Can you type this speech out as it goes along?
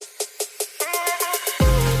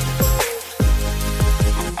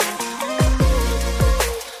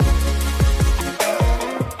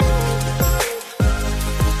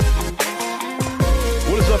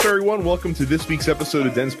everyone. Welcome to this week's episode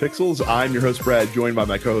of Dense Pixels. I'm your host, Brad, joined by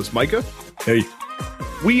my co-host, Micah. Hey.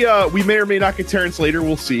 We may or may not get Terrence later.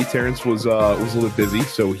 We'll see. Terrence was a little busy,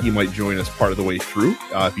 so he might join us part of the way through.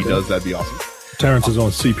 If he does, that'd be awesome. Terrence is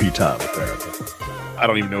on CP time, apparently. I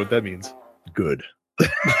don't even know what that means. Good.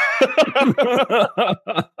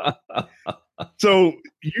 So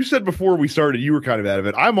you said before we started you were kind of out of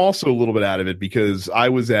it. I'm also a little bit out of it because I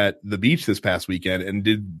was at the beach this past weekend and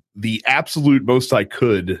did the absolute most I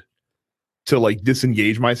could to like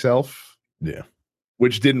disengage myself. Yeah.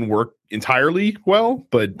 Which didn't work entirely well,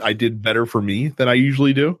 but I did better for me than I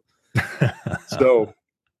usually do. So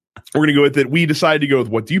we're going to go with it. We decided to go with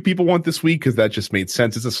what do you people want this week? Because that just made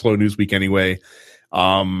sense. It's a slow news week anyway.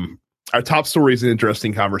 Our top story is an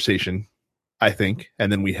interesting conversation, I think.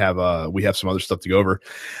 And then we have some other stuff to go over.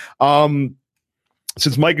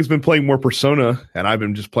 Since Mike has been playing more Persona and I've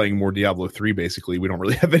been just playing more Diablo 3, basically, we don't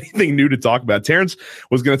really have anything new to talk about. Terrence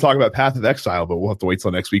was going to talk about Path of Exile, but we'll have to wait till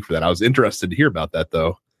next week for that. I was interested to hear about that,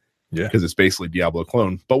 though. Yeah. Because it's basically Diablo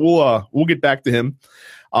clone. But we'll get back to him.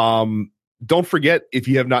 Don't forget, if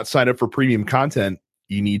you have not signed up for premium content,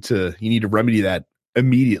 you need to remedy that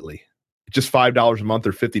immediately. Just $5 a month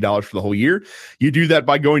or $50 for the whole year. You do that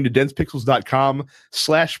by going to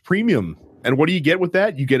densepixels.com/premium. And what do you get with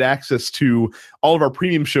that? You get access to all of our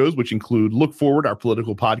premium shows, which include Look Forward, our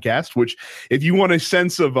political podcast, which if you want a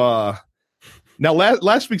sense of now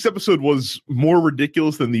last week's episode was more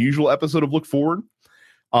ridiculous than the usual episode of Look Forward.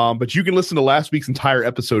 But you can listen to last week's entire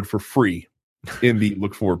episode for free in the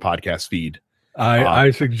Look Forward podcast feed. I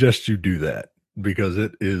suggest you do that because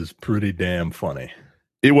it is pretty damn funny.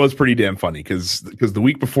 It was pretty damn funny because the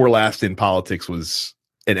week before last in politics was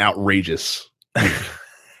an outrageous week.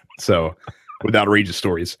 So with outrageous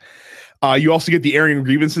stories. You also get the Airing of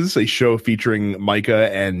Grievances, a show featuring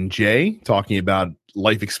Micah and Jay talking about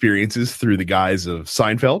life experiences through the guise of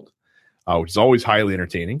Seinfeld, which is always highly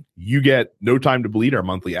entertaining. You get No Time to Bleed, our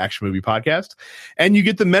monthly action movie podcast. And you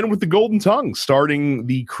get the Men with the Golden Tongue, starting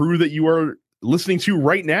the crew that you are listening to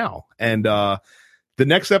right now. And the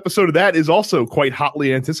next episode of that is also quite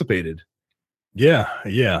hotly anticipated. Yeah.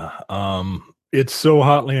 It's so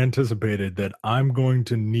hotly anticipated that I'm going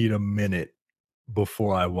to need a minute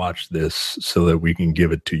before I watch this so that we can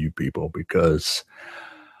give it to you people because,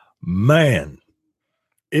 man,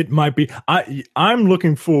 it might be. I'm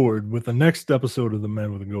looking forward with the next episode of The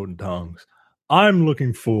Men with the Golden Tongues. I'm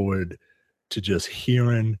looking forward to just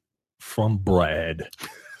hearing from Brad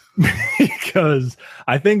because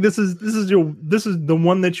I think this is the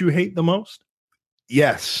one that you hate the most.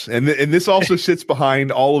 Yes, and this also sits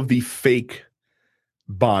behind all of the fake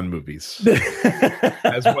Bond movies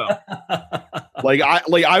as well.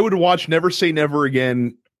 I would watch Never Say Never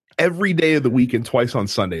Again every day of the week and twice on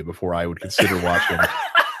Sunday before I would consider watching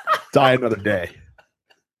Die Another Day,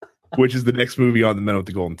 which is the next movie on the Men with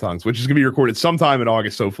the Golden Tongues, which is going to be recorded sometime in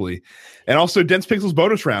August, hopefully. And also Dense Pixels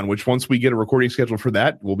bonus round, which once we get a recording schedule for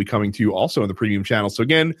that, will be coming to you also on the premium channel. So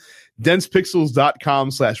again,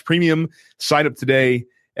 densepixels.com/premium. Sign up today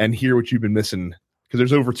and hear what you've been missing. Because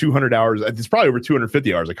there's over 200 hours. It's probably over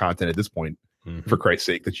 250 hours of content at this point, for Christ's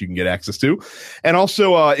sake, that you can get access to. And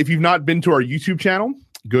also, if you've not been to our YouTube channel,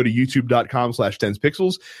 go to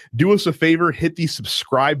youtube.com/densepixels. Do us a favor, hit the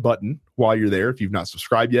subscribe button while you're there if you've not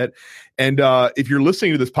subscribed yet. And if you're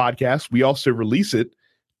listening to this podcast, we also release it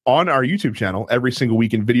on our YouTube channel every single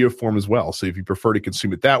week in video form as well. So if you prefer to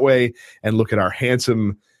consume it that way and look at our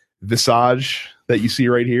handsome visage that you see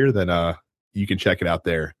right here, then you can check it out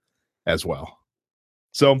there as well.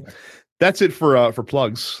 So that's it for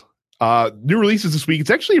plugs. New releases this week. It's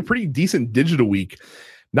actually a pretty decent digital week.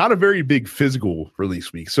 Not a very big physical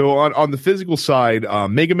release week. So on the physical side,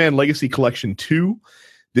 Mega Man Legacy Collection 2.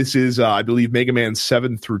 This is, I believe, Mega Man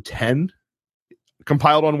 7 through 10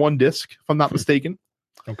 compiled on one disc, if I'm not mistaken.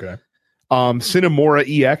 Okay. Cinemora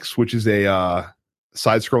EX, which is a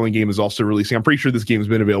side-scrolling game, is also releasing. I'm pretty sure this game has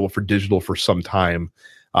been available for digital for some time.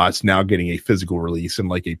 It's now getting a physical release and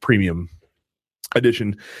like a premium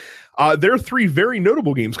edition. There are three very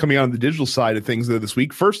notable games coming out on the digital side of things this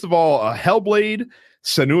week. First of all, Hellblade: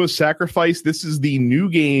 Senua's Sacrifice. This is the new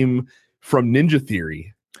game from Ninja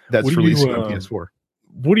Theory that's releasing on PS4.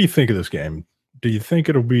 What do you think of this game? Do you think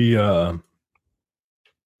it'll be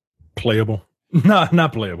playable? No,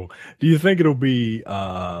 not playable. Do you think it'll be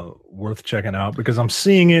worth checking out? Because I'm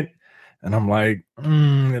seeing it and I'm like,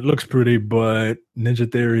 it looks pretty, but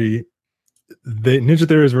Ninja Theory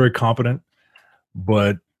is very competent.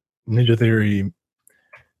 But Ninja Theory is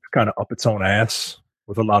kind of up its own ass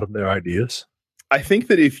with a lot of their ideas. I think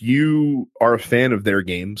that if you are a fan of their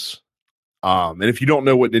games, and if you don't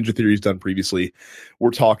know what Ninja Theory's done previously,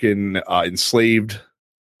 we're talking Enslaved,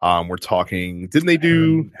 We're talking. Didn't they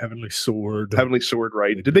do Heavenly Sword? Heavenly Sword,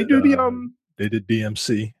 right? Did they do the They did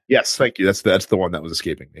DMC. Yes, thank you. That's the one that was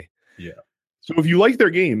escaping me. Yeah. So if you like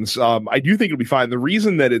their games, I do think it'll be fine. The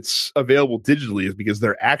reason that it's available digitally is because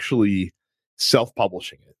they're actually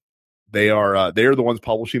self-publishing it. They are the ones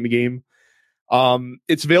publishing the game.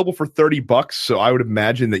 It's available for $30, so I would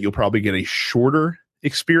imagine that you'll probably get a shorter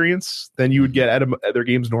experience than you would get at other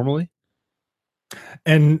games normally.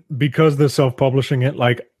 And because they're self-publishing it,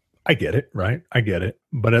 like, I get it, right? I get it.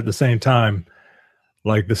 But at the same time,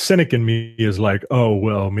 like, the cynic in me is like, oh,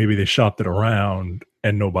 well, maybe they shopped it around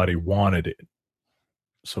and nobody wanted it.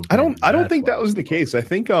 So I don't think that was the case. I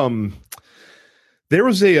think there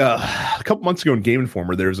was a couple months ago in Game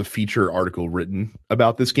Informer, there was a feature article written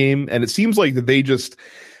about this game, and it seems like that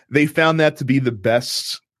they found that to be the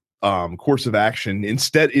best course of action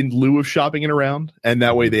instead, in lieu of shopping it around, and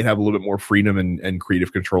that way they'd have a little bit more freedom and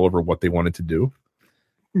creative control over what they wanted to do.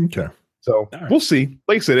 Okay. So We'll see.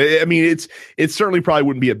 Like I said, I mean, it certainly probably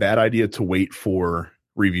wouldn't be a bad idea to wait for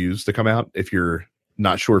reviews to come out if you're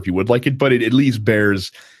not sure if you would like it, but it at least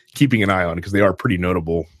bears keeping an eye on because they are a pretty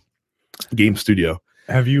notable game studio.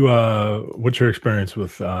 Have you what's your experience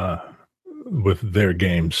with their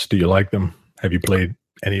games? Do you like them? Have you played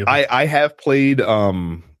any of them? I have played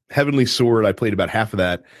Heavenly Sword. I played about half of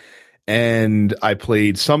that, and I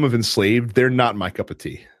played some of Enslaved. They're not my cup of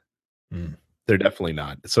tea. They're definitely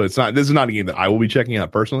not. So this is not a game that I will be checking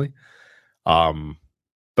out personally.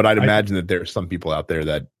 But I'd imagine that there's some people out there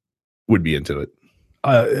that would be into it.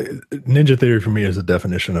 Ninja Theory for me is a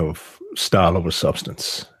definition of style over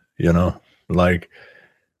substance. You know, like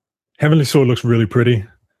Heavenly Sword looks really pretty,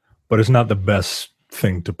 but it's not the best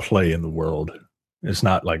thing to play in the world. It's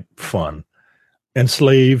not like fun.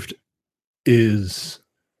 Enslaved has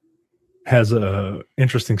a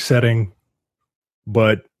interesting setting,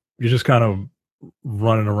 but you're just kind of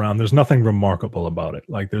running around. There's nothing remarkable about it.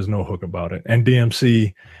 Like, there's no hook about it. And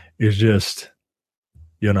DMC is just,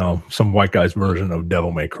 you know, some white guy's version of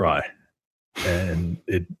Devil May Cry. And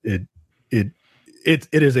it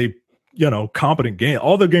is a, you know, competent game.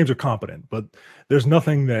 All the games are competent, but there's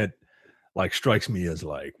nothing that like strikes me as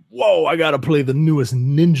like, whoa, I got to play the newest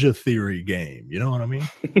Ninja Theory game. You know what I mean?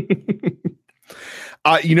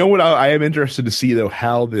 You know what I am interested to see though,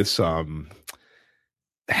 how this,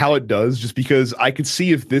 how it does, just because I could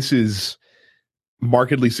see if this is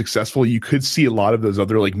markedly successful, you could see a lot of those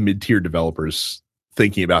other like mid-tier developers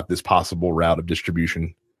thinking about this possible route of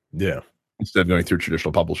distribution. Yeah. Instead of going through a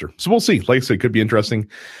traditional publisher. So we'll see. Like I said, it could be interesting.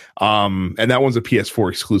 And that one's a PS4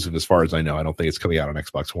 exclusive as far as I know. I don't think it's coming out on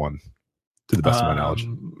Xbox One, to the best of my knowledge.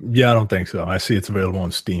 Yeah, I don't think so. I see it's available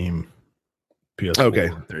on Steam, PS4. Okay,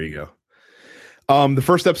 there you go. The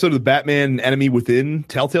first episode of the Batman Enemy Within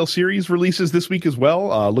Telltale series releases this week as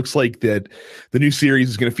well. Looks like that the new series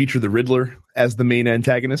is going to feature the Riddler as the main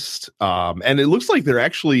antagonist. And it looks like they're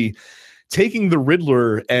actually taking the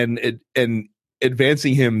Riddler and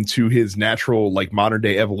advancing him to his natural, like, modern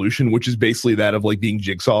day evolution, which is basically that of like being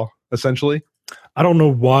Jigsaw, essentially. I don't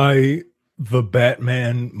know why the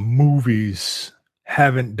Batman movies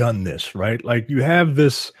haven't done this, right? Like, you have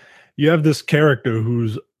this character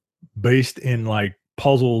who's based in like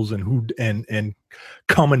puzzles and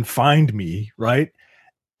come and find me, right?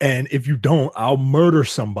 And if you don't, I'll murder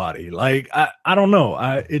somebody. Like, I don't know.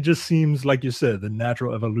 It just seems, like you said, the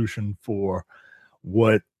natural evolution for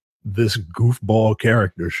what this goofball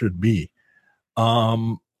character should be.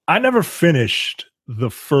 I never finished the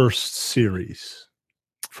first series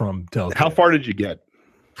from Telltale. How far did you get?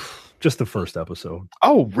 Just the first episode.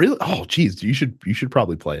 Oh, really? Oh, geez. You should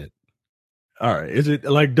probably play it. All right. Is it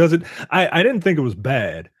like, does it, I didn't think it was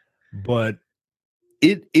bad, but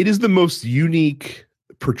it is the most unique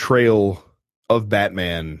portrayal of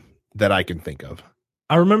Batman that I can think of.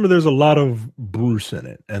 I remember there's a lot of Bruce in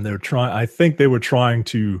it, and I think they were trying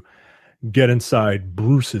to get inside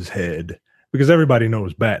Bruce's head because everybody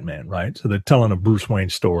knows Batman, right? So they're telling a Bruce Wayne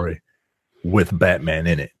story with Batman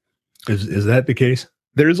in it. Is that the case?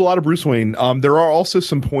 There is a lot of Bruce Wayne. There are also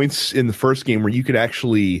some points in the first game where you could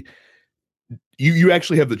actually, you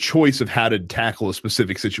actually have the choice of how to tackle a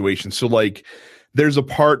specific situation. So like, there's a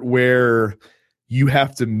part where you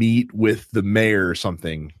have to meet with the mayor or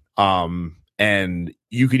something. And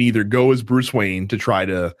you can either go as Bruce Wayne to try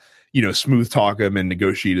to, you know, smooth talk him and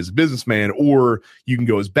negotiate as a businessman, or you can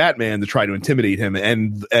go as Batman to try to intimidate him.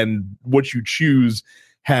 And what you choose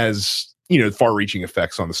has, you know, far-reaching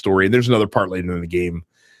effects on the story. And there's another part later in the game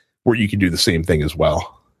where you can do the same thing as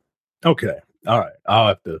well. Okay. All right. I'll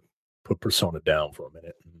have to put Persona down for a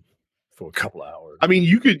minute, for a couple of hours. I mean,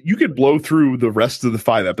 you could blow through the rest of the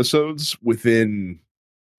 5 episodes within,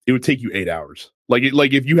 it would take you 8 hours.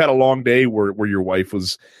 Like if you had a long day where your wife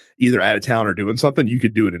was either out of town or doing something, you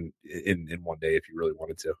could do it in one day if you really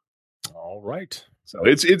wanted to. All right. So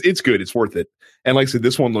it's good. It's worth it. And like I said,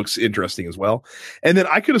 this one looks interesting as well. And then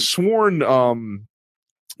I could have sworn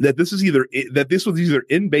that this was either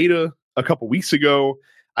in beta a couple weeks ago.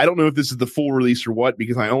 I don't know if this is the full release or what,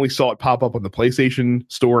 because I only saw it pop up on the PlayStation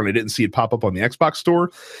Store and I didn't see it pop up on the Xbox Store.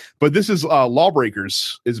 But this is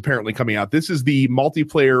Lawbreakers is apparently coming out. This is the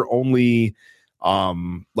multiplayer only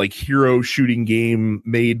like hero shooting game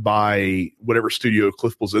made by whatever studio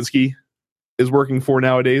Cliff Bleszinski is working for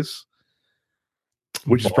nowadays,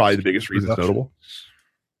 which is probably the biggest reason it's notable.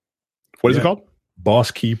 What is it called?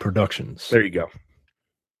 Boss Key Productions. There you go.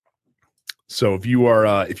 So if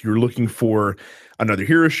you're looking for another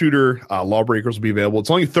hero shooter, Lawbreakers will be available.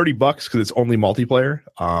 It's only $30 because it's only multiplayer.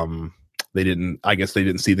 I guess they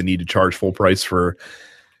didn't see the need to charge full price for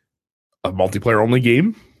a multiplayer only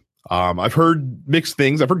game. I've heard mixed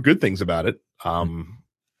things. I've heard good things about it.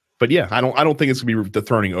 But yeah, I don't think it's gonna be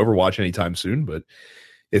dethroning Overwatch anytime soon. But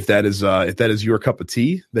if that is your cup of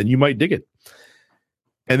tea, then you might dig it.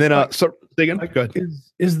 And then so again, go ahead.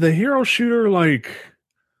 Is the hero shooter like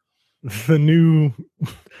the new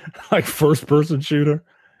like first person shooter?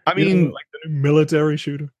 I mean, like the new military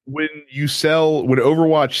shooter. When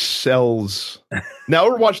Overwatch sells, now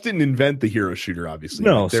Overwatch didn't invent the hero shooter, obviously.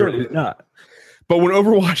 No, certainly not. But when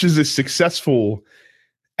Overwatch is as successful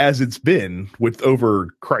as it's been, with over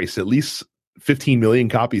at least 15 million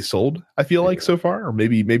copies sold, I feel like so far, or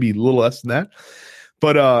maybe a little less than that.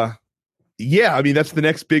 But yeah, I mean that's the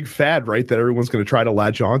next big fad, right? That everyone's going to try to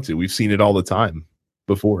latch onto. We've seen it all the time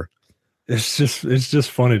before. It's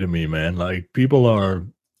just funny to me, man. Like people are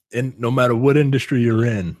in, no matter what industry you're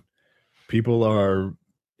in, people are,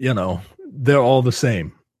 they're all the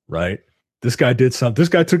same, right? This guy did something. This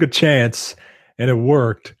guy took a chance and it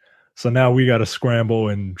worked. So now we got to scramble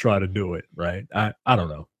and try to do it, right? I don't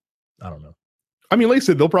know. I mean, like I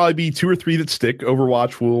said, there'll probably be 2 or 3 that stick.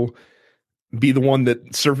 Overwatch will be the one that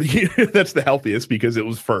that's the healthiest because it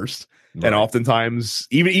was first. Right. And oftentimes,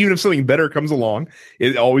 even if something better comes along,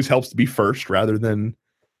 it always helps to be first rather than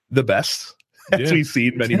the best, as we've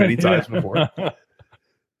seen many times before.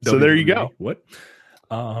 So there you go. What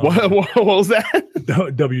was that?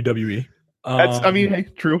 WWE. Hey,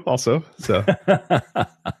 true. Also, so.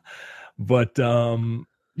 But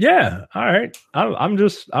yeah, all right. I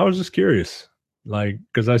was just curious, like,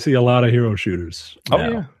 because I see a lot of hero shooters now. Oh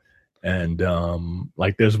yeah. And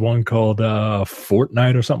like there's one called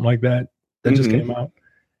Fortnite or something like that just came out.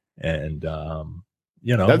 And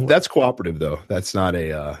that's cooperative though. That's not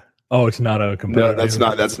a it's not a competitive.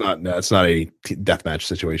 No, that's not a deathmatch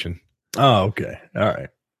situation. Oh, okay. All right.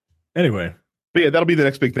 Anyway. But yeah, that'll be the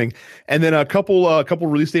next big thing. And then a couple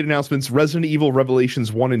release date announcements. Resident Evil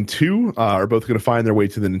Revelations 1 and 2 are both going to find their way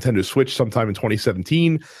to the Nintendo Switch sometime in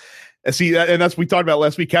 2017. And that's what we talked about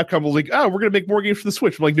last week. Capcom was like, we're going to make more games for the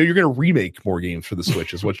Switch. I'm like, no, you're going to remake more games for the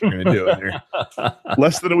Switch is what you're going to do. And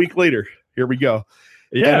less than a week later, here we go.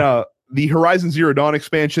 Yeah. And the Horizon Zero Dawn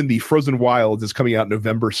expansion, the Frozen Wilds, is coming out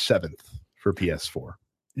November 7th for PS4.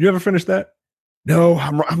 You ever finished that? No,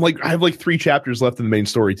 I'm like, I have like 3 chapters left in the main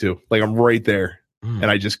story too. Like I'm right there and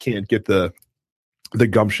I just can't get the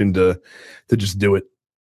gumption to just do it.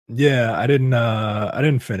 Yeah. I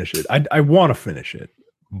didn't finish it. I want to finish it.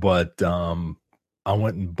 But I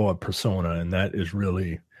went and bought Persona, and that is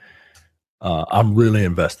really, I'm really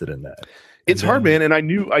invested in that. It's hard, man, and I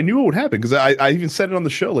knew it would happen because I even said it on the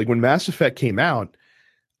show. Like when Mass Effect came out,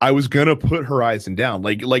 I was gonna put Horizon down.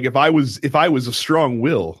 Like if I was a strong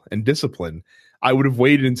will and discipline, I would have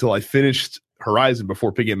waited until I finished Horizon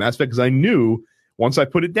before picking up Mass Effect because I knew once I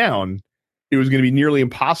put it down, it was going to be nearly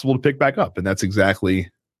impossible to pick back up, and that's exactly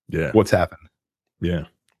what's happened. Yeah.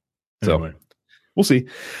 Anyway. So. We'll see.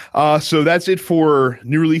 So that's it for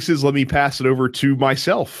new releases. Let me pass it over to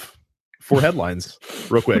myself for headlines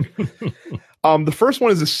real quick. The first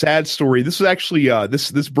one is a sad story. This is actually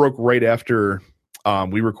this broke right after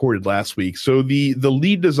we recorded last week. So the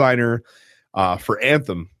lead designer for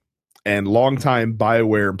Anthem and longtime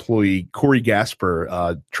BioWare employee Corey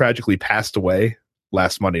Gasper tragically passed away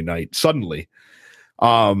last Monday night suddenly.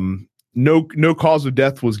 No cause of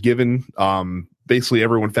death was given. Basically,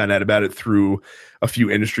 everyone found out about it through a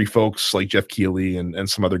few industry folks like Jeff Keighley and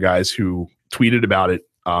some other guys who tweeted about it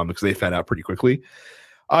because they found out pretty quickly.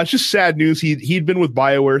 It's just sad news. He'd been with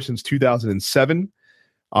BioWare since 2007.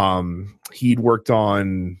 He'd worked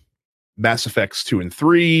on Mass Effects 2 and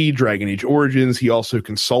 3, Dragon Age Origins. He also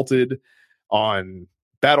consulted on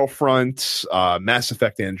Battlefront, Mass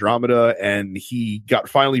Effect Andromeda, and he got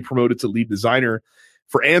finally promoted to lead designer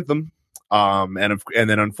for Anthem. and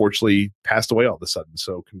then unfortunately passed away all of a sudden.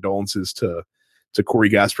 So condolences to Corey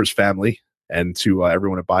Gasper's family and to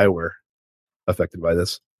everyone at BioWare affected by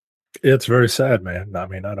this. It's very sad, man. I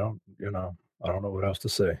mean, I don't know what else to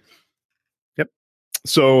say. Yep.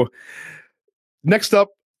 So next up,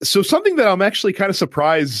 so something that I'm actually kind of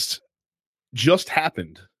surprised just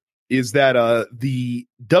happened is that the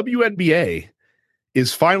WNBA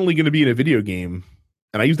is finally going to be in a video game.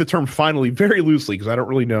 And I use the term finally very loosely because I don't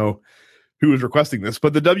really know who is requesting this,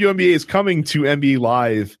 but the WNBA is coming to NBA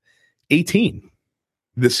Live 18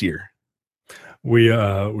 this year. We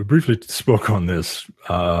briefly spoke on this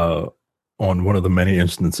on one of the many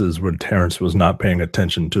instances where Terrence was not paying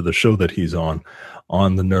attention to the show that he's on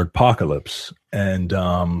the Nerdpocalypse, and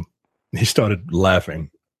he started laughing,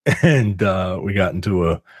 and we got into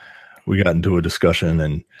a discussion,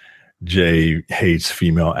 and Jay hates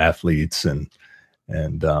female athletes, and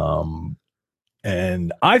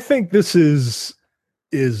I think this is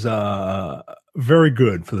very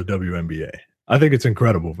good for the WNBA. I think it's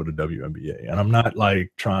incredible for the WNBA, and I'm not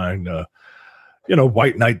like trying to,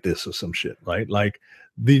 white knight this or some shit, right? Like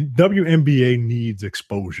the WNBA needs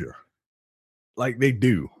exposure, like they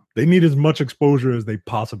do. They need as much exposure as they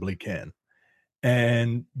possibly can,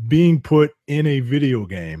 and being put in a video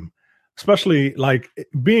game, especially like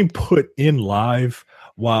being put in live,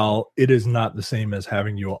 while it is not the same as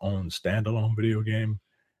having your own standalone video game.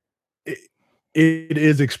 It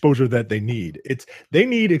is exposure that they need. They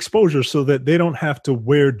need exposure so that they don't have to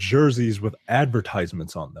wear jerseys with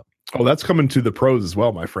advertisements on them. Oh, that's coming to the pros as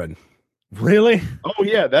well, my friend. Really? Oh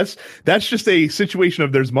yeah, that's just a situation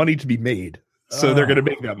of there's money to be made, so they're going to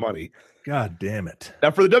make that money. God damn it!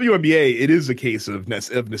 Now for the WNBA, it is a case of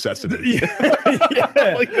necessity.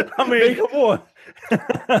 Yeah. Like, I mean, come on. No,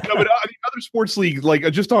 but other sports leagues, like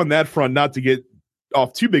just on that front, not to get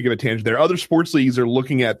off too big of a tangent there, other sports leagues are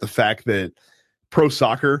looking at the fact that pro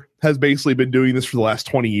soccer has basically been doing this for the last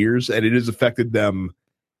 20 years, and it has affected them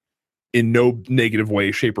in no negative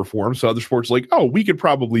way, shape, or form. So other sports are like, oh, we could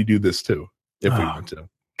probably do this too if we want to.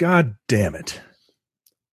 God damn it.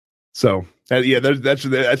 So yeah, that's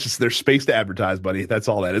just their space to advertise, buddy. That's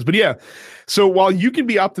all that is. But yeah, so while you can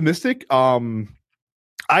be optimistic,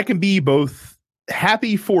 I can be both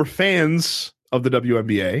happy for fans of the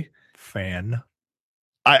WNBA.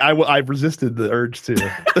 I've resisted the urge to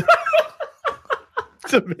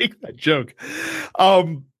to make that joke,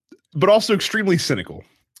 but also extremely cynical,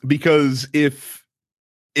 because if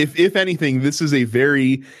anything, this is a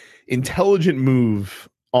very intelligent move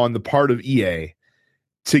on the part of EA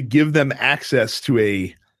to give them access to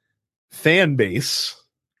a fan base,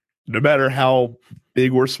 no matter how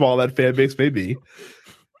big or small that fan base may be,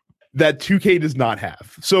 that 2K does not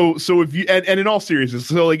have. So if you, and in all seriousness,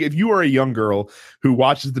 so like if you are a young girl who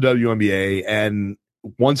watches the WNBA and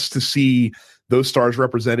wants to see those stars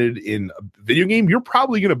represented in a video game, you're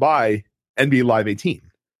probably going to buy NBA Live 18.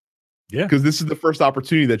 Yeah. Because this is the first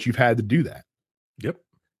opportunity that you've had to do that. Yep.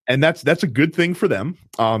 And that's a good thing for them.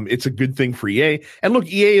 It's a good thing for EA. And look,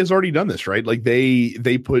 EA has already done this, right? Like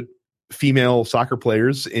they put female soccer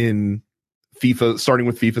players in FIFA, starting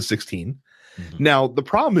with FIFA 16. Mm-hmm. Now, the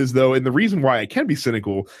problem is, though, and the reason why I can be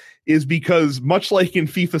cynical is because much like in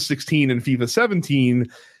FIFA 16 and FIFA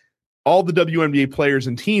 17, all the WNBA players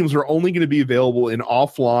and teams are only going to be available in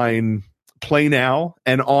offline play now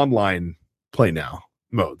and online play now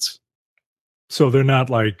modes. So they're not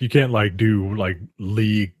like, you can't like do like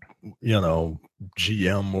league,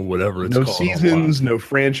 GM or whatever it's called. No seasons, no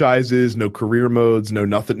franchises, no career modes, no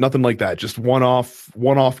nothing like that. Just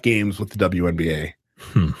one-off games with the WNBA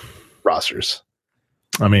rosters.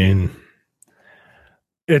 I mean,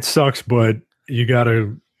 it sucks, but you got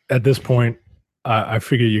to, at this point, I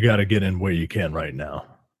figure you got to get in where you can right now.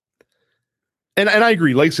 And I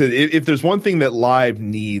agree. Like I said, if there's one thing that Live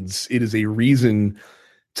needs, it is a reason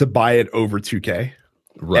to buy it over 2K.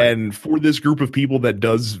 Right. And for this group of people that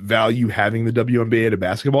does value having the WNBA at a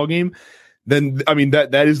basketball game, then I mean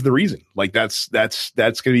that is the reason. Like that's going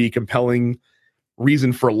to be a compelling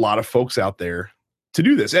reason for a lot of folks out there to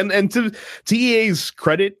do this. And to EA's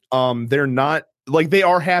credit, they're not like, they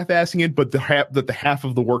are half-assing it, but the half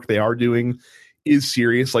of the work they are doing is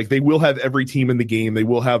serious. Like they will have every team in the game. They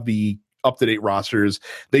will have the up-to-date rosters.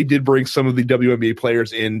 They did bring some of the WNBA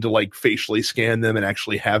players in to like facially scan them and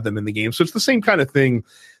actually have them in the game. So it's the same kind of thing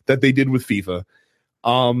that they did with FIFA.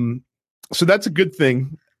 So that's a good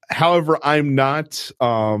thing. However, I'm not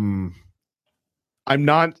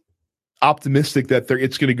optimistic that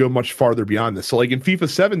it's going to go much farther beyond this. So like in FIFA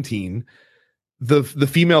 17, the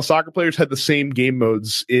female soccer players had the same game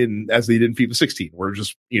modes as they did in FIFA 16, where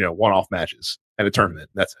just, one-off matches and a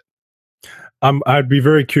tournament. That's it. I'd be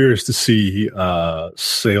very curious to see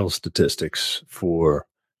sales statistics for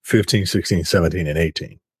 15, 16, 17, and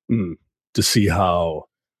 18 to see how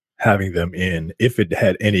having them in, if it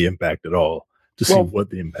had any impact at all, to see what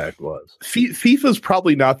the impact was. FIFA's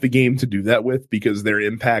probably not the game to do that with because their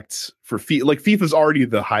impact for FIFA's already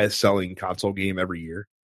the highest selling console game every year,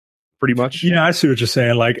 pretty much. Yeah, I see what you're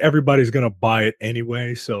saying. Like everybody's gonna buy it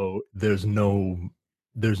anyway, so they're not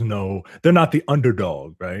the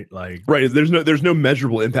underdog, right? Like right. There's no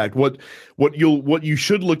measurable impact. What you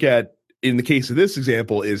should look at in the case of this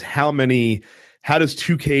example is how does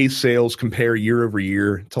 2K sales compare year over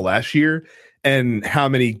year to last year? And how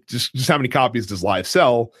many copies does Live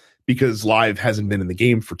sell? Because Live hasn't been in the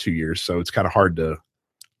game for 2 years, so it's kind of hard to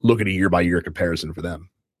look at a year by year comparison for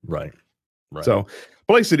them. Right. So,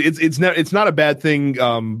 but like I said, it's not a bad thing.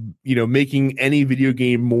 Making any video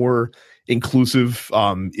game more inclusive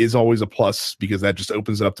is always a plus because that just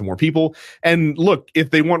opens it up to more people. And look,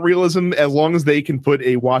 if they want realism, as long as they can put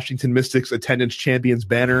a Washington Mystics attendance champions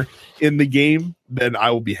banner in the game, then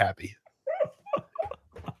I will be happy.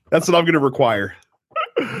 That's what I'm going to require.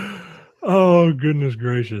 Oh, goodness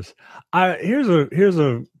gracious. Here's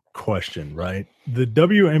a question, right? The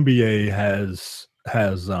WNBA has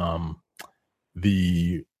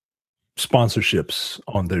the sponsorships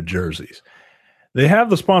on their jerseys. They have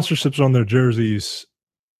the sponsorships on their jerseys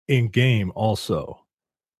in game also.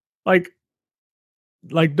 Like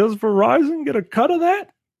does Verizon get a cut of that?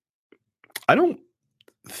 I don't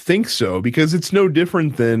think so because it's no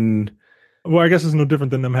different than. Well, I guess it's no different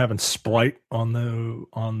than them having Sprite on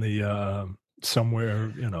the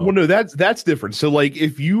somewhere, you know. Well, no, that's different. So like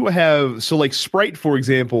if you have Sprite, for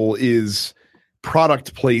example, is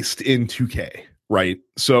product placed in 2K, right?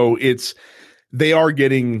 So they are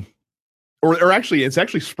getting or actually it's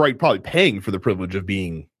actually Sprite probably paying for the privilege of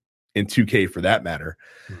being in 2K for that matter.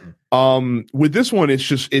 Mm-hmm. With this one, it's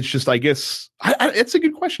just I guess it's a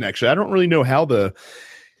good question actually. I don't really know how the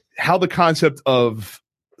concept of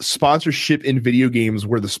sponsorship in video games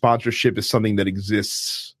where the sponsorship is something that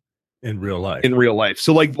exists in real life.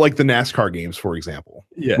 So like the NASCAR games, for example,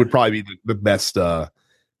 would probably be the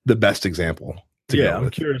best example. I'm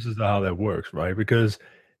curious as to how that works, right? Because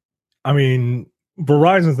I mean,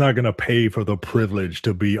 Verizon's not going to pay for the privilege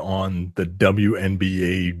to be on the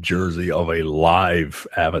WNBA jersey of a live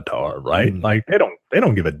avatar, right? Mm. Like they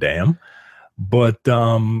don't give a damn. But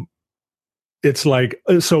it's like,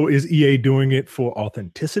 so is EA doing it for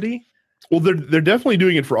authenticity? Well, they're definitely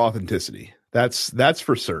doing it for authenticity. That's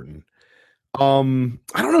for certain. I don't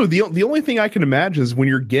know. The only thing I can imagine is when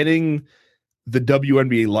you're getting the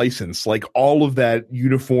WNBA license, like all of that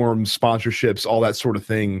uniform sponsorships, all that sort of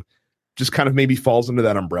thing, just kind of maybe falls into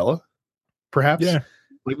that umbrella, perhaps. Yeah.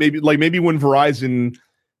 Like maybe when Verizon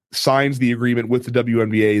signs the agreement with the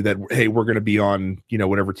WNBA that, hey, we're going to be on,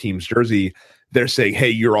 whatever team's jersey, they're saying, hey,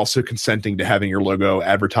 you're also consenting to having your logo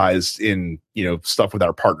advertised in, stuff with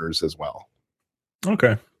our partners as well.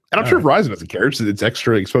 Okay. And I'm sure Verizon doesn't care. It's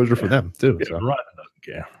extra exposure for them too. Yeah, so. Verizon doesn't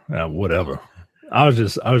care. Whatever. I was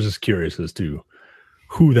just curious as to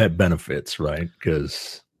who that benefits, right?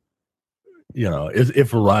 Because,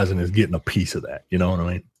 if Verizon is getting a piece of that, you know what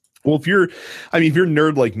I mean? Well, if you're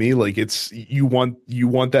nerd like me, like you want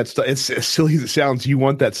that stuff. It's as silly as it sounds. You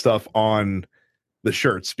want that stuff on the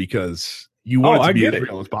shirts because you want it to be as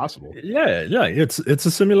real as possible. Yeah. It's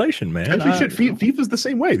a simulation, man. FIFA's the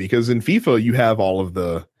same way because in FIFA you have all of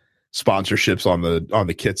the sponsorships on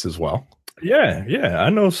the kits as well. Yeah. I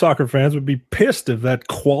know soccer fans would be pissed if that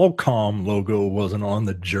Qualcomm logo wasn't on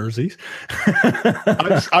the jerseys.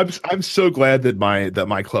 I'm so glad that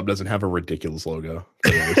my club doesn't have a ridiculous logo.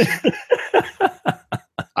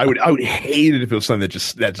 I would hate it if it was something that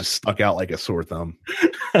just stuck out like a sore thumb.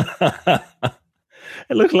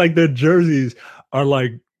 It looks like their jerseys are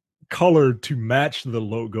like colored to match the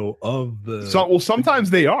logo of the. So, sometimes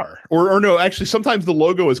they are, or no, actually, sometimes the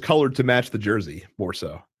logo is colored to match the jersey more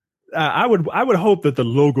so. I would hope that the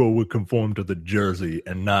logo would conform to the jersey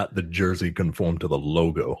and not the jersey conform to the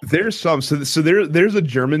logo. There's there's a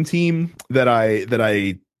German team that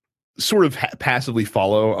I sort of passively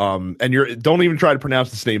follow. And don't even try to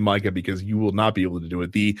pronounce this name, Micah, because you will not be able to do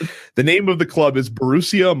it. The name of the club is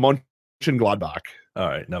Borussia Mönchengladbach. All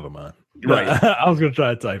right, never mind. Right, I was gonna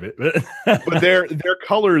try to type it, but their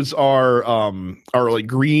colors are like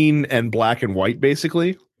green and black and white,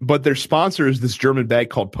 basically. But their sponsor is this German bank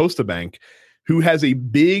called Posta Bank, who has a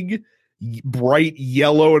big, bright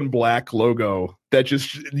yellow and black logo that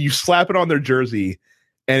just you slap it on their jersey,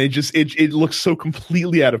 and it looks so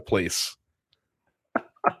completely out of place.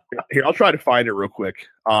 Here, I'll try to find it real quick,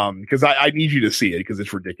 because I need you to see it because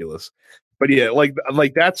it's ridiculous. But yeah, like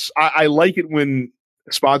that's I like it when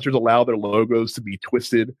sponsors allow their logos to be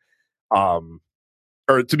twisted,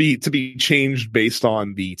 or to be changed based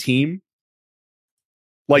on the team.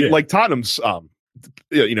 Like Tottenham's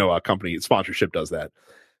company sponsorship does that.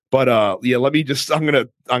 But let me just I'm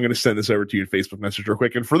gonna send this over to you in Facebook message real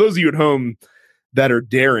quick. And for those of you at home that are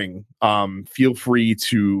daring, feel free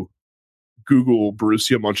to Google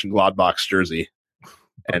Borussia Mönchengladbach's jersey.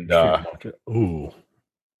 And ooh.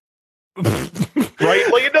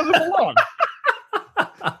 Right? Like it doesn't belong.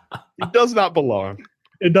 It does not belong.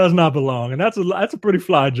 It does not belong. And that's a pretty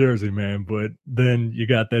fly jersey, man. But then you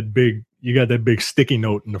got that big sticky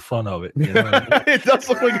note in the front of it. You know? It does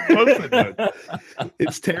look like a Post-it note.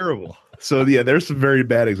 It's terrible. So yeah, there's some very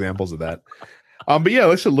bad examples of that. But yeah,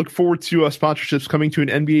 listen, look forward to sponsorships coming to an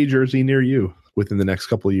NBA jersey near you within the next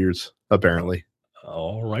couple of years, apparently.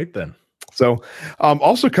 All right then. So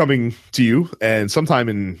also coming to you, and sometime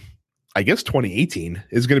in, I guess, 2018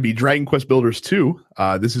 is going to be Dragon Quest Builders 2.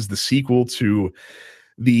 This is the sequel to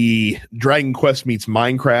the Dragon Quest meets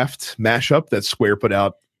Minecraft mashup that Square put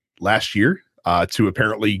out last year to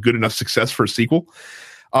apparently good enough success for a sequel.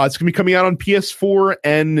 It's going to be coming out on PS4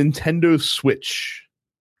 and Nintendo Switch.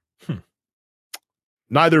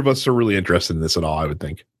 Neither of us are really interested in this at all, I would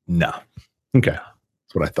think. No. Okay.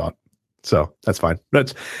 That's what I thought. So that's fine.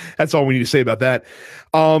 That's all we need to say about that.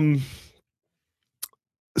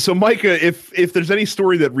 So Micah, if there's any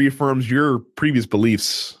story that reaffirms your previous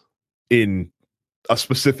beliefs in a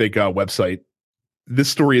specific website, this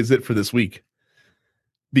story is it for this week.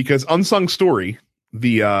 Because Unsung Story,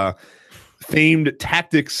 the famed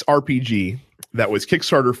tactics RPG that was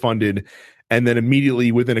Kickstarter funded and then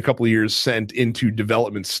immediately within a couple of years sent into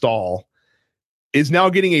development stall, is now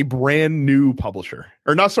getting a brand new publisher.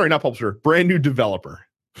 Or not publisher, brand new developer.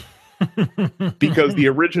 Because the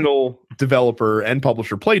original developer and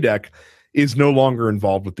publisher Playdeck is no longer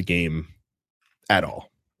involved with the game at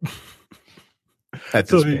all. At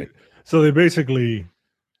this point. So they basically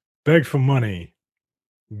begged for money,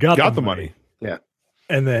 got the money. Yeah.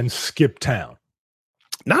 And then skipped town.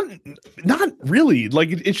 Not really. Like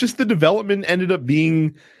it's just the development ended up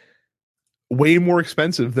being way more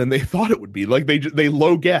expensive than they thought it would be. Like they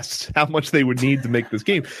low guessed how much they would need to make this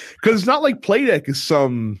game. Because it's not like Playdeck is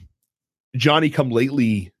some Johnny come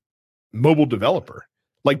lately mobile developer.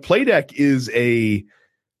 Like Playdeck is a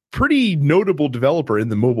pretty notable developer in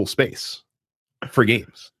the mobile space for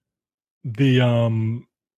games.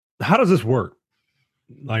 How does this work?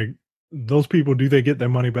 Like those people, do they get their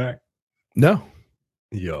money back? No.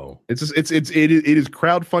 Yo, it is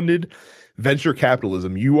crowdfunded venture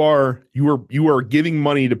capitalism. You are giving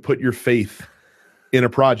money to put your faith in a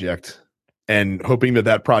project and hoping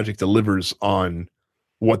that project delivers on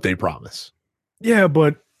what they promise. Yeah,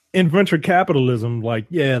 but in venture capitalism, like,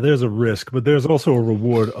 yeah, there's a risk, but there's also a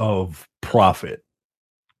reward of profit.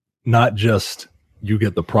 Not just you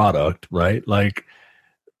get the product, right? Like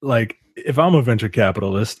if I'm a venture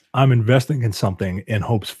capitalist, I'm investing in something in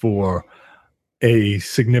hopes for a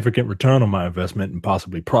significant return on my investment and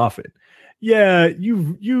possibly profit. Yeah,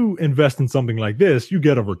 you invest in something like this, you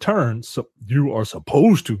get a return. So you are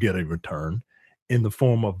supposed to get a return in the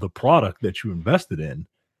form of the product that you invested in,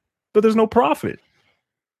 but there's no profit.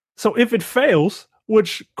 So if it fails,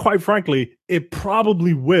 which quite frankly, it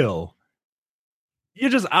probably will, you're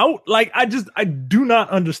just out. Like, I do not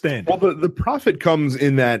understand. Well, the profit comes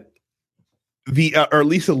in that or at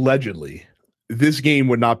least allegedly, this game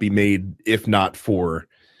would not be made if not for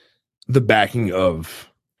the backing of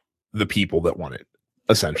the people that want it,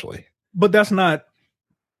 essentially. But that's not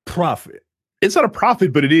profit. It's not a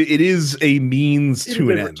profit, but it is a means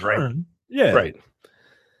to an end, right? Yeah. Right.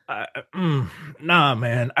 Nah,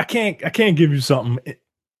 man. I can't give you something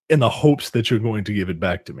in the hopes that you're going to give it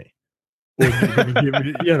back to me. Or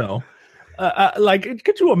you know. Like,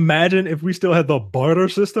 could you imagine if we still had the barter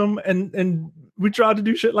system and we tried to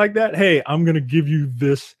do shit like that? Hey, I'm gonna give you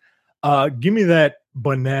this. Give me that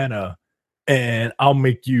banana, and I'll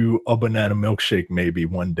make you a banana milkshake maybe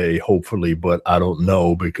one day, hopefully. But I don't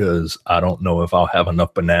know, because I don't know if I'll have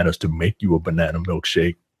enough bananas to make you a banana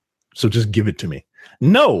milkshake. So just give it to me.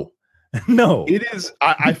 No. It is.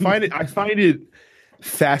 I find it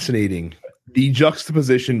fascinating, the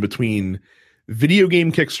juxtaposition between video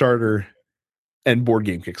game Kickstarter and board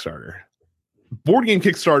game Kickstarter. Board game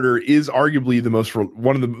Kickstarter is arguably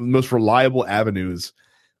one of the most reliable avenues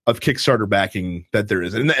of Kickstarter backing that there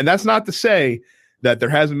is. And that's not to say that there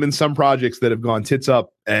hasn't been some projects that have gone tits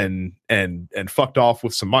up and fucked off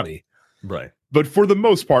with some money. Right. But for the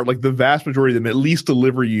most part, like the vast majority of them at least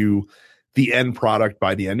deliver you the end product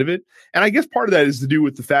by the end of it. And I guess part of that is to do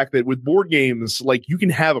with the fact that with board games, like you can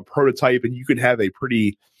have a prototype and you could have a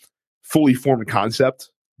pretty fully formed concept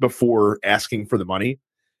before asking for the money.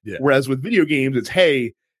 Yeah. Whereas with video games, it's,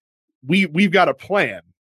 hey, we've got a plan.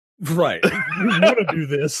 Right. We want to do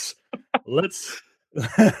this. Let's,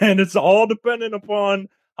 and it's all dependent upon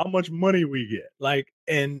how much money we get. Like,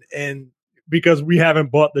 and because we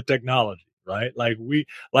haven't bought the technology, right? Like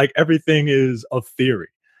everything is a theory.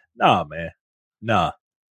 Nah, man. Nah.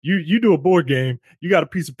 You do a board game, you got a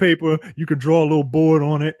piece of paper, you can draw a little board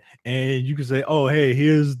on it, and you can say, oh, hey,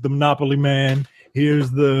 here's the Monopoly Man, here's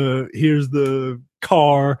the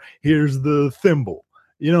car, here's the thimble.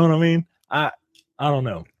 You know what I mean? I don't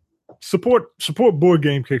know. Support board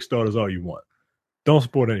game Kickstarters all you want. Don't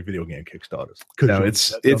support any video game Kickstarters. No,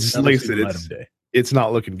 it's like I said, it's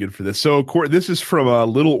not looking good for this. So this is from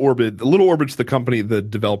Little Orbit. Little Orbit's the company, the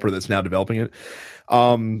developer that's now developing it.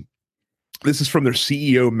 This is from their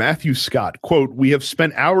CEO, Matthew Scott. Quote, we have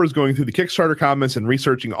spent hours going through the Kickstarter comments and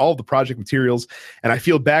researching all of the project materials, and I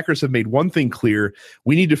feel backers have made one thing clear.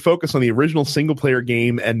 We need to focus on the original single-player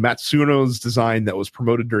game and Matsuno's design that was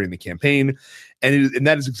promoted during the campaign, and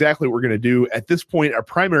that is exactly what we're going to do. At this point, our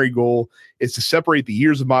primary goal is to separate the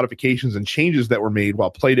years of modifications and changes that were made while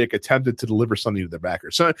Playdeck attempted to deliver something to their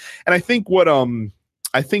backers. So, and I think what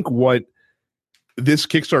this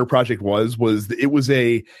Kickstarter project was it was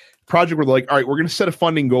a project where they're like, all right, we're going to set a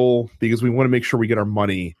funding goal because we want to make sure we get our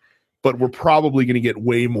money, but we're probably going to get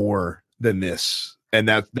way more than this. And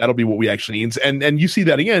that'll be what we actually need. And you see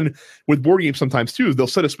that again with board games sometimes too, is they'll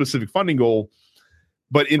set a specific funding goal,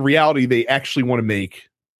 but in reality, they actually want to make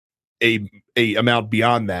a amount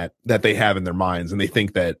beyond that they have in their minds. And they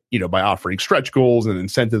think that, by offering stretch goals and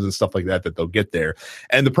incentives and stuff like that they'll get there.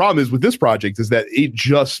 And the problem is with this project is that it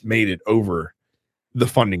just made it over the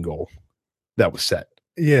funding goal that was set.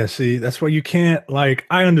 Yeah, see, that's why you can't,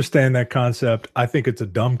 I understand that concept. I think it's a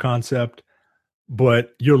dumb concept,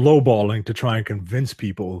 but you're lowballing to try and convince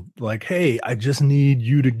people hey, I just need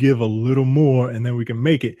you to give a little more and then we can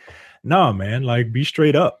make it. Nah, man, be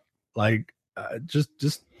straight up.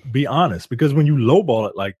 Just be honest, because when you lowball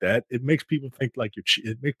it like that, it makes people think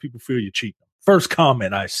it makes people feel you're cheating. First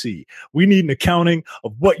comment I see, we need an accounting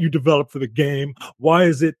of what you developed for the game. Why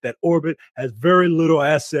is it that Orbit has very little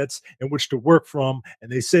assets in which to work from,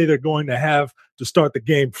 and they say they're going to have to start the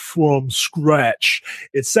game from scratch?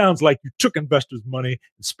 It sounds like you took investors' money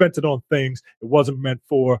and spent it on things it wasn't meant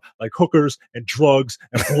for, like hookers and drugs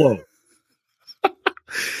and blow.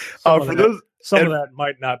 Some of that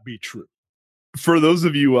might not be true. For those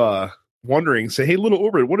of you wondering, say, hey, Little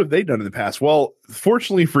Orbit, what have they done in the past? Well,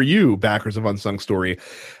 fortunately for you, backers of Unsung Story,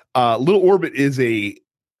 Little Orbit is a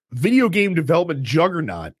video game development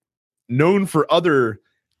juggernaut known for other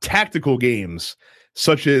tactical games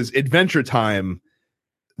such as Adventure Time,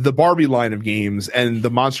 the Barbie line of games, and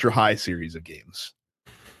the Monster High series of games.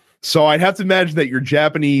 So I'd have to imagine that your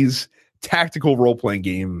Japanese tactical role-playing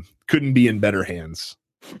game couldn't be in better hands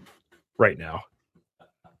right now.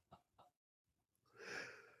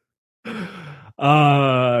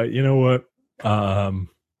 You know what? I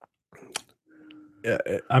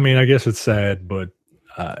mean, I guess it's sad, but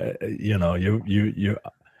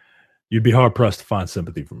you'd be hard pressed to find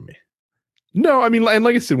sympathy from me. No, I mean, and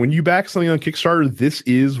like I said, when you back something on Kickstarter, this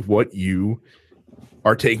is what you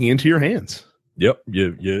are taking into your hands. Yep.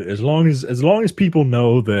 As long as people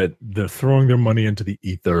know that they're throwing their money into the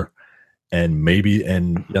ether, and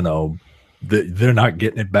they're not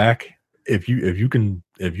getting it back. If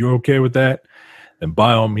you're okay with that, then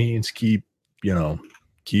by all means keep donating.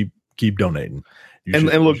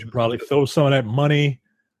 You should probably throw some of that money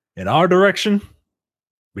in our direction,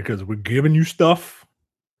 because we're giving you stuff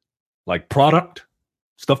like product,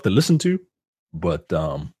 stuff to listen to. But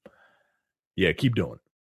yeah, keep doing it.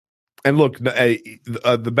 And look,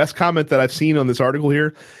 the best comment that I've seen on this article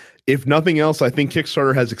here, if nothing else, I think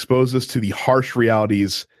Kickstarter has exposed us to the harsh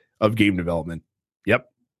realities of game development. Yep.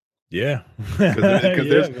 Yeah.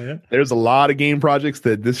 Because there's a lot of game projects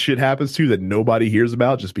that this shit happens to that nobody hears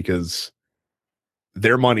about just because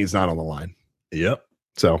their money's not on the line. Yep.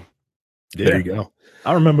 So there you go.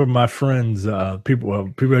 I remember my friends,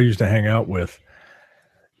 people I used to hang out with,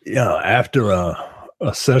 after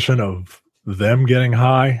a session of them getting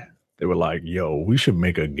high, they were like, yo, we should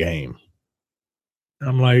make a game. And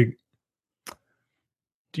I'm like,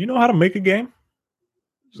 do you know how to make a game?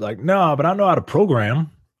 It's like, no, but I know how to program.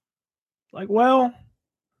 Like, well,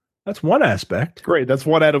 that's one aspect. Great. That's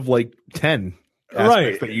one out of 10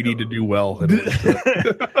 aspects that you need to do well. And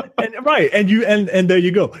there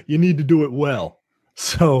you go. You need to do it well.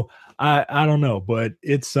 So I don't know, but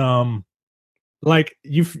it's Like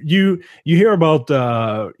you hear about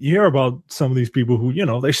some of these people who,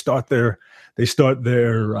 they start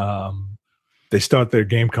their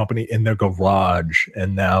game company in their garage,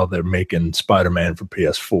 and now they're making Spider-Man for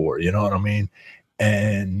PS4. You know what I mean?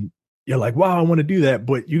 And you're like, wow, I want to do that.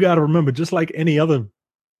 But you got to remember, just like any other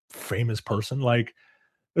famous person, like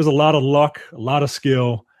there's a lot of luck, a lot of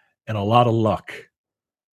skill, and a lot of luck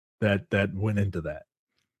that went into that.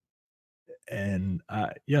 And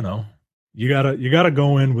you gotta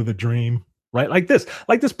go in with a dream, right? Like this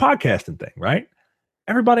podcasting thing, right?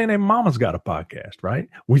 Everybody and their mama's got a podcast, right?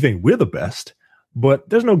 We think we're the best, but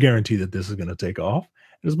there's no guarantee that this is going to take off.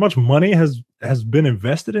 As much money has been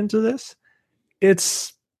invested into this, I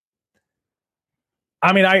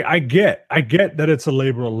get that it's a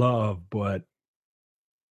labor of love, but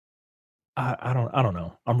I don't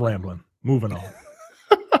know. I'm rambling. Moving on.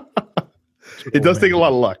 It does take a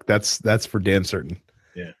lot of luck. That's for damn certain.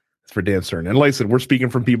 Yeah, it's for damn certain. And like I said, we're speaking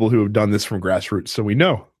from people who have done this from grassroots, so we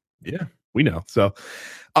know. Yeah, we know. So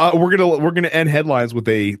we're gonna end headlines with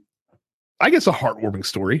a heartwarming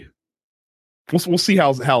story. We'll see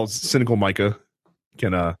how cynical Micah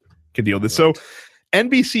can deal with this. So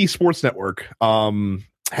NBC Sports Network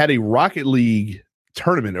had a Rocket League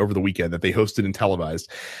tournament over the weekend that they hosted and televised.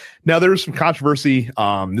 Now, there was some controversy.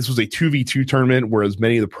 This was a 2v2 tournament, whereas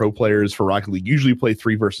many of the pro players for Rocket League usually play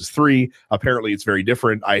 3 versus 3. Apparently, it's very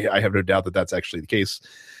different. I have no doubt that that's actually the case.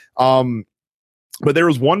 But there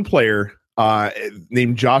was one player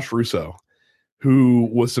named Josh Russo who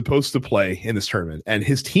was supposed to play in this tournament, and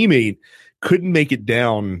his teammate couldn't make it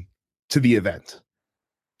down to the event.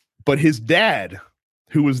 But his dad,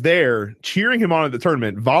 who was there cheering him on at the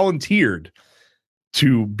tournament, volunteered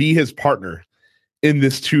to be his partner in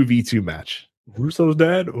this 2v2 match. Russo's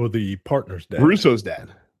dad or the partner's dad? Russo's dad.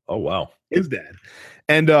 Oh, wow. His dad.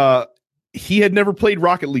 And he had never played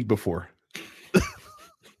Rocket League before.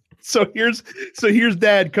 So here's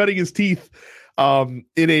dad cutting his teeth in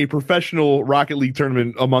a professional Rocket League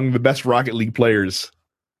tournament among the best Rocket League players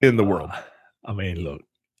in the world. I mean, look,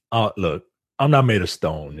 I'm not made of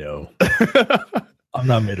stone, yo. I'm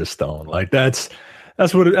not made of stone. Like that's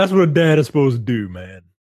what a dad is supposed to do, man.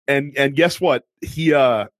 And guess what? He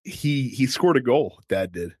scored a goal.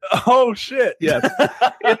 Dad did. Oh shit! Yes,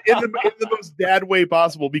 in the most dad way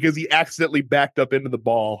possible, because he accidentally backed up into the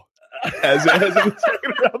ball as it was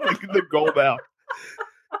taking around the goal out.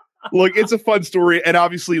 Look, it's a fun story, and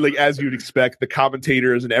obviously, like as you'd expect, the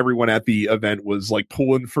commentators and everyone at the event was like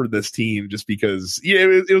pulling for this team just because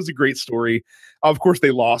it was a great story. Of course,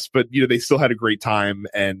 they lost, but they still had a great time,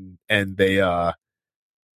 and they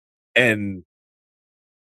and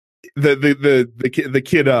the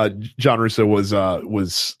kid John Russo was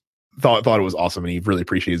thought it was awesome, and he really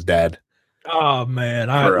appreciated his dad. Oh man,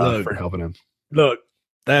 for helping him. Look,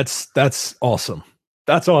 that's awesome.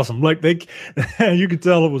 That's awesome. Like you could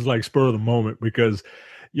tell it was like spur of the moment, because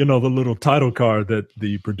the little title card that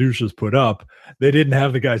the producers put up, they didn't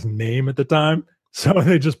have the guy's name at the time, so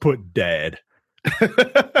they just put dad.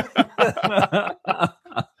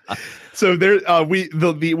 So there, we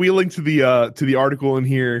link to the article in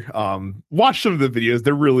here. Watch some of the videos;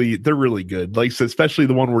 they're really good. Like, so especially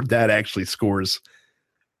the one where dad actually scores.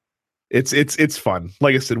 It's fun.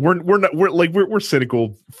 Like I said, we're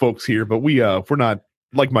cynical folks here, but we're not,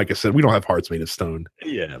 like Micah said, we don't have hearts made of stone.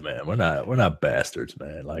 Yeah, man, we're not bastards,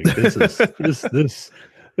 man. Like this is this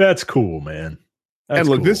that's cool, man. That's and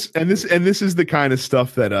look, cool. this is the kind of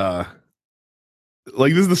stuff that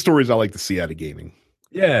like this is the stories I like to see out of gaming.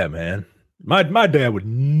 Yeah, man. My dad would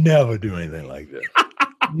never do anything like that.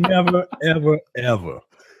 Never, ever, ever.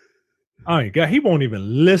 I mean, God, he won't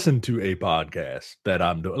even listen to a podcast that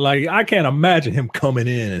I'm doing. Like, I can't imagine him coming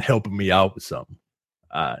in and helping me out with something.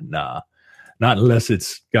 Nah, not unless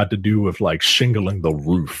it's got to do with like shingling the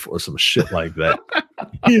roof or some shit like that.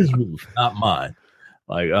 His roof, not mine.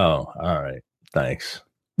 Like, oh, all right, thanks.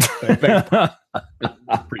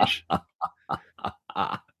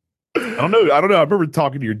 I don't know. I remember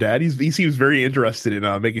talking to your dad. He seems very interested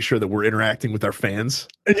in making sure that we're interacting with our fans.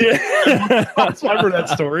 Yeah, so I remember that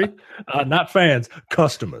story. Not fans,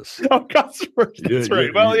 customers. Oh, customers. That's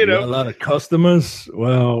right. Well, a lot of customers.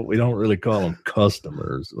 Well, we don't really call them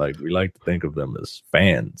customers. Like, we like to think of them as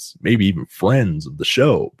fans, maybe even friends of the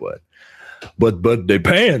show. But they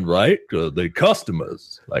paying, right? Because they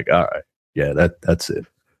customers. Like, all right, yeah, that's it.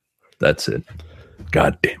 That's it.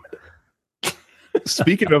 God damn it.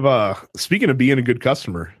 Speaking of being a good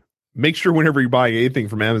customer, make sure whenever you're buying anything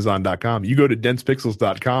from Amazon.com, you go to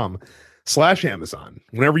densepixels.com/Amazon.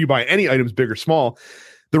 Whenever you buy any items, big or small,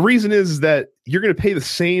 the reason is that you're going to pay the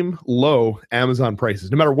same low Amazon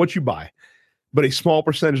prices, no matter what you buy. but a small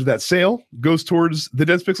percentage of that sale goes towards the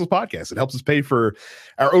Dense Pixels podcast. It helps us pay for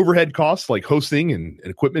our overhead costs like hosting and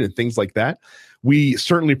equipment and things like that. We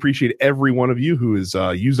certainly appreciate every one of you who has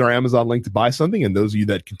used our Amazon link to buy something, and those of you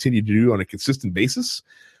that continue to do on a consistent basis.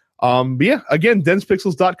 But yeah, again,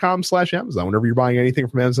 densepixels.com/Amazon. Whenever you're buying anything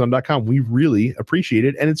from Amazon.com, we really appreciate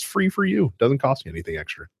it, and it's free for you. Doesn't cost you anything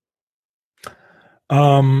extra.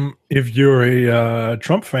 If you're a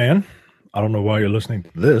Trump fan, I don't know why you're listening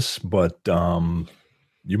to this, but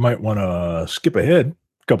you might want to skip ahead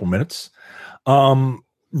a couple minutes.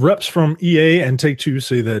 Reps from EA and Take-Two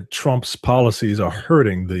say that Trump's policies are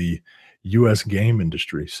hurting the U.S. game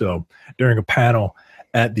industry. So during a panel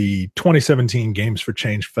at the 2017 Games for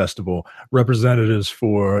Change Festival, representatives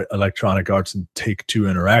for Electronic Arts and Take-Two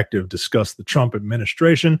Interactive discussed the Trump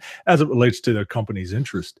administration as it relates to their company's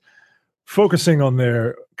interest, focusing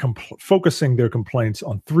their complaints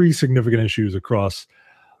on three significant issues across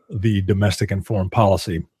the domestic and foreign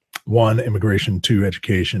policy. 1, immigration; 2,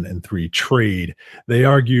 education; and 3, trade. They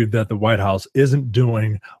argued that the White House isn't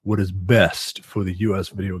doing what is best for the U.S.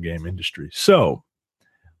 video game industry. So,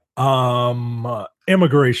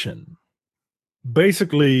 immigration.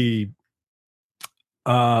 Basically,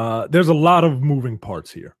 there's a lot of moving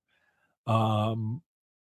parts here.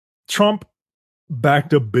 Trump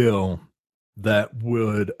backed a bill that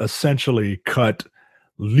would essentially cut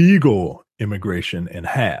legal immigration in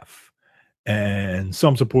half. And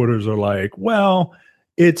some supporters are like, well,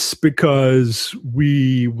 it's because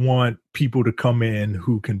we want people to come in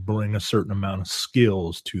who can bring a certain amount of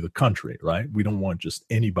skills to the country, right? We don't want just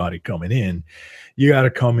anybody coming in. You got to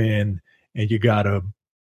come in and you got to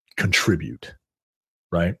contribute,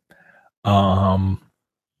 right?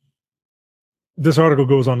 This article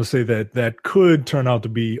goes on to say that that could turn out to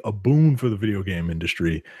be a boon for the video game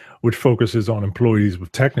industry, which focuses on employees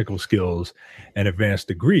with technical skills and advanced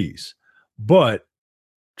degrees. But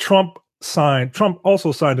Trump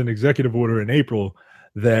also signed an executive order in April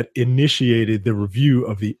that initiated the review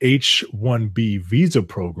of the H-1B visa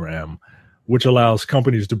program, which allows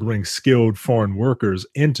companies to bring skilled foreign workers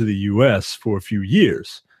into the U.S. for a few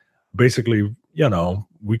years. Basically,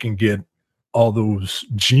 we can get all those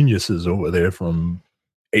geniuses over there from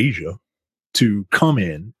Asia to come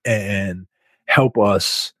in and help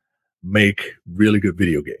us make really good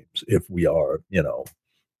video games if we are,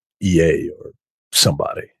 EA or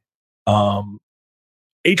somebody.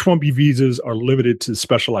 H-1B visas are limited to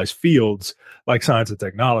specialized fields like science and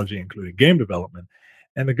technology, including game development,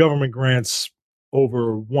 and the government grants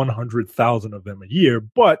over 100,000 of them a year.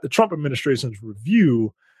 But the Trump administration's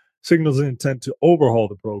review signals an intent to overhaul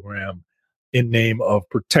the program in name of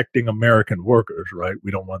protecting American workers, right?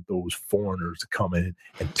 We don't want those foreigners to come in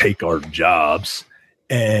and take our jobs.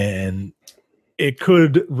 And it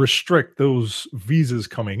could restrict those visas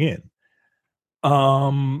coming in.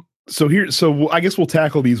 So I guess we'll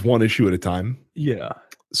tackle these one issue at a time. Yeah.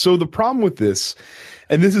 So the problem with this,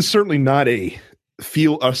 and this is certainly not a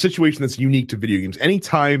situation that's unique to video games.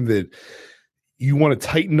 Anytime that you want to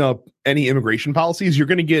tighten up any immigration policies, you're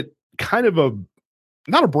going to get kind of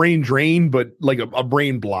not a brain drain, but like a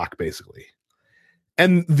brain block, basically.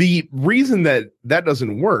 And the reason that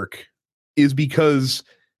doesn't work is because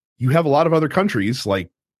you have a lot of other countries like,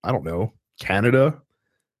 I don't know, Canada,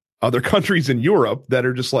 other countries in Europe that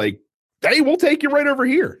are just like, hey, we'll take you right over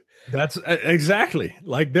here. That's exactly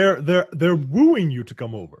like they're wooing you to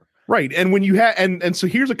come over. Right. And when you have, and so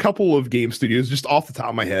here's a couple of game studios just off the top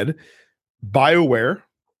of my head: BioWare,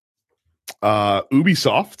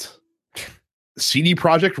 Ubisoft, CD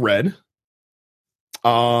Projekt Red,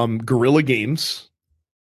 Guerrilla Games.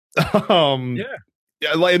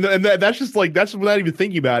 Yeah, and that's just like, that's without even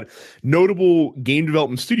thinking about notable game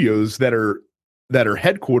development studios that are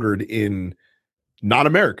headquartered in not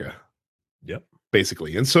America. Yep.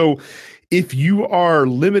 Basically. And so if you are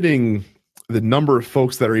limiting the number of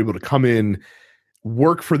folks that are able to come in,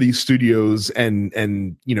 work for these studios and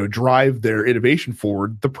drive their innovation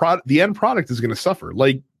forward, the end product is going to suffer.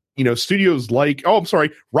 Like, studios like,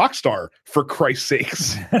 Rockstar, for Christ's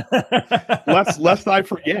sakes. lest I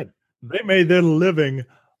forget. They made their living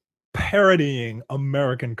parodying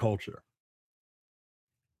American culture.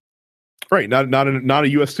 Right. Not a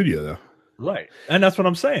US studio though. Right. And that's what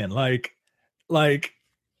I'm saying. Like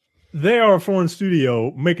they are a foreign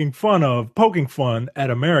studio poking fun at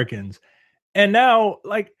Americans. And now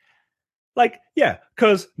yeah,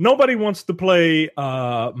 because nobody wants to play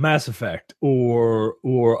Mass Effect or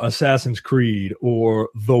Assassin's Creed or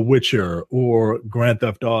The Witcher or Grand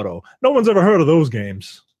Theft Auto. No one's ever heard of those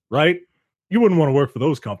games, right? You wouldn't want to work for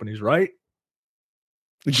those companies, right?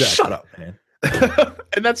 Exactly. Shut up, man.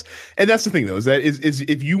 and that's the thing though, is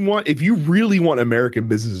if you really want American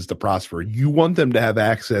businesses to prosper, you want them to have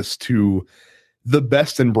access to the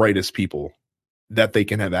best and brightest people that they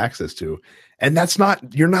can have access to. And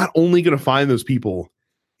you're not only going to find those people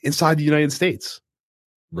inside the United States.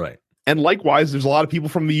 Right. And likewise, there's a lot of people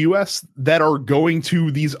from the US that are going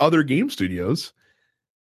to these other game studios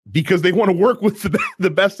because they want to work with the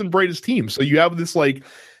best and brightest teams. So you have this like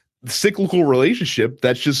cyclical relationship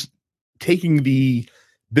that's just taking the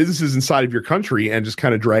businesses inside of your country and just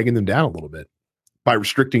kind of dragging them down a little bit by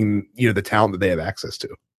restricting, the talent that they have access to.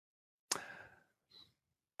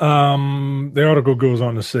 The article goes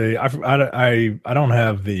on to say, I don't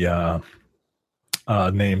have the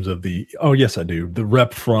names of the. Oh yes, I do. The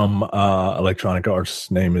rep from Electronic Arts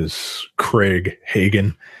name is Craig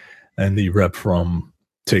Hagan, and the rep from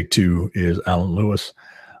Take-Two is Alan Lewis.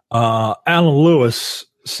 Alan Lewis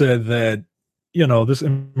said that this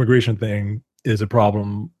immigration thing is a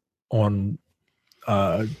problem on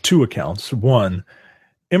two accounts. One,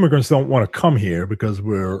 immigrants don't want to come here because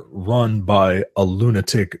we're run by a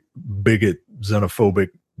lunatic, bigot, xenophobic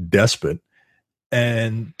despot.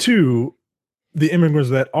 And two, the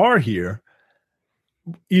immigrants that are here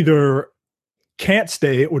either can't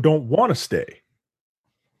stay or don't want to stay.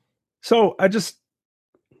 So I just,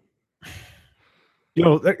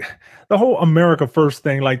 the whole America First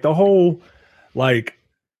thing, like the whole, like,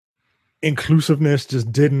 inclusiveness just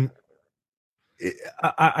didn't,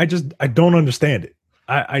 I don't understand it.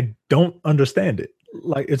 I don't understand it.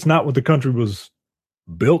 Like, it's not what the country was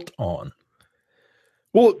built on.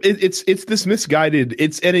 Well, it's this misguided.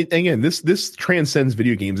 Again, this transcends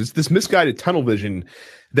video games. It's this misguided tunnel vision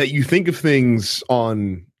that you think of things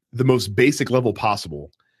on the most basic level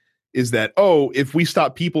possible. Is that, if we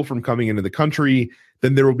stop people from coming into the country,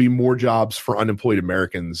 then there will be more jobs for unemployed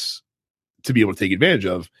Americans to be able to take advantage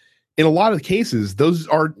of. In a lot of cases, those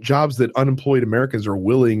are jobs that unemployed Americans are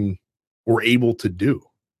willing or able to do,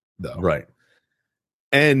 though. Right.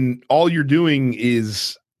 And all you're doing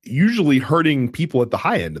is usually hurting people at the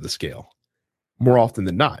high end of the scale more often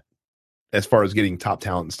than not, as far as getting top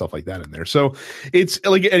talent and stuff like that in there. So it's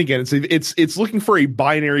like, and again, it's looking for a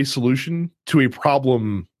binary solution to a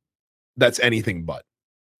problem that's anything but,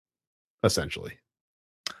 essentially.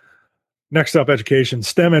 Next up, education.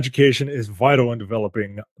 STEM education is vital in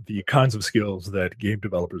developing the kinds of skills that game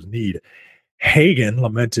developers need. Hagan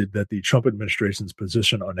lamented that the Trump administration's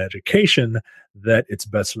position on education, that it's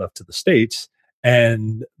best left to the states,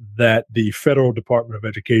 and that the federal Department of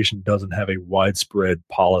Education doesn't have a widespread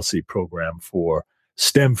policy program for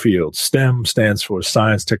STEM fields. STEM stands for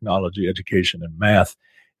science, technology, education, and math.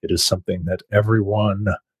 It is something that everyone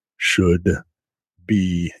should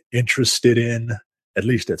be interested in, at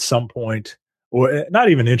least at some point, or not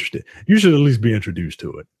even interested. You should at least be introduced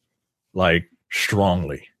to it, like,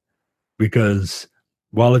 strongly. Because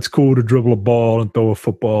while it's cool to dribble a ball and throw a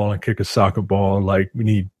football and kick a soccer ball, like, we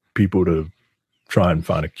need people to try and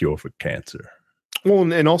find a cure for cancer.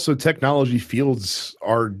 Well, and also technology fields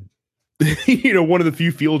are, one of the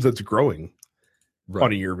few fields that's growing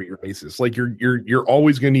on a year-over-year basis. Like, you're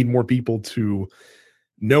always going to need more people to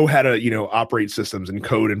know how to, operate systems and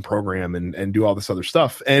code and program and do all this other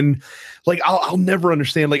stuff. And like, I'll never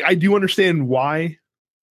understand. Like, I do understand why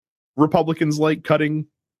Republicans like cutting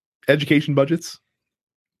education budgets.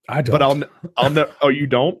 I don't. But I'll never. Oh, you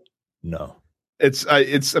don't? No.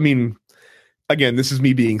 I mean, again, this is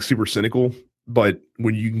me being super cynical, but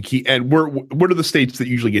when you can keep, and what are the states that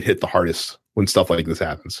usually get hit the hardest when stuff like this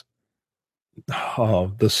happens?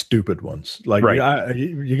 Oh, the stupid ones. Like, right.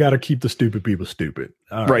 You got to keep the stupid people stupid.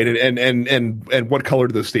 Right. And what color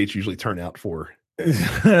do those states usually turn out for?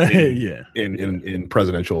 In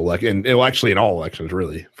presidential election, and actually in all elections,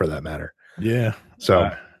 really, for that matter. Yeah.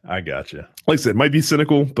 So I got you. Like I said, it might be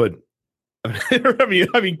cynical, but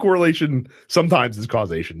I mean, correlation sometimes is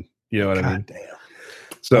causation. You know what I mean? Damn.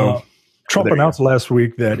 So Trump announced last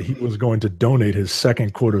week that he was going to donate his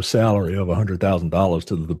second quarter salary of $100,000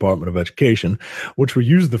 to the Department of Education, which will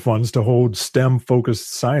use the funds to hold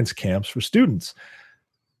STEM-focused science camps for students.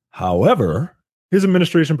 However, his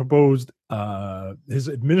administration's proposed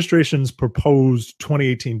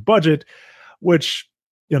 2018 budget, which,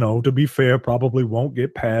 to be fair, probably won't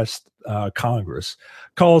get past Congress,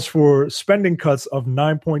 calls for spending cuts of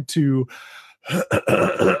 $9.2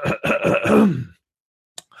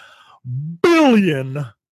 billion, or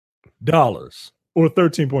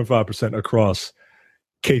 13.5% across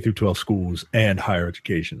K through 12 schools and higher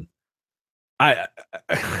education. I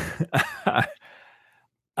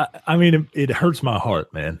mean, it hurts my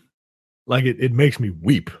heart, man. Like, it makes me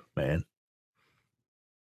weep, man.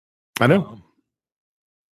 I know.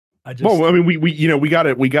 Well, I mean, we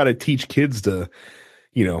gotta teach kids to,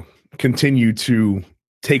 continue to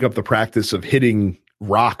take up the practice of hitting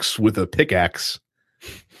rocks with a pickaxe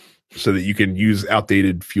so that you can use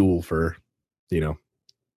outdated fuel for, to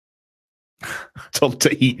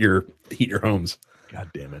heat your homes. God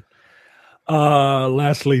damn it.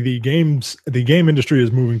 Lastly, the game industry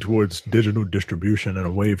is moving towards digital distribution and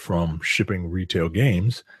away from shipping retail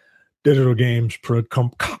games. Digital games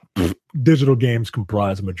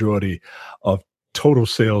comprise a majority of total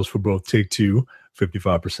sales for both Take-Two,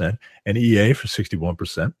 55%, and EA for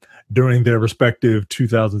 61% during their respective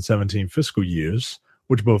 2017 fiscal years,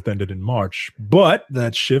 which both ended in March. But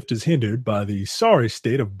that shift is hindered by the sorry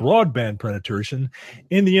state of broadband penetration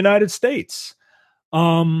in the United States.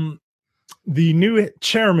 The new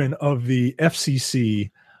chairman of the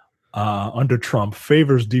FCC under Trump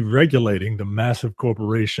favors deregulating the massive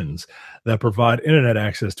corporations that provide internet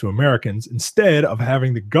access to Americans instead of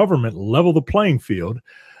having the government level the playing field.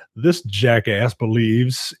 This jackass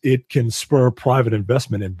believes it can spur private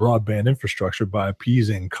investment in broadband infrastructure by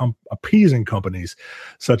appeasing companies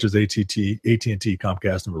such as AT&T,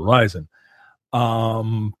 Comcast, and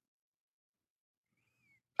Verizon.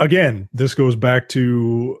 Again, this goes back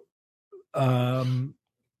to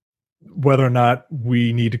whether or not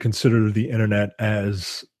we need to consider the internet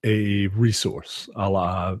as a resource, a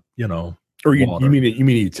la, or you mean a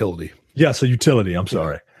utility? Yes, a utility. I'm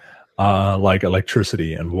sorry. Like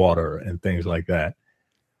electricity and water and things like that.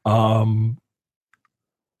 I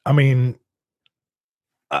mean,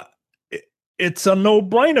 it's a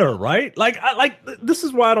no-brainer, right? This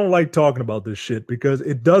is why I don't like talking about this shit, because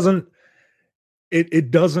it doesn't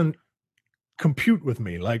compute with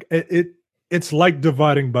me. Like it's like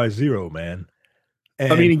dividing by zero, man.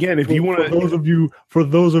 And I mean, again, if you want to, for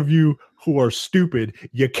those of you who are stupid,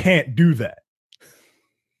 you can't do that.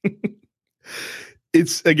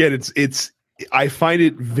 I find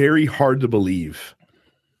it very hard to believe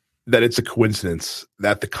that it's a coincidence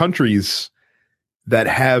that the countries that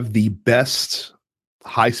have the best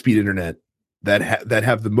high-speed internet, that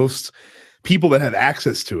have the most people that have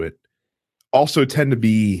access to it, also tend to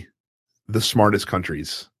be the smartest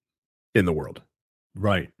countries in the world.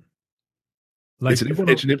 Right. It's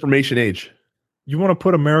an information age. You want to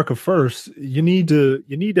put America first, you need to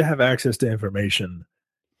have access to information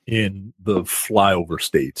in the flyover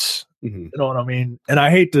states. Mm-hmm. You know what I mean? And I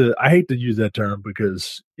hate to use that term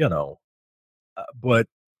because, but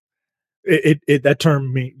that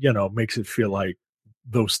term makes it feel like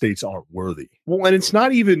those states aren't worthy. Well, and it's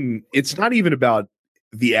not even about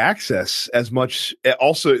the access as much.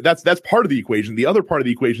 Also, that's part of the equation. The other part of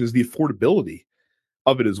the equation is the affordability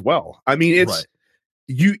of it as well. I mean,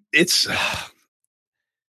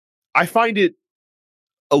 I find it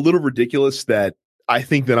a little ridiculous that I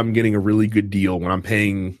think that I'm getting a really good deal when I'm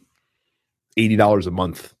paying $80 a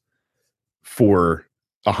month for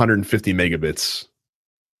 150 megabits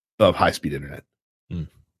of high-speed internet.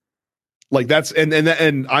 Like that's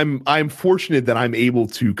and I'm fortunate that I'm able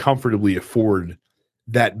to comfortably afford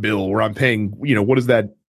that bill where I'm paying, what does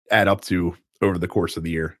that add up to over the course of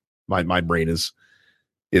the year? My brain is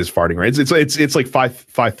farting, right? It's like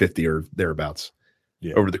 $550 or thereabouts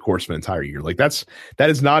over the course of an entire year. Like that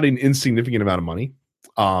is not an insignificant amount of money.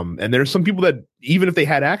 And there's some people that, even if they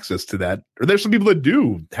had access to that, or there's some people that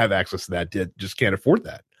do have access to that, just can't afford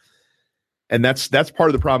that. And that's part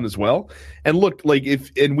of the problem as well. And look,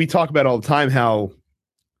 and we talk about all the time how,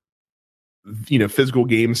 physical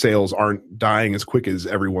game sales aren't dying as quick as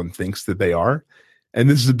everyone thinks that they are. And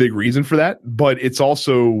this is a big reason for that, but it's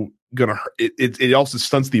also it also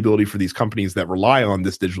stunts the ability for these companies that rely on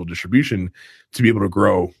this digital distribution to be able to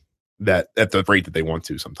grow that at the rate that they want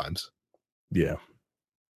to sometimes. Yeah.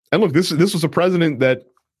 And look, this was a president that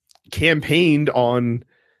campaigned on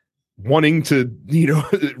wanting to,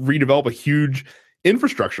 redevelop a huge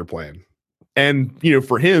infrastructure plan. And,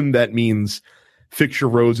 for him, that means fix your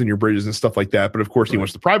roads and your bridges and stuff like that. But of course, he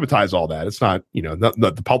wants to privatize all that. It's not,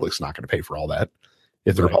 the public's not going to pay for all that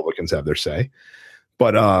if the Republicans have their say.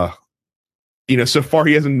 But, so far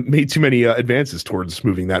he hasn't made too many advances towards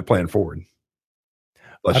moving that plan forward.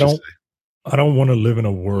 I don't want to live in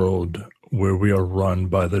a world where we are run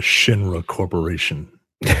by the Shinra Corporation.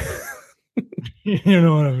 You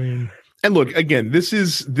know what I mean? And look, again, this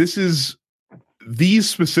is these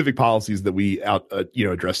specific policies that we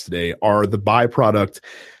address today are the byproduct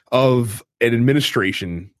of an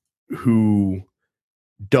administration who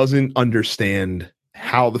doesn't understand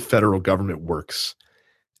how the federal government works,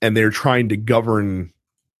 and they're trying to govern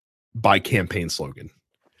by campaign slogan.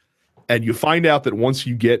 And you find out that once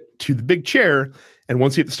you get to the big chair And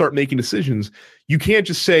once you have to start making decisions, you can't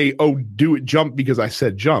just say, "Oh, do it, jump because I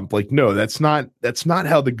said jump." Like, no, that's not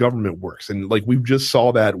how the government works. And like we just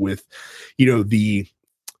saw that with, the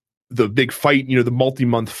big fight, the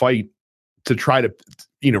multi-month fight to try to,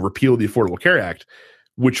 repeal the Affordable Care Act,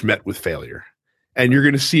 which met with failure. And you're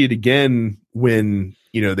going to see it again when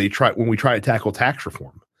we try to tackle tax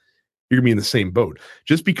reform. You're going to be in the same boat.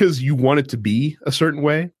 Just because you want it to be a certain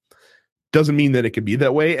way doesn't mean that it can be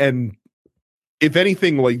that way. And if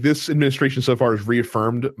anything, like this administration so far has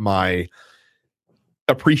reaffirmed my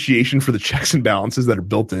appreciation for the checks and balances that are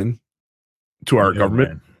built in to our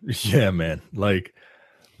government. Man. Yeah, man. Like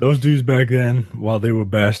those dudes back then, while they were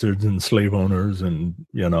bastards and slave owners and,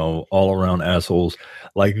 all around assholes,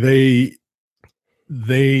 like they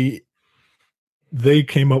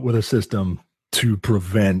came up with a system to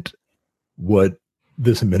prevent what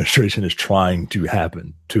this administration is trying to have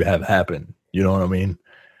happen. You know what I mean?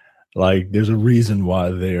 Like there's a reason why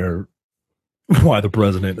the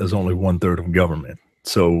president is only 1/3 of government.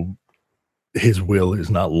 So his will is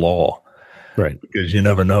not law. Right. Because you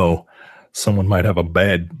never know. Someone might have a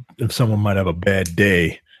bad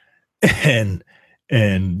day and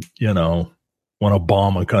want to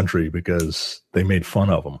bomb a country because they made fun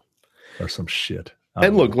of them or some shit.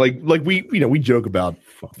 And look, like we joke about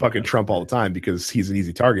fucking Trump all the time because he's an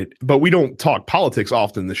easy target, but we don't talk politics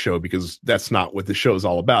often in the show because that's not what the show is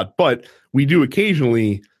all about. But we do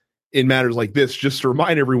occasionally in matters like this, just to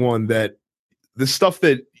remind everyone that the stuff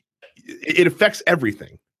that it affects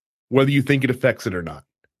everything, whether you think it affects it or not.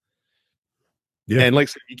 Yeah. And like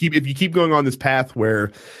if you keep going on this path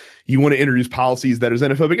where you want to introduce policies that are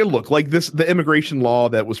xenophobic, and look, like the immigration law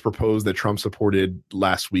that was proposed that Trump supported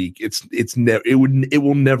last week, it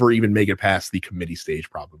will never even make it past the committee stage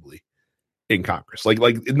probably in Congress.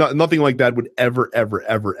 Nothing like that would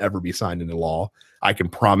ever be signed into law. I can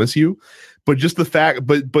promise you. But just the fact,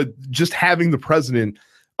 but just having the president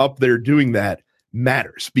up there doing that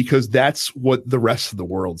matters because that's what the rest of the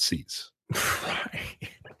world sees. Right.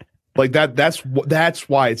 Like that's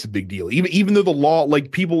why it's a big deal. Even though the law,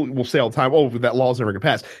 like people will say all the time, "Oh, that law is never going to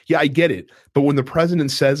pass." Yeah, I get it, but when the president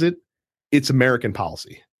says it, it's American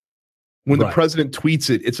policy. When the president tweets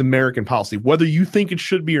it, it's American policy. Whether you think it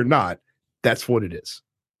should be or not, that's what it is.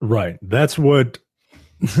 Right. That's what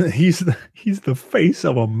he's the face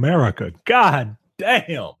of America. God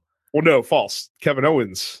damn. Well, no, false. Kevin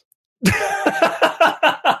Owens is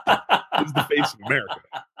the face of America.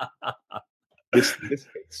 This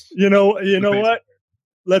face. You know what?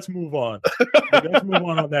 Let's move on. Let's move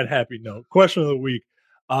on that happy note. Question of the week.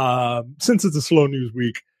 Since it's a slow news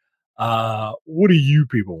week, what do you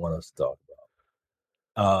people want us to talk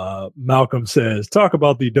about? Malcolm says, talk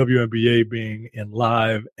about the WNBA being in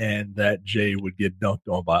live and that Jay would get dunked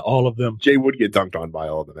on by all of them. Jay would get dunked on by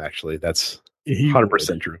all of them, actually. That's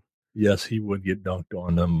 100% true. Yes, he would get dunked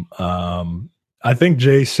on them. I think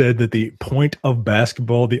Jay said that the point of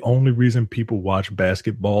basketball, the only reason people watch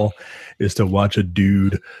basketball is to watch a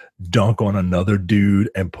dude dunk on another dude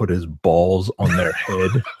and put his balls on their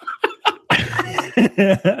head.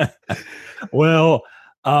 Well,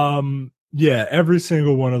 yeah, every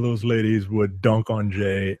single one of those ladies would dunk on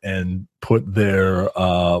Jay and put their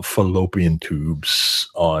fallopian tubes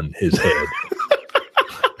on his head.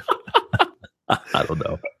 I don't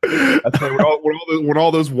know. That's like when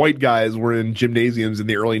all those white guys were in gymnasiums in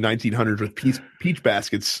the early 1900s with peach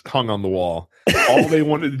baskets hung on the wall. All they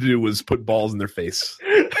wanted to do was put balls in their face.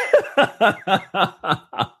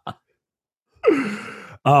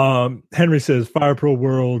 Henry says, Fire Pro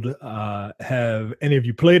World, have any of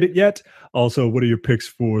you played it yet? Also, what are your picks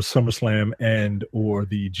for SummerSlam and or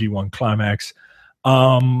the G1 Climax?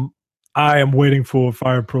 I am waiting for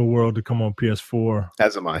Fire Pro World to come on PS4.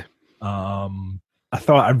 As am I.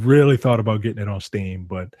 I really thought about getting it on Steam,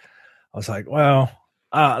 but I was like, well,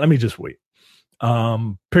 let me just wait.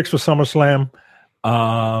 Picks for SummerSlam.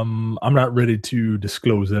 I'm not ready to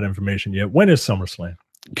disclose that information yet. When is SummerSlam?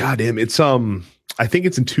 God damn, it's I think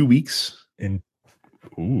it's in 2 weeks.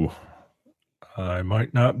 I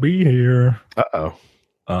might not be here.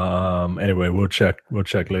 Uh-oh. Anyway, we'll check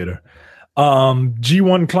later.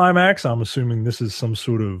 G1 Climax, I'm assuming this is some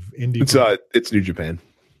sort of indie. It's New Japan.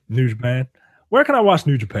 New Japan. Where can I watch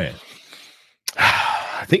New Japan?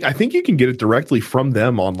 I think you can get it directly from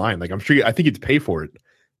them online. Like I think you have to pay for it,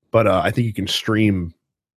 but I think you can stream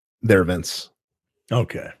their events.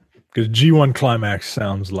 Okay, because G1 Climax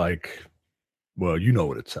sounds like, well, you know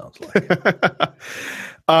what it sounds like.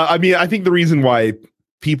 I mean, I think the reason why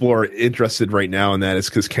people are interested right now in that is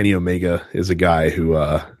because Kenny Omega is a guy who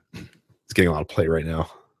is getting a lot of play right now.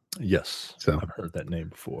 Yes, so I've heard that name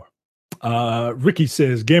before. Ricky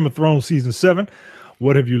says Game of Thrones season 7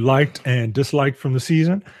 What have you liked and disliked from the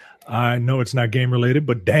season? I know it's not game related,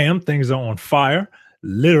 but damn, things are on fire,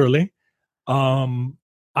 literally. I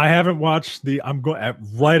haven't watched I'm going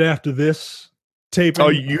right after this taping. Oh,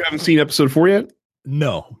 you haven't seen episode 4 yet?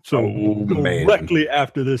 No. So directly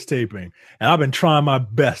after this taping. And I've been trying my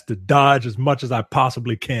best to dodge as much as I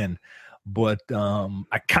possibly can. But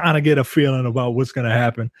I kind of get a feeling about what's going to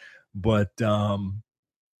happen. But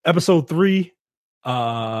episode 3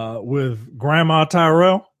 with Grandma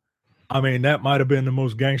Tyrell, I mean, that might have been the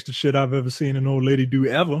most gangster shit I've ever seen an old lady do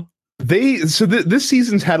ever. This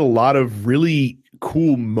season's had a lot of really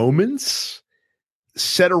cool moments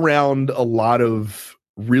set around a lot of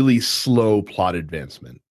really slow plot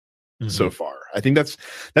advancement so far. I think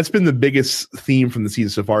that's been the biggest theme from the season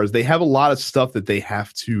so far, is they have a lot of stuff that they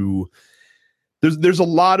have to, there's a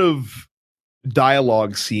lot of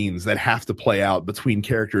dialogue scenes that have to play out between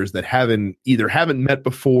characters that haven't met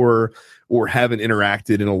before or haven't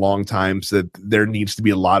interacted in a long time, so that there needs to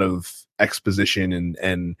be a lot of exposition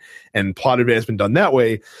and plot advancement done that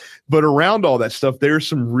way. But around all that stuff, there's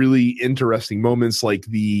some really interesting moments, like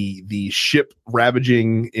the ship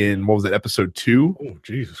ravaging in, what was it, episode 2? Oh,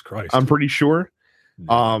 Jesus Christ. I'm pretty sure.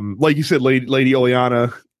 Like you said, Lady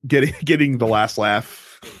Oleana getting the last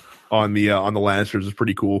laugh on the Lannisters is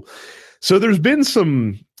pretty cool. So there's been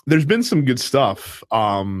some good stuff.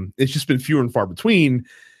 It's just been fewer and far between.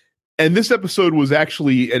 And this episode was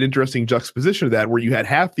actually an interesting juxtaposition of that, where you had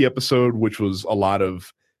half the episode, which was a lot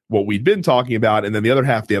of what we'd been talking about, and then the other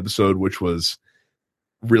half of the episode, which was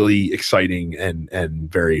really exciting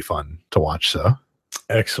and very fun to watch. So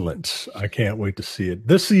excellent. I can't wait to see it.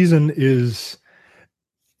 This season is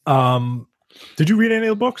did you read any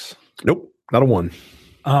of the books? Nope, not a one.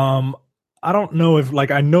 I don't know if, like,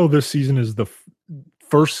 I know this season is the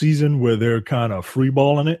first season where they're kind of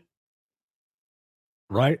freeballing it.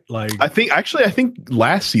 Right? Like, I think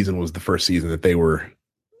last season was the first season that they were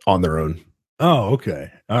on their own. Oh,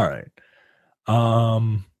 okay. All right. I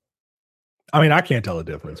mean, I can't tell the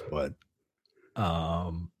difference, but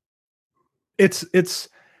it's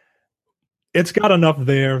got enough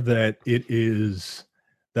there that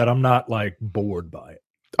I'm not like bored by it.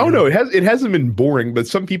 Oh no, it hasn't been boring, but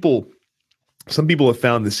some people have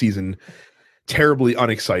found this season terribly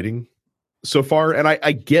unexciting so far, and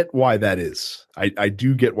I get why that is. I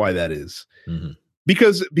do get why that is. Mm-hmm.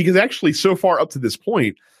 Because actually, so far up to this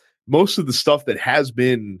point, most of the stuff that has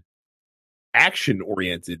been action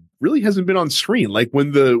oriented really hasn't been on screen. Like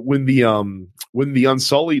when the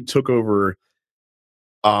Unsullied took over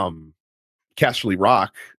Casterly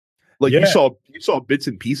Rock, like you saw bits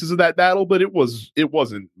and pieces of that battle, but it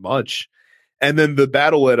wasn't much. And then the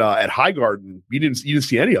battle at Highgarden, you didn't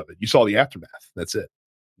see any of it. You saw the aftermath. That's it.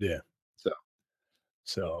 Yeah.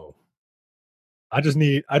 So I just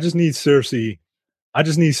need Cersei. I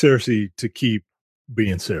just need Cersei to keep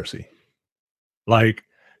being Cersei. Like,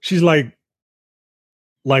 she's like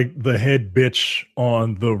the head bitch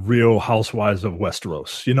on the Real Housewives of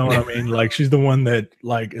Westeros. You know what I mean? Like, she's the one that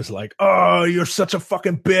like is like, oh, you're such a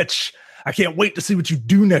fucking bitch. I can't wait to see what you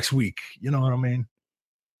do next week. You know what I mean?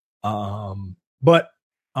 But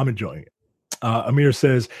I'm enjoying it. Amir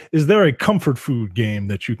says, is there a comfort food game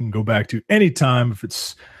that you can go back to anytime if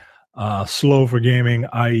it's slow for gaming,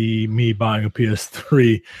 i.e. me buying a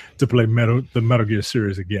PS3 to play the Metal Gear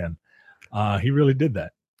series again? He really did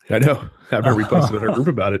that. I know. I remember we posted in our group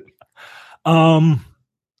about it. I'll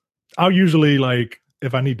usually, like,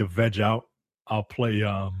 if I need to veg out, I'll play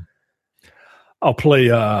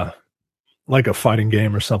like a fighting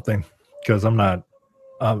game or something, because I'm not,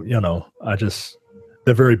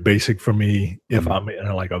 they're very basic for me if I'm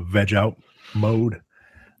in like a veg out mode,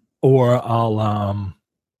 or I'll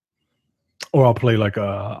play like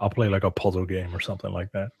a puzzle game or something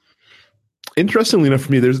like that. Interestingly enough,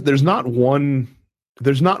 for me, there's not one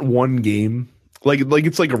game like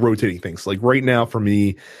it's like a rotating thing. So like right now for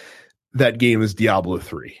me, that game is Diablo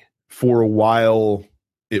 3. For a while,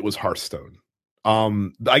 it was Hearthstone.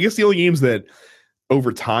 I guess the only games that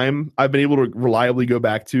over time I've been able to reliably go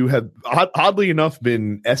back to have oddly enough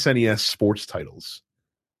been SNES sports titles.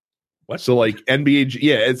 What? So like NBA,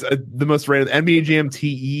 it's the most random NBA Jam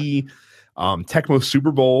TE, Tecmo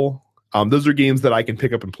Super Bowl. Those are games that I can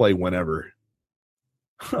pick up and play whenever.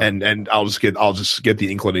 Huh. And I'll just get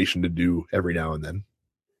the inclination to do every now and then.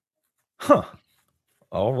 Huh.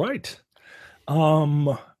 All right.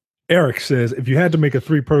 Eric says, if you had to make a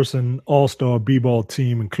 3-person all-star b-ball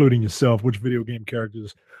team, including yourself, which video game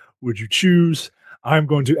characters would you choose? I'm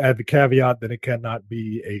going to add the caveat that it cannot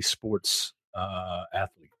be a sports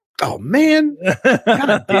athlete. Oh, man.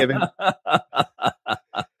 God damn it.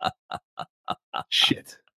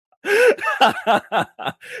 Shit.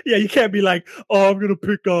 Yeah, you can't be like, oh, I'm gonna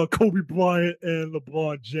pick Kobe Bryant and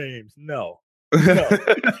LeBron James. No, you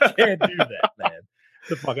can't do that, man. Get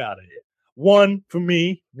the fuck out of here. One for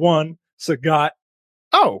me, one Sagat.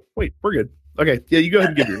 Oh, wait, we're good. Okay, yeah, you go ahead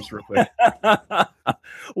and give yours real quick.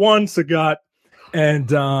 One Sagat,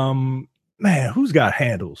 and man, who's got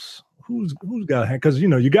handles? Who's got handles? Because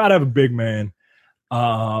you gotta have a big man,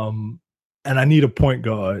 and I need a point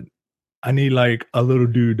guard. I need like a little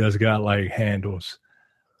dude that's got like handles.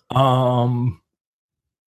 I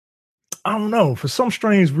don't know. For some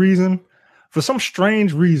strange reason,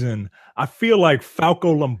 I feel like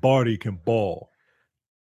Falco Lombardi can ball.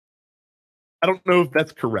 I don't know if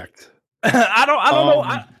that's correct. I don't know.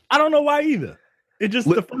 I don't know why either. It just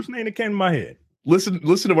the first name that came to my head. Listen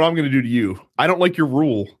to what I'm going to do to you. I don't like your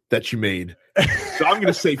rule that you made. So I'm going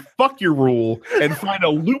to say fuck your rule and find a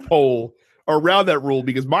loophole around that rule,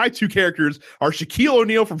 because my two characters are Shaquille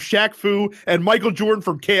O'Neal from Shaq Fu and Michael Jordan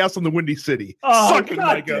from Chaos on the Windy City. Oh, suck it,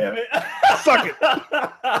 Micah. Suck it.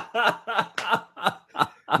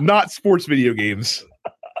 Not sports video games.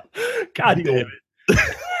 God damn it.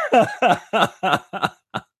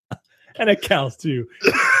 And it counts too.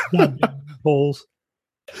 Bulls.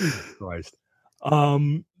 Jesus Christ.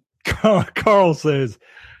 Carl says,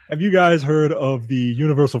 have you guys heard of the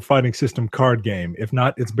Universal Fighting System card game? If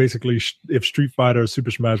not, it's basically if Street Fighter,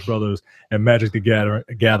 Super Smash Brothers, and Magic the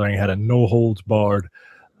Gathering had a no holds barred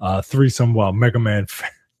threesome while Mega Man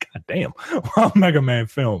filmed.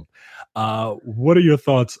 What are your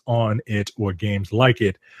thoughts on it or games like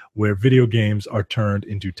it, where video games are turned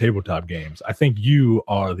into tabletop games? I think you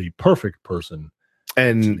are the perfect person.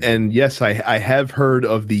 And yes, I have heard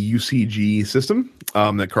of the UCG system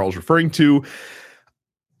that Carl's referring to.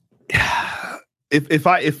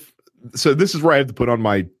 So this is where I have to put on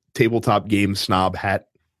my tabletop game snob hat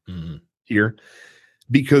here,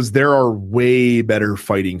 because there are way better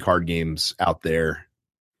fighting card games out there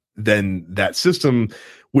than that system,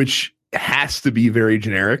 which has to be very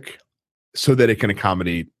generic so that it can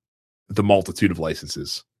accommodate the multitude of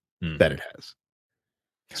licenses that it has.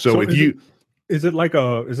 So is it like a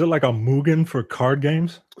Mugen for card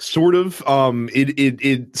games? Sort of. So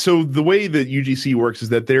the way that UGC works is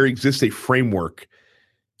that there exists a framework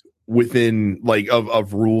within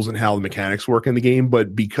of rules and how the mechanics work in the game, but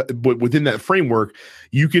within that framework,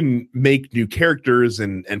 you can make new characters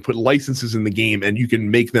and put licenses in the game, and you can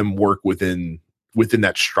make them work within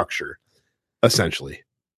that structure, essentially,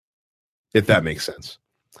 if that makes sense.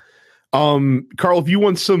 Carl, if you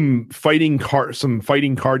want some fighting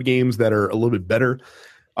card games that are a little bit better,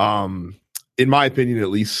 in my opinion, at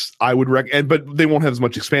least, I would recommend, but they won't have as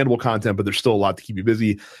much expandable content, but there's still a lot to keep you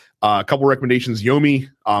busy. A couple recommendations: Yomi,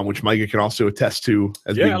 which Micah can also attest to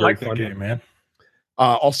as being very fun. That game, man.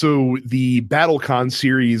 Also, the BattleCon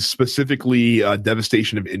series, specifically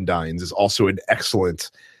Devastation of Indines, is also an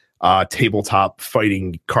excellent tabletop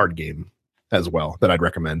fighting card game as well that I'd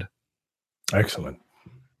recommend. Excellent.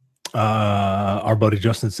 Our buddy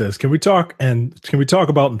Justin says, can we talk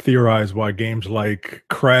about and theorize why games like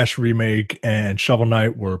Crash Remake and Shovel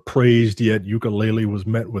Knight were praised, yet Yooka-Laylee was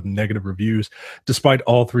met with negative reviews, despite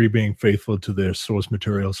all three being faithful to their source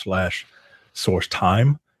material / source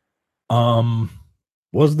time? I'm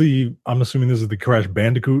assuming this is the Crash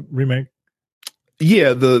Bandicoot remake?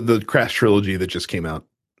 Yeah, the Crash trilogy that just came out,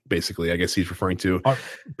 basically, I guess he's referring to.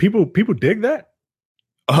 People dig that?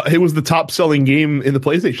 It was the top selling game in the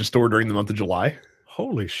PlayStation Store during the month of July.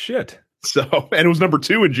 Holy shit. So, and it was number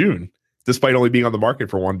 2 in June, despite only being on the market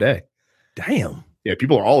for one day. Damn. Yeah,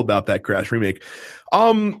 people are all about that Crash remake.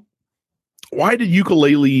 Why did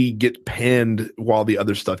Yooka-Laylee get panned while the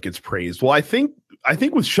other stuff gets praised? Well, I think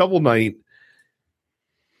with Shovel Knight,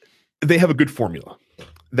 they have a good formula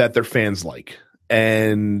that their fans like.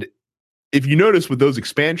 And if you notice with those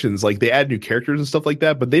expansions, like they add new characters and stuff like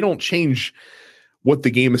that, but they don't change what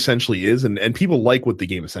the game essentially is, and people like what the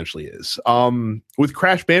game essentially is. With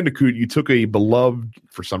Crash Bandicoot, you took a beloved,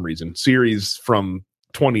 for some reason, series from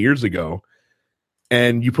 20 years ago,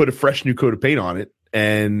 and you put a fresh new coat of paint on it,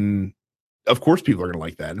 and of course people are going to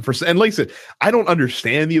like that. And like I said, I don't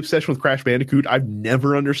understand the obsession with Crash Bandicoot. I've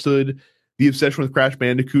never understood the obsession with Crash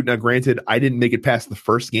Bandicoot. Now, granted, I didn't make it past the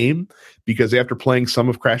first game, because after playing some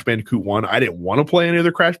of Crash Bandicoot 1, I didn't want to play any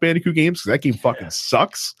other Crash Bandicoot games, because that game fucking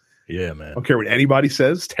sucks. Yeah, man. I don't care what anybody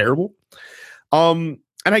says. It's terrible. And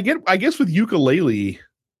I guess with Yooka-Laylee,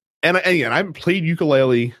 and I haven't played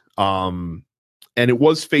Yooka-Laylee, and it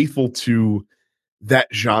was faithful to that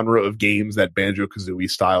genre of games, that Banjo-Kazooie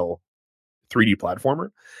style 3D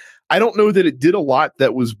platformer. I don't know that it did a lot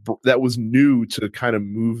that was new to kind of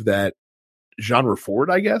move that genre forward,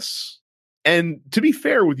 I guess. And to be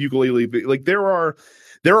fair with Yooka-Laylee, like there are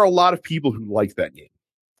a lot of people who like that game.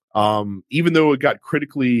 Even though it got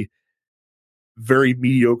critically very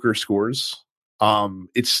mediocre scores,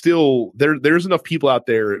 it's still there's enough people out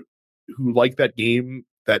there who like that game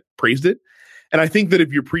that praised it. And I think that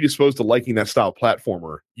if you're predisposed to liking that style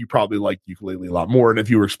platformer, you probably like Yooka-Laylee a lot more. And if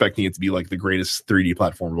you were expecting it to be like the greatest 3D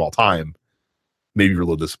platform of all time, maybe you're a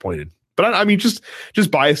little disappointed. But I mean, just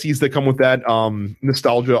biases that come with that.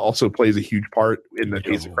 Nostalgia also plays a huge part in the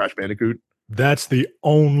case of Crash Bandicoot. That's the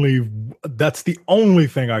only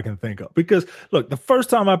thing I can think of. Because look, the first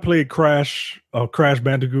time I played Crash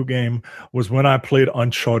Bandicoot game was when I played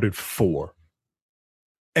Uncharted 4.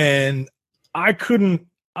 And I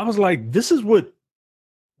was like, this is what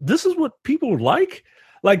people like.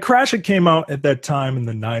 Like Crash had came out at that time in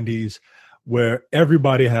the 90s where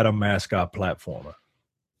everybody had a mascot platformer,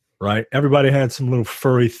 right? Everybody had some little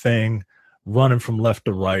furry thing running from left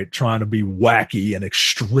to right, trying to be wacky and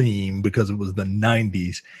extreme because it was the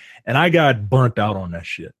 90s. And I got burnt out on that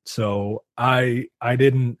shit. So I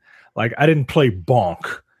didn't play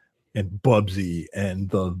Bonk and Bubsy and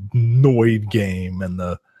the Noid game and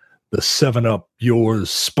the 7-Up Yours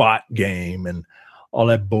Spot game and all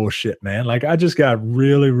that bullshit, man. Like I just got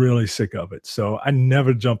really, really sick of it. So I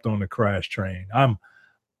never jumped on the Crash train. I'm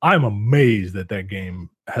amazed that game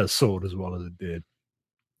has sold as well as it did.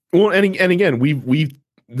 Well, and again, we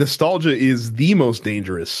nostalgia is the most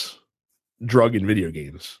dangerous drug in video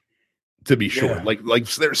games, to be sure. Yeah. Like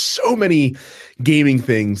there's so many gaming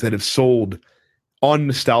things that have sold on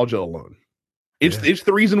nostalgia alone. It's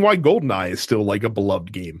the reason why GoldenEye is still like a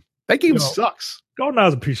beloved game. That game sucks.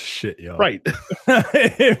 GoldenEye's a piece of shit, yo. Right.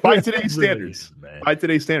 By today's standards. By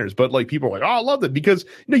today's standards. But like people are like, oh, I love it because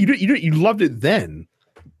you loved it then.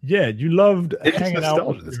 Yeah, you loved hanging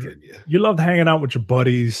out. You loved hanging out with your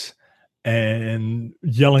buddies and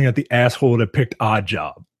yelling at the asshole that picked Odd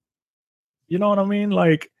Job. You know what I mean?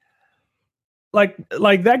 Like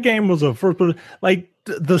that game was a first. Like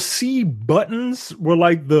the C buttons were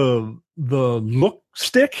like the look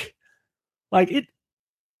stick. Like it.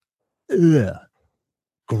 Ugh.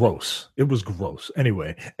 Gross. It was gross.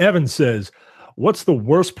 Anyway, Evan says, what's the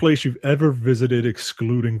worst place you've ever visited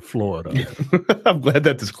excluding Florida? I'm glad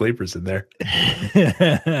that disclaimer's in there.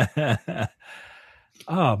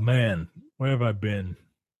 Oh man, where have I been?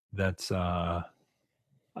 That's I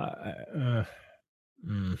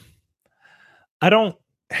don't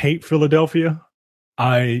hate Philadelphia.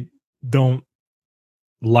 I don't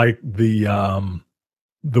like the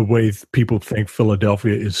way people think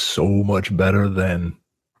Philadelphia is so much better than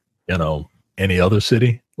any other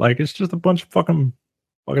city. Like it's just a bunch of fucking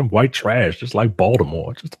white trash, just like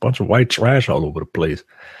Baltimore. Just a bunch of white trash all over the place.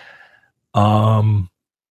 I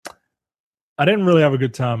didn't really have a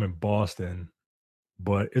good time in Boston,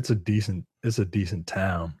 but it's a decent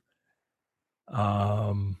town.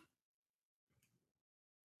 I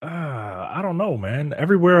don't know, man.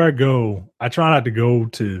 Everywhere I go, I try not to go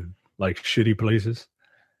to like shitty places.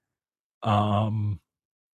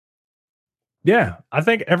 Yeah, I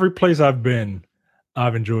think every place I've been,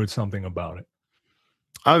 I've enjoyed something about it.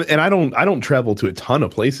 And I don't travel to a ton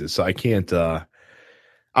of places, so I can't. I'm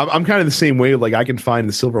kind of the same way. Like I can find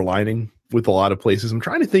the silver lining with a lot of places. I'm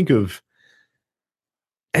trying to think of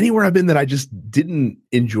anywhere I've been that I just didn't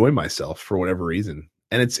enjoy myself for whatever reason,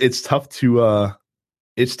 and it's tough to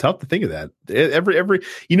think of that. Every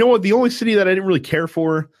you know what? The only city that I didn't really care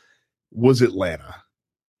for was Atlanta.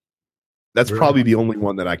 That's probably the only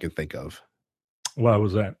one that I can think of. Why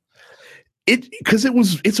was that? It's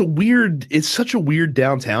such a weird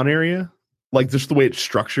downtown area. Like just the way it's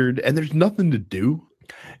structured and there's nothing to do.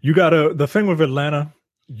 The thing with Atlanta,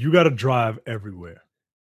 you gotta drive everywhere.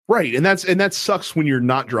 Right. And that sucks when you're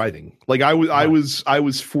not driving. Like I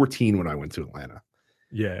was 14 when I went to Atlanta.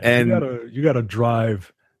 Yeah. And you gotta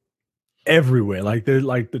drive everywhere. Like there's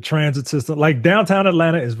like the transit system. Like downtown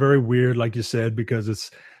Atlanta is very weird, like you said,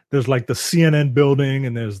 because there's like the CNN building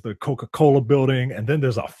and there's the Coca-Cola building, and then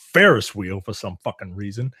there's a Ferris wheel for some fucking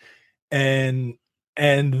reason. And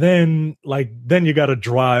then you got to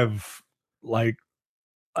drive like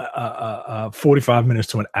 45 minutes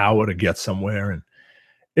to an hour to get somewhere. And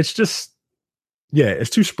it's just, it's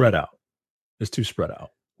too spread out.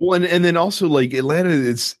 Well, and then also like Atlanta,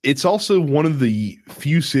 it's also one of the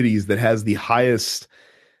few cities that has the highest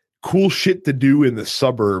cool shit to do in the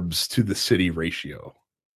suburbs to the city ratio.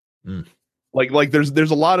 Like there's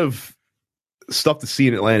a lot of stuff to see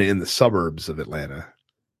in Atlanta in the suburbs of Atlanta,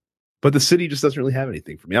 but the city just doesn't really have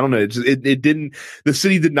anything for me. I don't know. The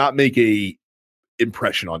city did not make a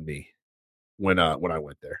impression on me when I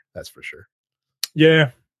went there. That's for sure.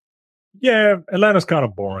 Yeah. Atlanta's kind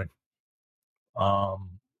of boring.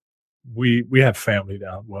 We have family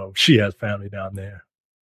down. Well, she has family down there,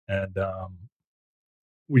 and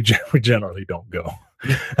we generally don't go.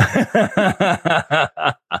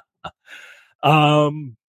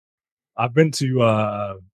 I've been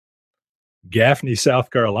to Gaffney, South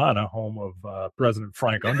Carolina, home of President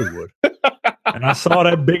Frank Underwood, and I saw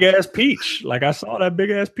that big ass peach. Like I saw that big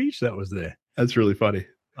ass peach that was there. That's really funny.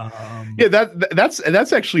 Yeah,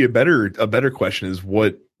 that's actually a better question is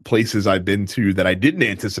what places I've been to that I didn't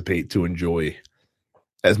anticipate to enjoy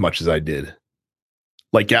as much as I did,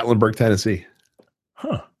 like Gatlinburg, Tennessee.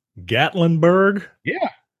 Huh? Gatlinburg? Yeah.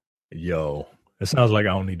 Yo, it sounds like I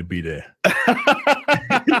don't need to be there.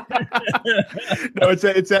 No,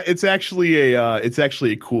 it's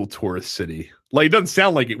actually a cool tourist city. Like it doesn't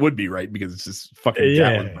sound like it would be, right? Because it's just fucking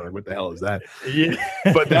Gatlinburg. What the hell is that? Yeah.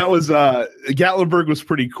 But that was Gatlinburg was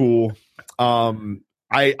pretty cool.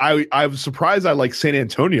 I was surprised I like San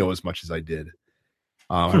Antonio as much as I did.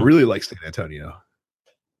 I really like San Antonio.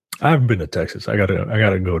 I haven't been to Texas. I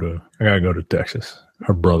gotta go to Texas.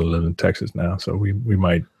 Her brother lives in Texas now, so we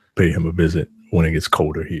might pay him a visit when it gets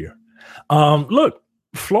colder here. Look,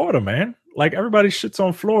 Florida, man. Like everybody shits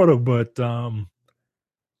on Florida, but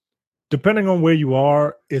depending on where you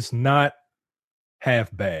are, it's not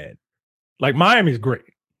half bad. Like Miami's great.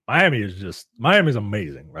 Miami's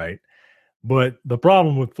amazing, right? But the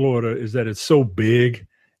problem with Florida is that it's so big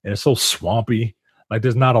and it's so swampy. Like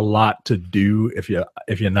there's not a lot to do if you're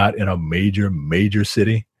not in a major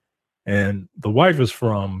city. And the wife is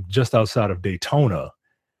from just outside of Daytona.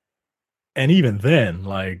 And even then,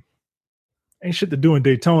 like ain't shit to do in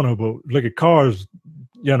Daytona, but look at cars,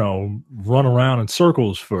 run around in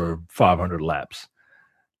circles for 500 laps.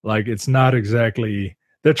 Like it's not exactly,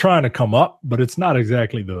 they're trying to come up, but it's not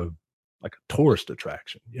exactly like a tourist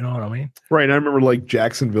attraction. You know what I mean? Right. And I remember like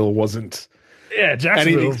Jacksonville wasn't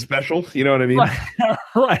anything special. You know what I mean?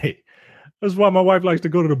 Right. That's why my wife likes to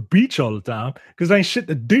go to the beach all the time because there ain't shit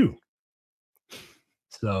to do.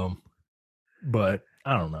 So, but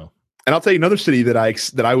I don't know. And I'll tell you another city that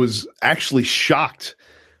I was actually shocked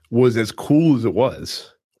was as cool as it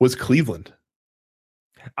was Cleveland.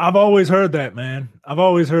 I've always heard that, man. I've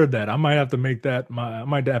always heard that. I might have to make that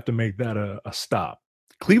a stop.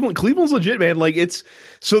 Cleveland's legit, man. Like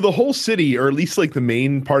so the whole city, or at least like the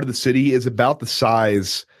main part of the city, is about the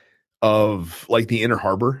size of like the Inner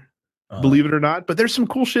Harbor, believe it or not. But there's some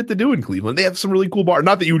cool shit to do in Cleveland. They have some really cool bars.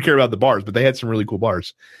 Not that you would care about the bars, but they had some really cool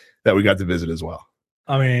bars that we got to visit as well.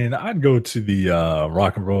 I mean, I'd go to the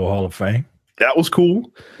Rock and Roll Hall of Fame. That was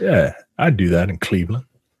cool. Yeah, I'd do that in Cleveland.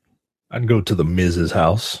 I'd go to the Miz's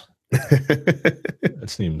house.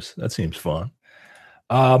 That seems fun.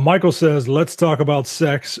 Michael says, let's talk about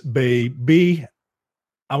sex, baby.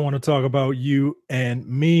 I want to talk about you and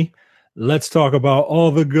me. Let's talk about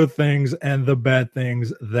all the good things and the bad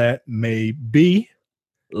things that may be.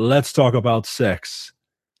 Let's talk about sex.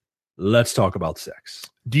 Let's talk about sex.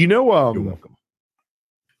 Do you know, you're welcome.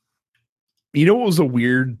 You know what was a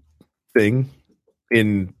weird thing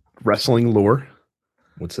in wrestling lore?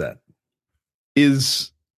 What's that?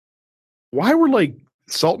 Is why were like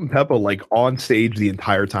Salt and Peppa like on stage the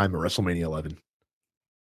entire time at WrestleMania 11?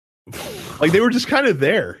 Like they were just kind of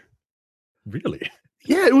there. Really?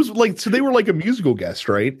 Yeah, it was like, so they were like a musical guest,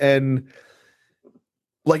 right? And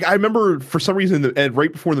like I remember for some reason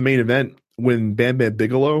right before the main event when Bam Bam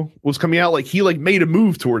Bigelow was coming out, like he like made a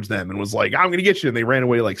move towards them and was like, I'm gonna get you, and they ran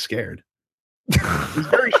away like scared. It was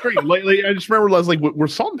very strange. Like I just remember I was like, were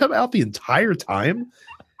Salt and Peppa out the entire time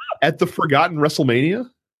at the forgotten WrestleMania?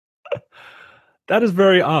 That is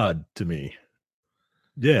very odd to me.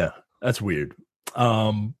 Yeah, that's weird.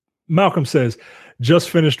 Malcolm says, just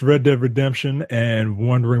finished Red Dead Redemption and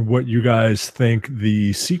wondering what you guys think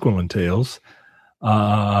the sequel entails.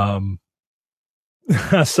 Side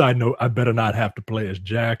note, I better not have to play as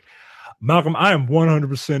Jack. Malcolm, I am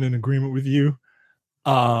 100% in agreement with you.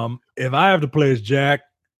 If I have to play as Jack,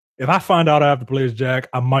 if I find out I have to play as Jack,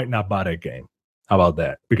 I might not buy that game. How about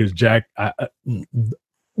that? Because Jack,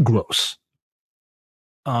 gross.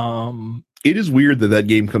 It is weird that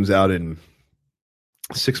game comes out in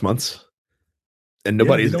 6 months and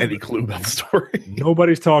nobody has any clue about the story.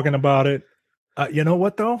 Nobody's talking about it. You know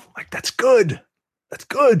what though? Like that's good. That's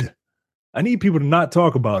good. I need people to not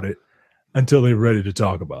talk about it until they're ready to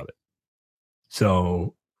talk about it.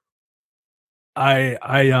 So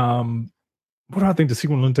what do I think the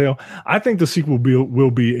sequel will entail? I think the sequel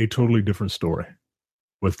will be a totally different story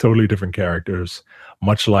with totally different characters,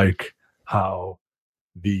 much like how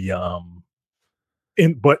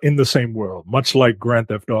but in the same world, much like Grand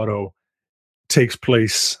Theft Auto takes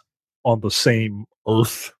place on the same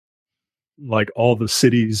Earth. Like all the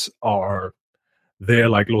cities are there,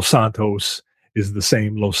 like Los Santos is the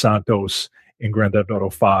same Los Santos in Grand Theft Auto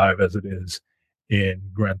 5 as it is in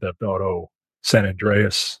Grand Theft Auto San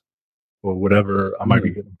Andreas or whatever. I might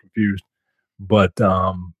be getting confused, but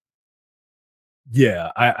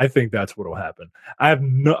yeah, I think that's what will happen.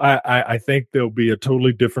 I think there'll be a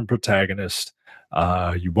totally different protagonist.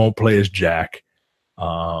 You won't play as Jack.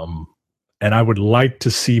 And I would like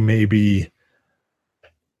to see maybe,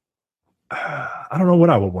 I don't know what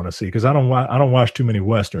I would want to see, because I don't watch too many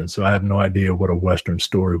Westerns, so I have no idea what a Western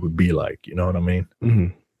story would be like. You know what I mean? Mm-hmm.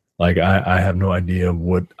 Like I have no idea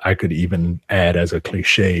what I could even add as a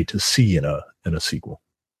cliche to see in a sequel.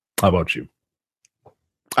 How about you?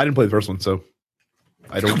 I didn't play the first one, so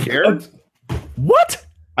I don't care. What?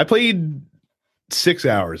 I played 6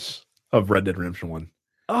 hours of Red Dead Redemption 1.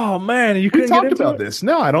 Oh man, you We couldn't talked get into about it? this.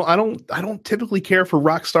 No, I don't typically care for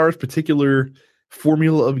Rockstar's particular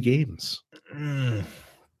formula of games.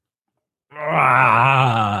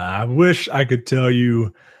 I wish I could tell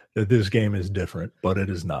you that this game is different, but it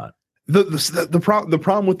is not. The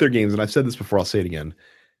problem with their games, and I've said this before, I'll say it again.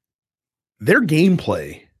 Their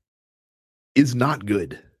gameplay is not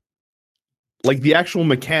good. Like the actual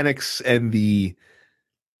mechanics and the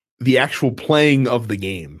actual playing of the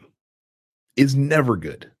game is never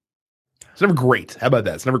good. It's never great. How about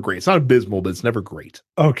that? It's never great. It's not abysmal, but it's never great.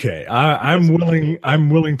 Okay, I'm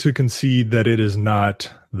willing to concede that it is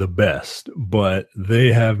not the best, but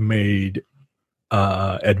they have made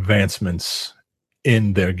advancements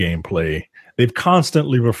in their gameplay. They've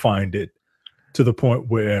constantly refined it to the point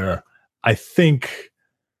where I think,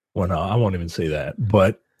 well, no, I won't even say that,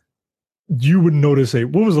 but you would notice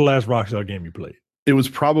what was the last Rockstar game you played?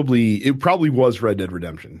 It probably was Red Dead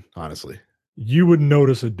Redemption, honestly. You would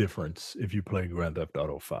notice a difference if you play Grand Theft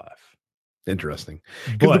Auto 5. Interesting.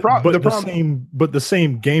 But the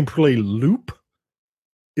same gameplay loop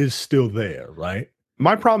is still there, right?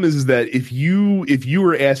 My problem is that if you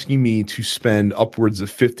were asking me to spend upwards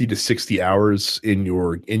of 50 to 60 hours in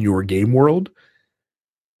your game world,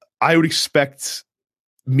 I would expect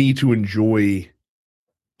me to enjoy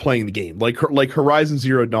playing the game. Like Horizon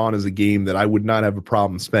Zero Dawn is a game that I would not have a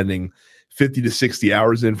problem spending 50 to 60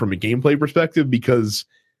 hours in from a gameplay perspective, because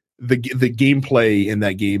the gameplay in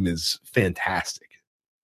that game is fantastic.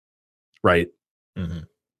 Right. Mm-hmm.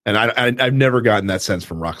 And I've never gotten that sense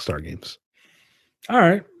from Rockstar games. All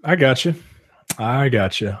right. I got you.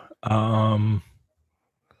 Wow.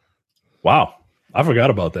 I forgot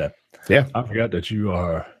about that. Yeah. I forgot that you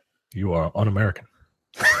are un-American.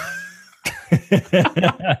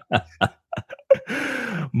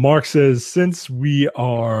 Mark says, since we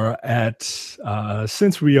are at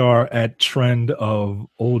trend of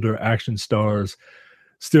older action stars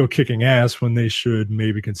still kicking ass when they should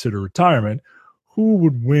maybe consider retirement, who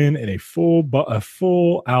would win in a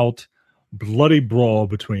full out bloody brawl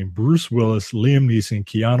between Bruce Willis, Liam Neeson,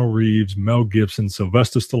 Keanu Reeves, Mel Gibson,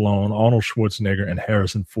 Sylvester Stallone, Arnold Schwarzenegger, and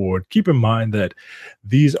Harrison Ford? Keep in mind that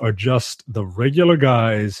these are just the regular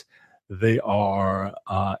guys. They are,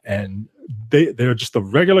 and they're just the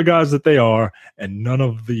regular guys that they are, and none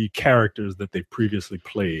of the characters that they previously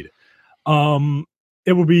played.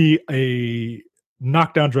 It would be a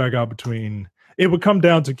knockdown drag out between. It would come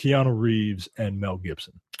down to Keanu Reeves and Mel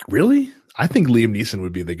Gibson. Really? I think Liam Neeson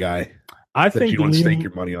would be the guy. I think you want to stake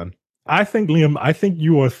your money on. I think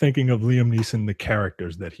you are thinking of Liam Neeson, the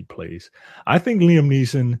characters that he plays. I think Liam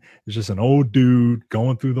Neeson is just an old dude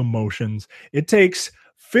going through the motions. It takes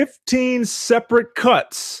 15 separate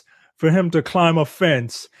cuts for him to climb a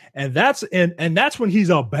fence, and that's when he's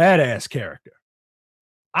a badass character.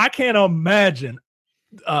 I can't imagine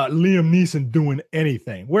Liam Neeson doing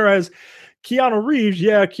anything. Whereas Keanu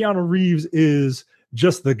Reeves is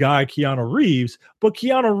just the guy Keanu Reeves, but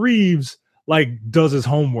Keanu Reeves does his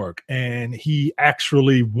homework, and he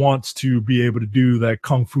actually wants to be able to do that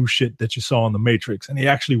kung fu shit that you saw in the Matrix, and he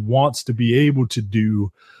actually wants to be able to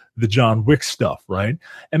do the John Wick stuff, right?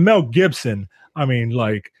 And Mel Gibson, I mean,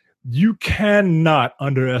 you cannot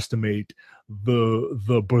underestimate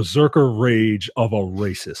the berserker rage of a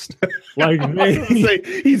racist.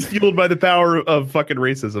 He's fueled by the power of fucking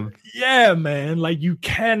racism. Yeah, man. You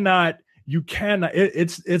cannot.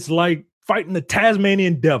 It's like fighting the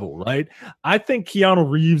Tasmanian devil, right? I think Keanu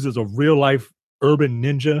Reeves is a real life urban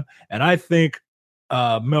ninja, and I think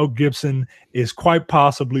Mel Gibson is quite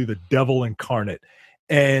possibly the devil incarnate.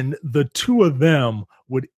 And the two of them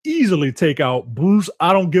would easily take out Bruce,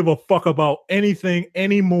 I don't give a fuck about anything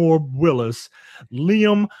anymore, Willis.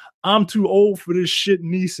 Liam, I'm too old for this shit,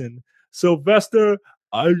 Neeson. Sylvester,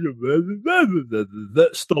 Stallone,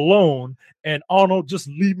 and Arnold, just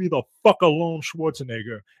leave me the fuck alone,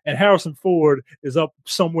 Schwarzenegger. And Harrison Ford is up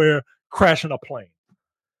somewhere crashing a plane.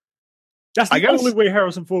 That's the only way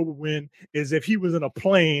Harrison Ford would win, is if he was in a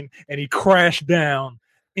plane and he crashed down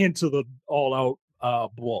into the all-out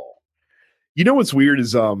wall. You know what's weird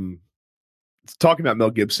is talking about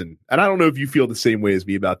Mel Gibson, and I don't know if you feel the same way as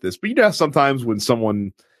me about this, but you know sometimes when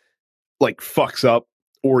someone like fucks up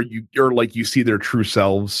or you see their true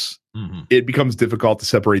selves, it becomes difficult to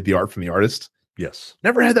separate the art from the artist. Yes.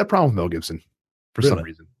 Never had that problem with Mel Gibson for some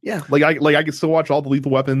reason. Yeah. I can still watch all the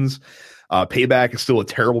Lethal Weapons. Payback is still a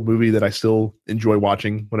terrible movie that I still enjoy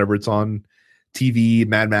watching whenever it's on TV.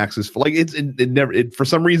 Mad Max is for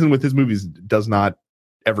some reason with his movies does not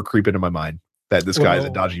ever creep into my mind that this guy is a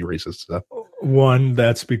dodgy racist. So. One,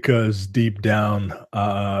 that's because deep down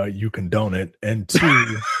you condone it, and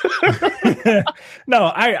two,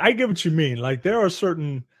 no, I get what you mean. Like there are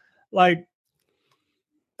certain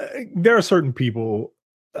people.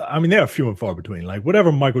 I mean, they're few and far between. Like whatever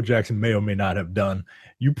Michael Jackson may or may not have done,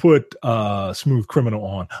 you put Smooth Criminal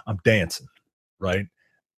on, I'm dancing, right?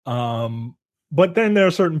 But then there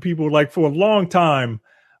are certain people, like for a long time,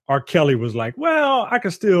 R. Kelly was like, well, I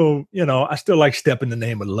can still, I still like Step in the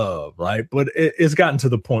Name of Love, right? But it's gotten to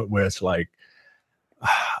the point where it's like,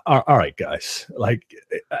 all right, guys, like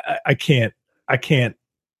I can't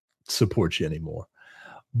support you anymore.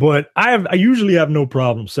 But I usually have no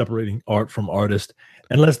problem separating art from artist,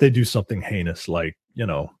 unless they do something heinous, like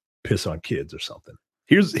piss on kids or something.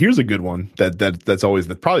 Here's a good one that's always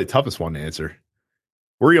probably the toughest one to answer.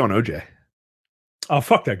 Where are you on OJ? Oh,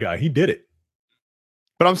 fuck that guy. He did it.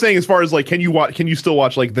 But I'm saying, as far as like, can you still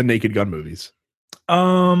watch like the Naked Gun movies?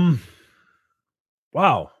 Wow.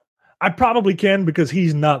 I probably can, because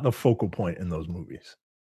he's not the focal point in those movies.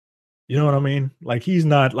 You know what I mean? Like he's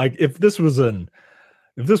not, like if this was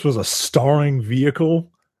a starring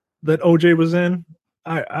vehicle that OJ was in,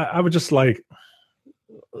 I would just like,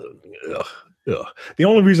 ugh. The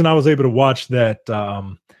only reason I was able to watch that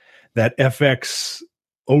FX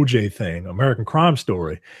OJ thing, American Crime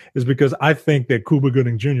Story, is because I think that Cuba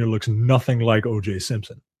Gooding Jr. looks nothing like OJ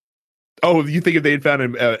Simpson. Oh, you think if they had found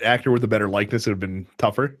an actor with a better likeness, it would have been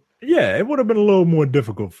tougher? Yeah, it would have been a little more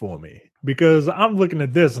difficult for me, because I'm looking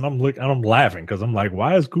at this and I'm laughing, because I'm like,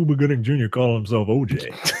 why is Cuba Gooding Jr. calling himself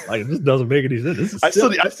OJ? Like, this doesn't make any sense. I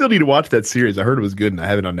still need to watch that series. I heard it was good, and I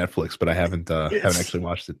have it on Netflix, but I haven't actually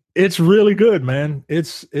watched it. It's really good, man.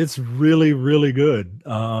 It's really, really good.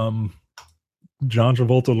 John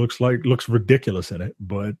Travolta looks ridiculous in it,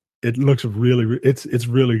 but it looks it's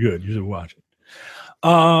really good. You should watch it.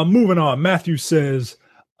 Moving on. Matthew says,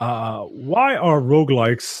 why are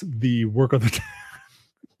roguelikes the work of the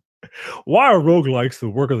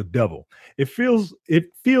devil? It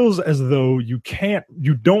feels as though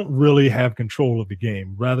you don't really have control of the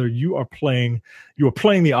game. Rather, you are playing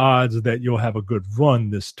the odds that you'll have a good run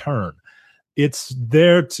this turn.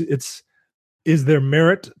 Is there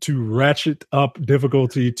merit to ratchet up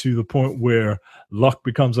difficulty to the point where luck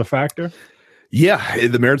becomes a factor? Yeah,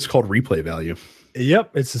 the merit's called replay value.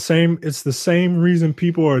 Yep, it's the same reason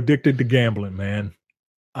people are addicted to gambling, man.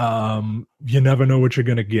 You never know what you're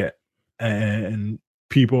gonna get, and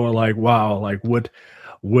people are like, "Wow, like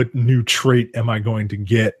what new trait am I going to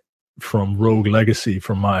get from Rogue Legacy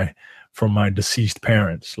from my deceased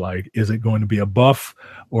parents? Like, is it going to be a buff,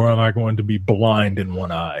 or am I going to be blind in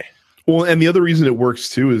one eye?" Well, and the other reason it works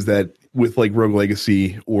too is that with like Rogue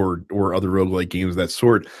Legacy or other roguelike games of that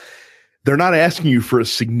sort, they're not asking you for a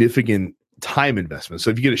significant time investment. So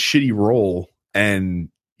if you get a shitty roll and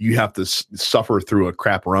you have to suffer through a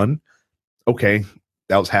crap run, okay,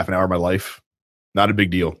 that was half an hour of my life. Not a big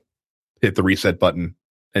deal. Hit the reset button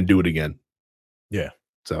and do it again. Yeah.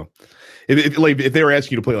 So if they were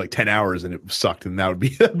asking you to play like 10 hours and it sucked, then that'd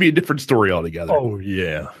be a different story altogether. Oh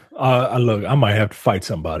yeah. Look, I might have to fight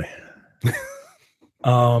somebody.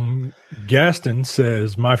 Gaston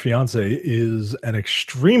says, my fiance is an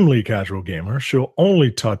extremely casual gamer. She'll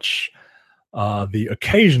only touch the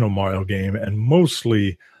occasional Mario game and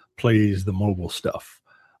mostly plays the mobile stuff.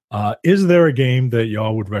 Is there a game that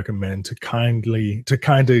y'all would recommend to kind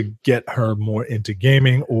of get her more into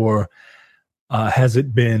gaming, or has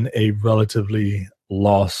it been a relatively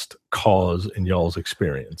lost cause in y'all's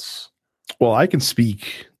experience? Well, I can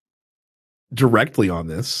speak directly on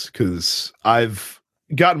this because I've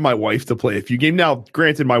gotten my wife to play a few games. Now,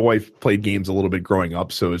 granted, my wife played games a little bit growing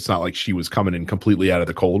up, so it's not like she was coming in completely out of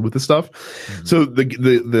the cold with the stuff. Mm-hmm. So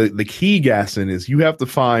the key, Gaston, is you have to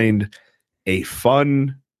find a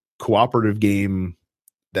fun cooperative game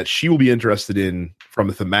that she will be interested in from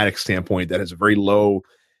a thematic standpoint that has a very low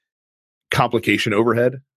complication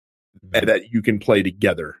overhead, mm-hmm. and that you can play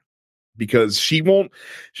together. Because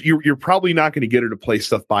you're probably not going to get her to play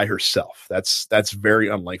stuff by herself. That's very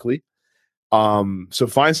unlikely. So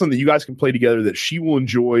find something that you guys can play together that she will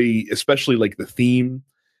enjoy, especially like the theme.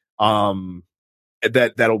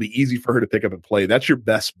 That'll be easy for her to pick up and play. That's your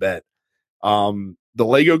best bet. The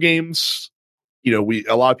Lego games,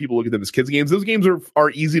 a lot of people look at them as kids games. Those games are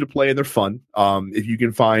easy to play and they're fun. If you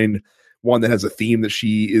can find one that has a theme that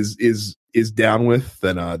she is down with,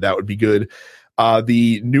 then that would be good.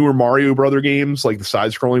 The newer Mario Brother games, like the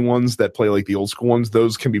side-scrolling ones that play like the old school ones,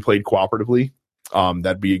 those can be played cooperatively.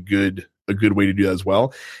 That'd be a good way to do that as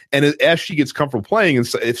well. And as she gets comfortable playing, and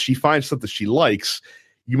if she finds stuff that she likes,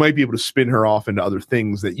 you might be able to spin her off into other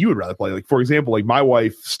things that you would rather play. Like, for example, like my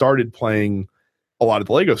wife started playing a lot of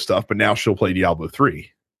the Lego stuff, but now she'll play Diablo 3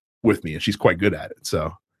 with me, and she's quite good at it.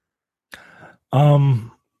 So,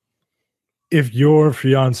 if your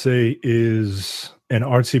fiance is an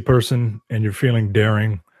artsy person and you're feeling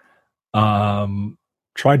daring,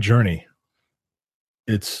 try Journey.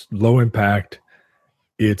 It's low impact.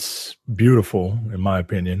 It's beautiful, in my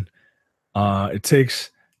opinion. It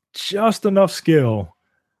takes just enough skill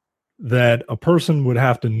that a person would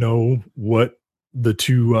have to know what the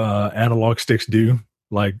two analog sticks do,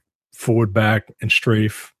 like forward, back, and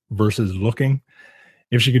strafe versus looking.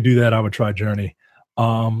 If she could do that, I would try Journey.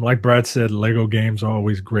 Like Brad said, Lego games are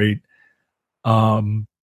always great. My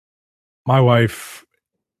wife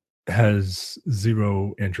has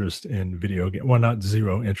zero interest in video games. Well, not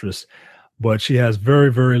zero interest, but she has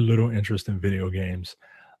very, very little interest in video games.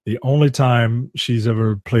 The only time she's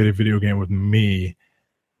ever played a video game with me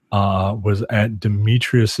was at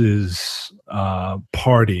Demetrius's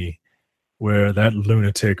party, where that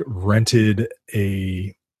lunatic rented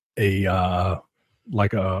a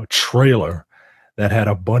trailer that had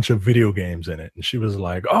a bunch of video games in it, and she was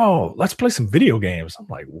like, "Oh, let's play some video games." I'm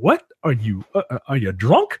like, "What are you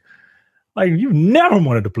drunk? Like, you've never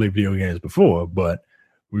wanted to play video games before?" But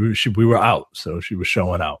we were out, so she was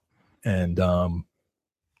showing out, and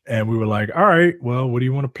we were like, "All right, well, what do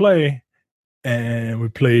you want to play?" And we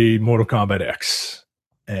played Mortal Kombat X,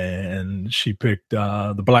 and she picked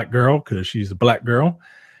the black girl because she's a black girl,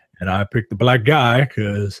 and I picked the black guy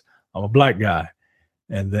because I'm a black guy.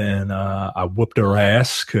 And then I whooped her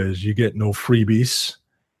ass because you get no freebies,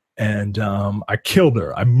 and I killed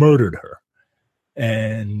her. I murdered her.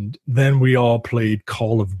 And then we all played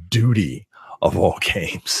Call of Duty, of all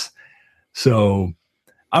games. So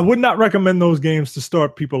I would not recommend those games to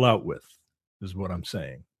start people out with, is what I'm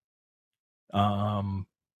saying.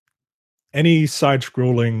 Any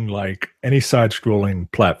side-scrolling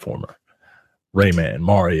platformer, Rayman,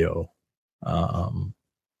 Mario, all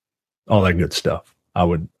that good stuff. I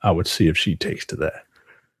would see if she takes to that.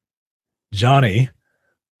 Johnny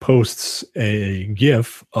posts a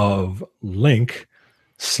GIF of Link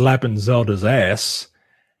slapping Zelda's ass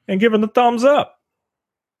and giving the thumbs up.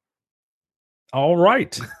 All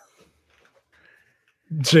right.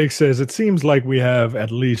 Jake says, it seems like we have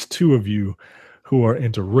at least two of you who are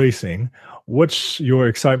into racing. What's your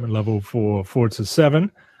excitement level for Forza 7?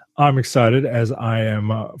 I'm excited, as I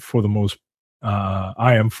am for most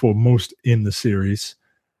in the series.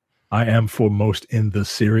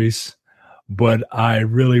 But I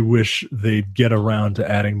really wish they'd get around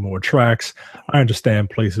to adding more tracks. I understand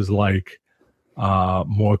places like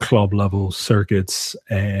more club level circuits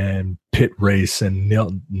and pit race and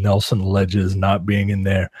Nelson Ledges not being in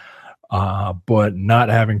there, but not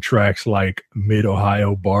having tracks like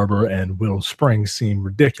Mid-Ohio, Barber, and Willow Springs seem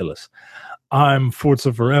ridiculous. I'm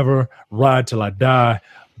Forza Forever, ride till I die,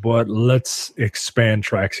 but let's expand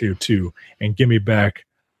tracks here too and give me back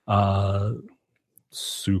Tsukuba.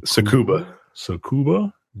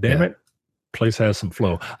 Damn it. Place has some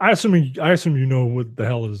flow. I assume you know what the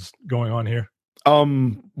hell is going on here.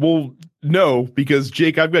 Well, no, because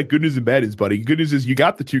Jake, I've got good news and bad news, buddy. Good news is you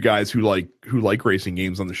got the two guys who like racing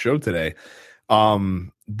games on the show today.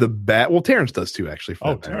 Terrence does too, actually.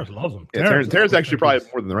 Terrence loves them. Yeah, Terrence actually probably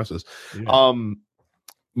more than the rest of us. Yeah.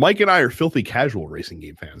 Mike and I are filthy casual racing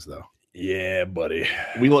game fans, though. Yeah, buddy.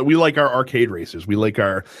 We like our arcade racers. We like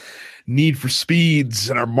our Need for Speeds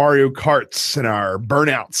and our Mario Karts and our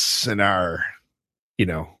Burnouts and our,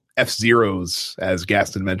 F-Zeros, as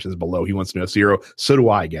Gaston mentions below. He wants to know F-Zero. So do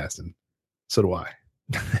I, Gaston. So do I.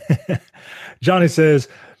 Johnny says,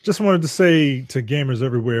 just wanted to say to gamers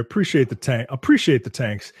everywhere, appreciate the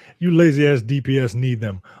tanks. You lazy ass DPS need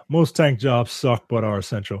them. Most tank jobs suck but are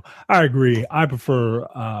essential. I agree. I prefer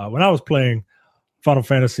when I was playing Final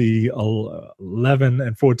Fantasy 11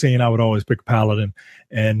 and 14, I would always pick Paladin,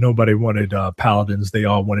 and nobody wanted Paladins. They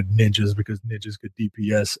all wanted ninjas because ninjas could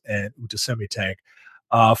DPS and Utasemi tank.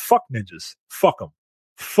 Fuck ninjas. Fuck them.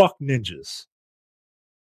 Fuck ninjas.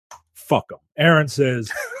 fuck them. Aaron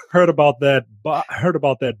says, heard about that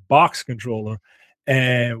box controller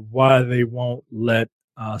and why they won't let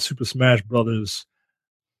Super Smash Brothers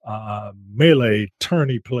Melee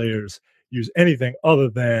tourney players use anything other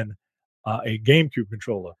than a GameCube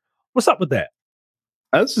controller. What's up with that?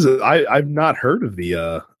 I've not heard of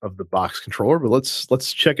the box controller, but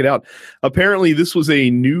let's check it out. Apparently, this was a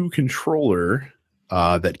new controller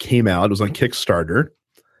that came out. It was on Kickstarter.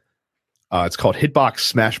 It's called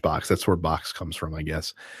Hitbox Smashbox. That's where box comes from, I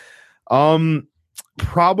guess.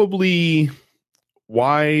 Probably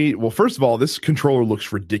why? Well, first of all, this controller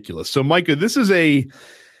looks ridiculous. So, Micah, this is a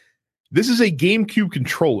GameCube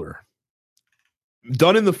controller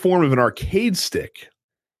done in the form of an arcade stick,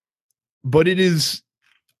 but it is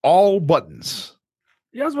all buttons.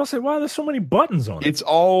 Yeah, I was about to say, why are there so many buttons on it? It's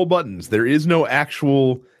all buttons. There is no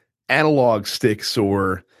actual analog sticks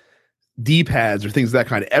or D-pads or things of that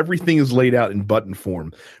kind. Everything is laid out in button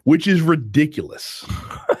form, which is ridiculous.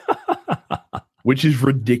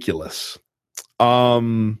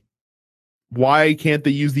 Why can't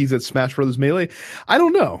they use these at Smash Brothers Melee? I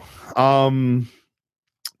don't know.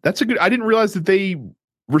 That's a good. I didn't realize that they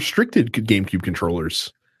restricted GameCube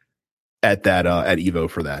controllers at Evo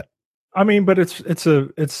for that. I mean, but it's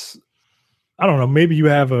I don't know. Maybe you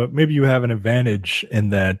have an advantage in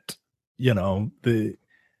that.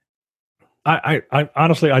 I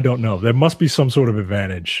honestly I don't know. There must be some sort of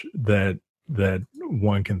advantage that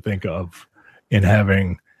one can think of in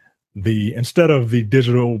having instead of the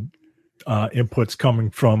digital inputs coming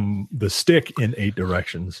from the stick in 8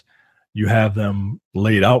 directions, you have them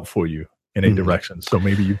laid out for you in 8 directions. So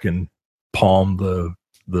maybe you can palm the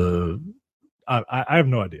I have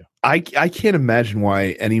no idea. I can't imagine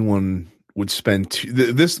why anyone would spend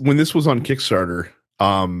this when this was on Kickstarter.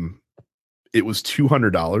 It was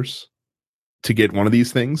 $200 to get one of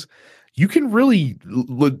these things. You can really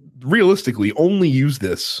realistically only use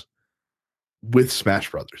this with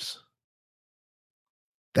Smash Brothers.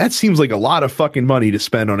 That seems like a lot of fucking money to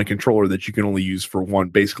spend on a controller that you can only use for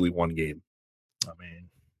basically one game. I mean,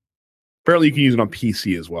 apparently you can use it on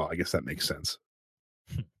PC as well. I guess that makes sense.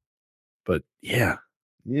 But yeah,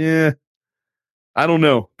 I don't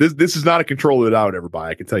know. This is not a controller that I would ever buy.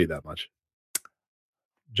 I can tell you that much.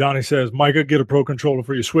 Johnny says, Micah, get a Pro Controller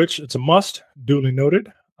for your Switch. It's a must. Duly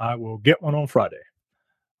noted. I will get one on Friday.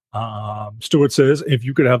 Stuart says, if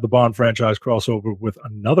you could have the Bond franchise crossover with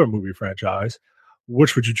another movie franchise,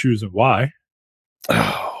 which would you choose and why?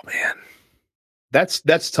 Oh, man.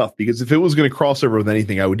 That's tough because if it was going to cross over with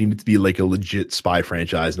anything, I would need it to be like a legit spy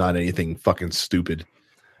franchise, not anything fucking stupid.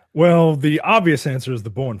 Well, the obvious answer is the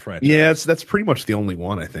Bourne franchise. Yeah, that's pretty much the only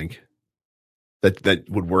one, I think, that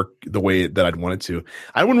would work the way that I'd want it to.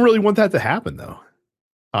 I wouldn't really want that to happen, though.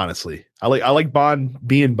 Honestly, I like Bond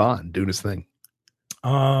being Bond, doing his thing.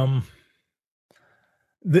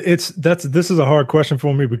 This is a hard question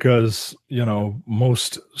for me because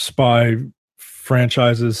most spy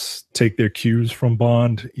franchises take their cues from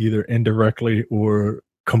Bond either indirectly or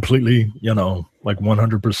completely, like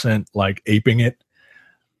 100% like aping it.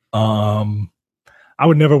 I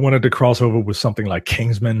would never wanted to cross over with something like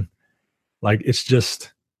Kingsman. Like it's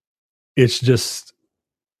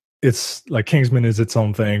like Kingsman is its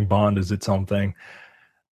own thing. Bond is its own thing.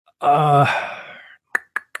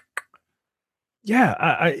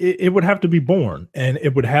 It would have to be Bourne, and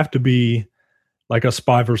it would have to be like a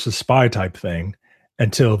spy versus spy type thing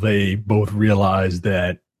until they both realize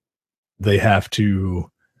that they have to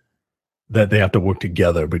work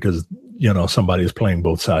together because somebody is playing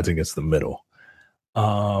both sides against the middle.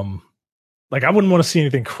 Like I wouldn't want to see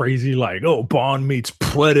anything crazy like, oh, Bond meets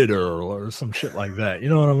Predator or some shit like that. You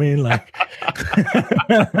know what I mean? Like,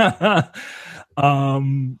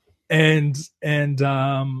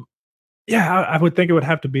 I would think it would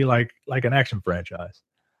have to be like an action franchise.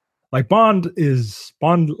 Like Bond,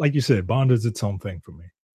 like you said, Bond is its own thing for me.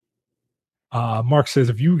 Mark says,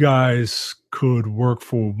 if you guys could work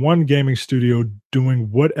for one gaming studio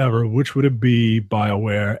doing whatever, which would it be?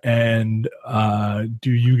 BioWare. And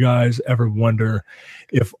do you guys ever wonder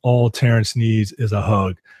if all Terrence needs is a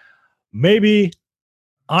hug? Maybe.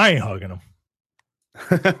 I ain't hugging him.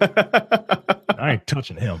 I ain't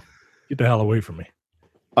touching him. Get the hell away from me.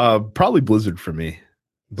 Probably Blizzard for me.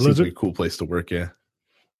 Blizzard? Seems like a cool place to work, yeah.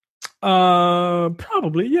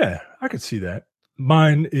 Probably, yeah. I could see that.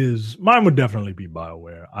 Mine would definitely be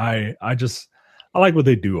BioWare. I like what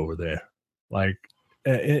they do over there. Like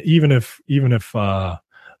even if the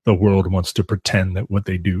world wants to pretend that what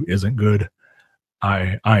they do isn't good,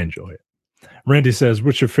 I enjoy it. Randy says,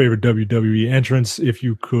 what's your favorite WWE entrance? If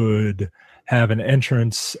you could have an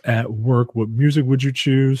entrance at work, what music would you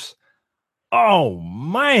choose? Oh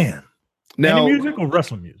man, Now, any music or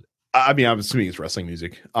wrestling music? I mean, I'm assuming it's wrestling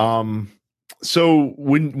music. So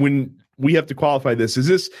when we have to qualify this, is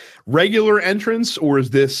this regular entrance or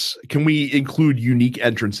is this? Can we include unique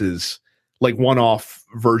entrances, like one-off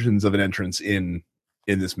versions of an entrance in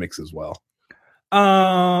this mix as well?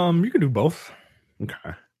 You can do both.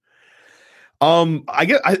 Okay.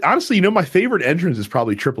 Honestly, my favorite entrance is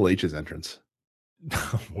probably Triple H's entrance.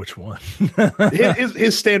 Which one?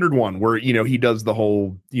 his standard one where he does the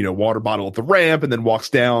whole water bottle at the ramp and then walks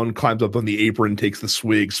down, climbs up on the apron, takes the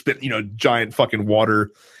swig, spit giant fucking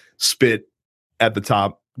water spit at the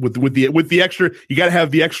top with the extra. You got to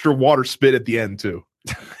have the extra water spit at the end too,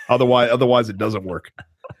 otherwise it doesn't work.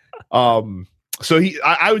 So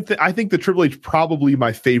I think the Triple H probably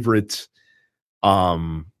my favorite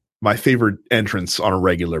entrance on a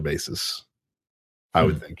regular basis. I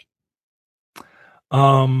would think.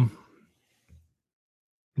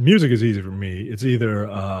 Music is easy for me. It's either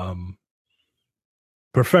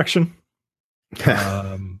Perfection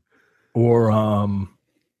or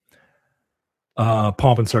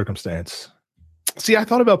Pomp and Circumstance. See, I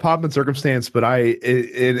thought about Pomp and Circumstance, but I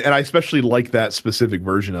especially like that specific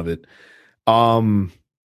version of it. You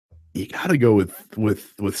got to go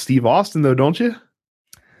with Steve Austin though, don't you?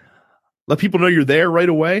 Let people know you're there right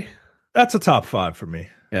away. That's a top 5 for me.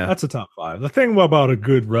 Yeah, that's a top 5. The thing about a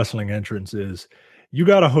good wrestling entrance is you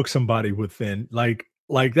got to hook somebody within, like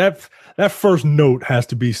that first note has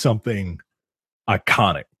to be something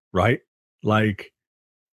iconic, right? Like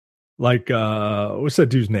what's that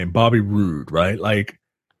dude's name? Bobby Roode, right? Like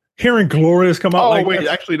hearing Glorious come out. Oh, wait,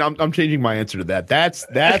 actually, I'm changing my answer to that. That's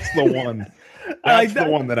the one. That's the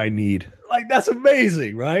one that I need. Like that's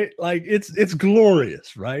amazing, right? Like it's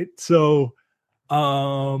glorious, right? So,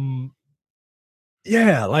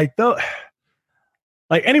 yeah, like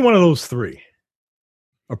any one of those 3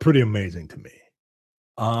 are pretty amazing to me.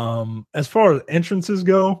 As far as entrances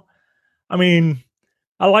go, I mean,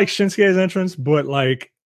 I like Shinsuke's entrance, but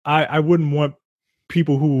like I wouldn't want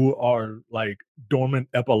people who are like dormant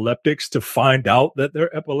epileptics to find out that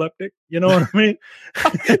they're epileptic. You know what I mean?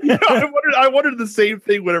 I wondered the same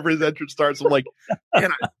thing whenever his entrance starts. I'm like, man,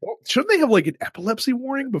 shouldn't they have like an epilepsy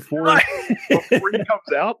warning before he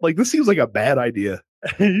comes out? Like, this seems like a bad idea.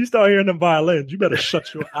 You start hearing them violins, you better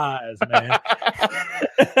shut your eyes, man.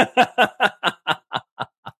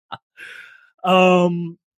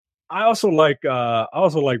 I also like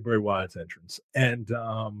Bray Wyatt's entrance, and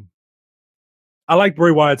I like Bray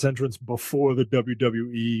Wyatt's entrance before the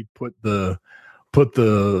WWE put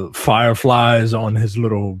the fireflies on his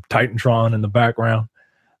little Titantron in the background.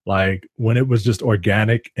 Like when it was just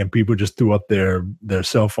organic and people just threw up their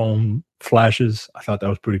cell phone flashes. I thought that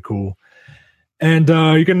was pretty cool. And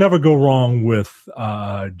you can never go wrong with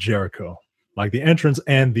Jericho. Like the entrance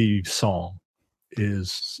and the song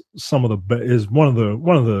is one of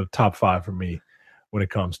the top 5 for me when it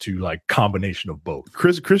comes to like combination of both.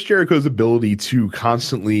 Chris Jericho's ability to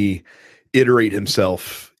constantly iterate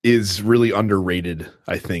himself is really underrated,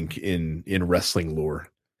 I think, in wrestling lore.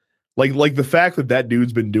 Like the fact that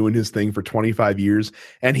dude's been doing his thing for 25 years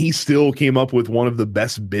and he still came up with one of the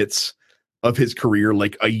best bits of his career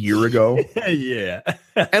like a year ago. Yeah.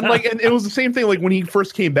 and it was the same thing like when he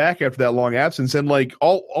first came back after that long absence and like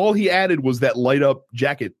all he added was that light up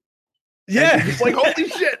jacket. Yeah. It's like, holy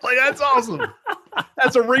shit, like that's awesome.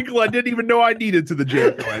 That's a wrinkle I didn't even know I needed to the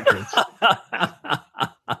Jericho entrance.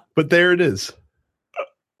 But there it is.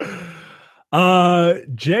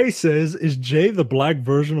 Jay says, is Jay the black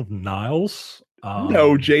version of Niles?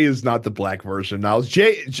 No, Jay is not the black version of Niles.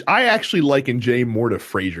 I actually liken Jay more to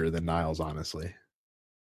Frazier than Niles, honestly.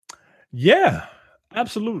 Yeah,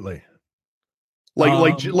 absolutely.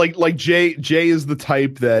 Like Jay is the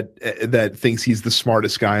type that thinks he's the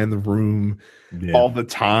smartest guy in the room all the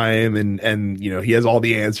time, and he has all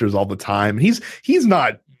the answers all the time. He's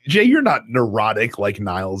not Jay. You're not neurotic like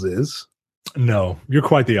Niles is. No, you're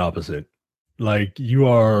quite the opposite. Like you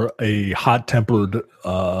are a hot-tempered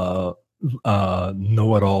know-it-all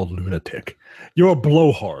lunatic. You're a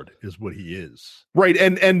blowhard is what he is. Right.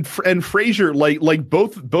 And Frazier, like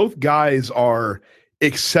both guys are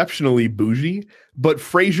exceptionally bougie, but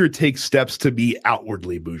Frazier takes steps to be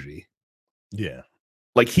outwardly bougie. Yeah.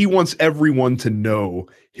 Like he wants everyone to know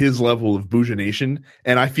his level of bougination.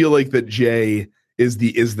 And I feel like that Jay is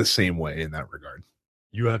the same way in that regard.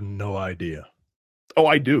 You have no idea. Oh,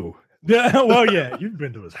 I do. Yeah, well, yeah, you've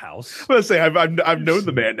been to his house. I was gonna say I've known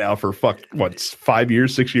the man now for 5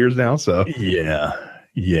 years, 6 years now. So yeah.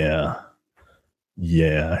 He's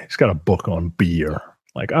got a book on beer.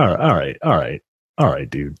 Like, all right,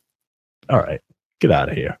 dude. All right, get out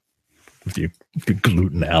of here with your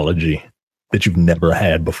gluten allergy that you've never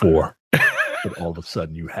had before. but all of a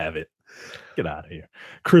sudden you have it. Get out of here.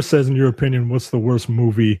 Chris says, in your opinion, what's the worst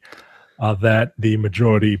movie that the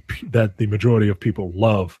majority of people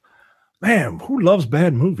love? Man, who loves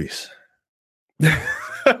bad movies?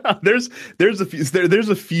 there's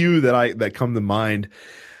a few that come to mind.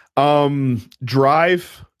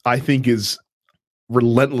 Drive, I think, is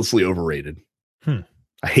relentlessly overrated. I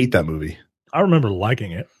hate that movie. I remember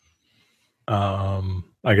liking it.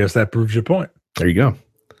 I guess that proves your point. There you go.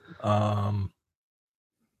 I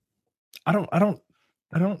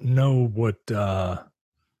don't know what the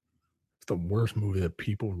worst movie that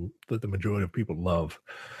the majority of people love.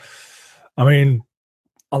 I mean,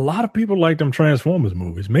 a lot of people like them Transformers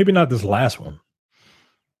movies. Maybe not this last one,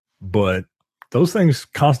 but those things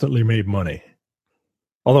constantly made money.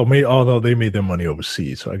 Although they made their money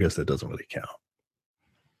overseas, so I guess that doesn't really count.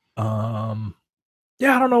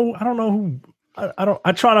 Yeah, I don't know who.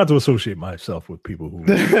 I try not to associate myself with people who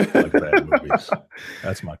like bad movies.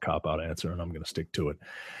 That's my cop-out answer, and I'm going to stick to it.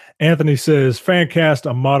 Anthony says, fan cast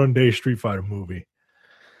a modern-day Street Fighter movie.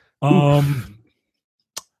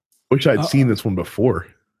 Wish I'd seen this one before.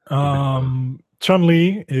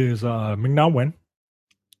 Chun-Li is Ming-Na Wen.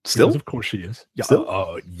 Still? Because of course she is.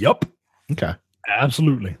 Still? Yup. Okay.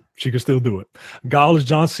 Absolutely. She can still do it. Gal is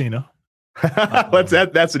John Cena. That's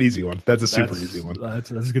an easy one. That's a super easy one.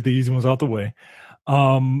 Let's get the easy ones out the way.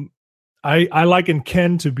 I liken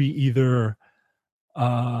Ken to be either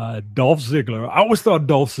Dolph Ziggler. I always thought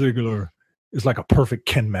Dolph Ziggler is like a perfect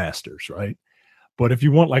Ken Masters, right? But if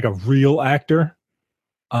you want like a real actor,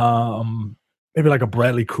 maybe like a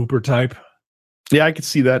Bradley Cooper type. Yeah, I could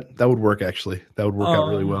see that. That would work, actually. That would work out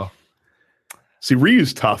really well. See,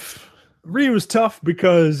 Ryu's tough. Ryu's tough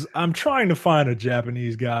because I'm trying to find a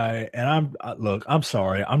Japanese guy, and I'm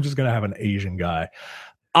sorry, I'm just gonna have an Asian guy.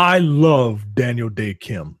 I love Daniel Dae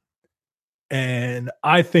Kim, and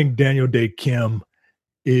I think Daniel Dae Kim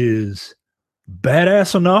is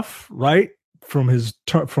badass enough, right? From his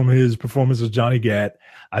performance as Johnny Gat.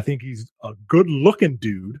 I think he's a good looking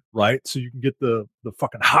dude, right? So you can get the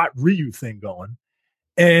fucking hot Ryu thing going,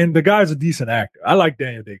 and the guy's a decent actor. I like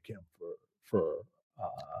Daniel Dae Kim for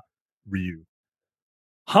Ryu.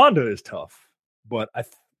 Honda is tough, but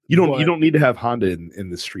you don't need to have Honda in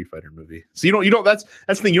this Street Fighter movie. So you don't that's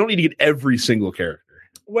the thing. You don't need to get every single character.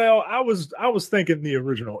 Well, I was thinking the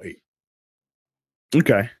original 8.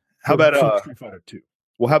 Okay. How about Street Fighter 2?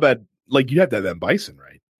 Well, how about like you have to have that Bison,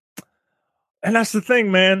 right? And that's the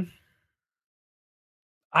thing, man.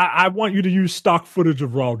 I want you to use stock footage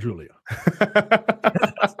of Raul Julia.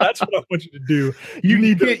 That's what I want you to do.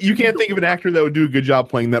 You can't think of an actor that would do a good job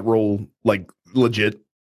playing that role like legit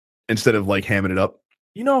instead of like hamming it up.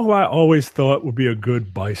 You know who I always thought would be a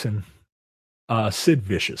good Bison? Sid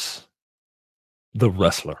Vicious, the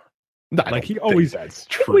wrestler. He always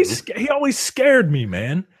scared me,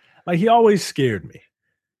 man. Like he always scared me.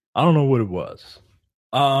 I don't know what it was.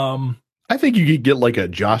 I think you could get like a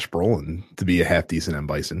Josh Brolin to be a half decent M.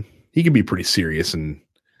 Bison. He can be pretty serious and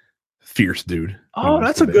fierce dude. Oh,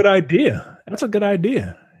 that's a good idea. That's a good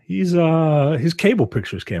idea. He's his Cable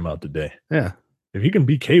pictures came out today. Yeah. If he can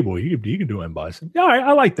be Cable, he can do M. Bison. Yeah,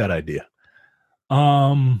 I like that idea.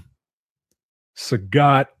 Sagat.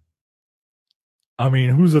 I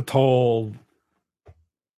mean, who's a tall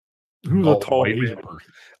Asian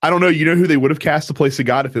person? I don't know. You know who they would have cast to play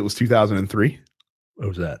Sagat if it was 2003? What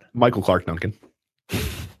was that? Michael Clark Duncan.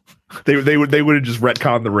 they would have just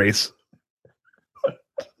retconned the race.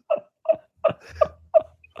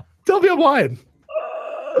 Tell me I'm lying.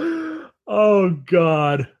 Oh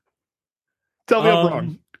God. Tell me I'm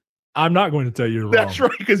wrong. I'm not going to tell you wrong. That's right,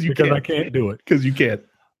 because I can't do it. Because you can't.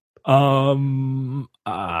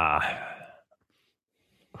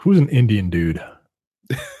 Who's an Indian dude?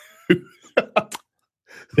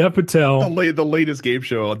 Dev Patel. The latest game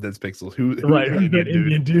show on Dead Pixels. Who's an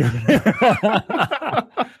Indian dude?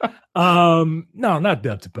 No, not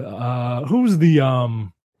Dev Patel. Who's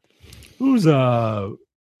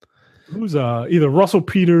either Russell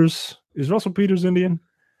Peters? Is Russell Peters Indian?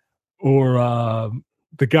 Or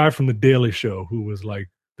the guy from the Daily Show who was like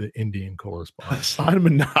the Indian correspondent?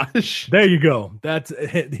 Simon Minaj. There you go. That's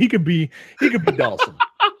he could be Dawson.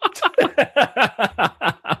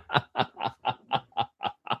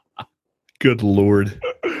 Good Lord.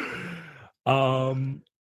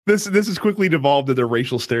 This has quickly devolved into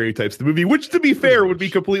racial stereotypes. The movie, which to be fair, would be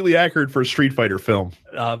completely accurate for a Street Fighter film.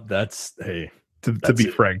 To be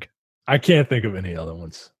frank, I can't think of any other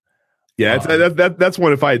ones. Yeah, that's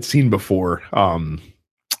one. If I had seen before,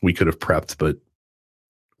 we could have prepped, but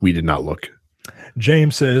we did not look.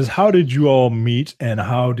 James says, "How did you all meet, and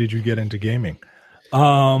how did you get into gaming?"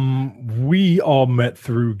 We all met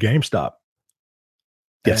through GameStop.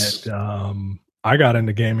 Yes. And I got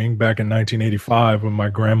into gaming back in 1985 when my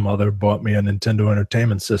grandmother bought me a Nintendo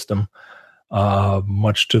Entertainment System,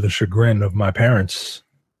 much to the chagrin of my parents,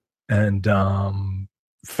 and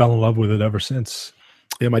fell in love with it ever since.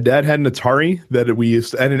 Yeah, my dad had an Atari that we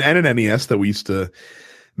used to, and an NES that we used to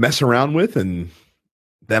mess around with, and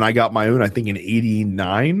then I got my own, I think in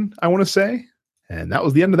 89, I want to say, and that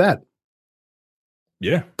was the end of that.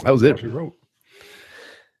 Yeah, that was it. She wrote.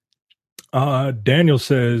 Daniel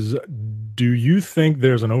says, do you think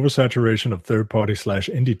there's an oversaturation of third-party /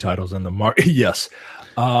 indie titles in the market? Yes.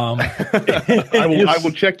 I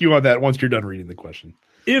will check you on that once you're done reading the question.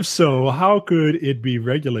 If so, how could it be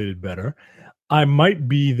regulated better? I might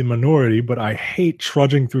be the minority, but I hate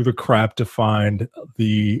trudging through the crap to find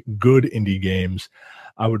the good indie games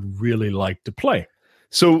I would really like to play.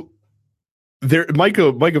 So Mike,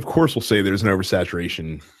 of course, will say there's an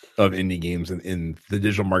oversaturation of indie games in the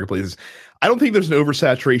digital marketplaces. I don't think there's an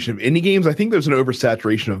oversaturation of indie games. I think there's an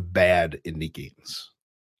oversaturation of bad indie games.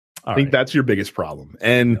 I think that's your biggest problem.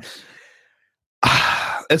 And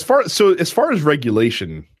as far as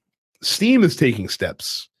regulation, Steam is taking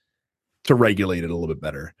steps to regulate it a little bit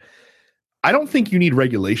better. I don't think you need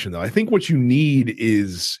regulation, though. I think what you need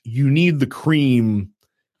is the cream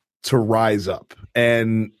to rise up.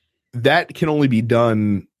 And that can only be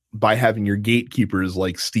done by having your gatekeepers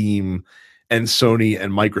like Steam and Sony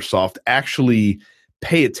and Microsoft actually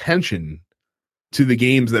pay attention to the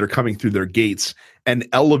games that are coming through their gates and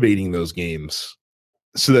elevating those games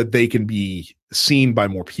so that they can be seen by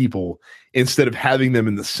more people instead of having them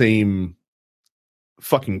in the same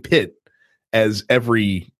fucking pit as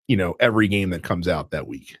every game that comes out that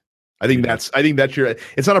week. I think that's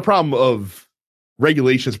it's not a problem of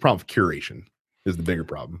regulation, it's a problem of curation is the bigger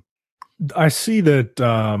problem. I see that,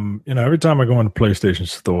 every time I go in the PlayStation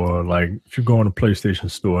store, like if you go in the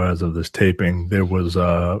PlayStation store as of this taping, there was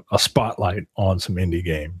a spotlight on some indie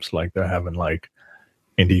games. Like they're having like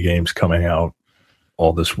indie games coming out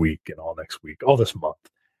all this week and all next week, all this month.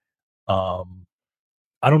 I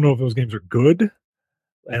don't know if those games are good.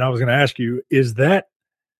 And I was going to ask you, is that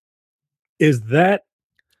that's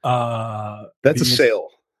a sale?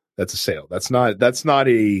 That's a sale. That's not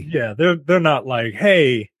a, yeah, they're not like,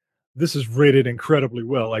 hey, this is rated incredibly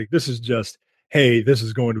well. Like this is just, hey, this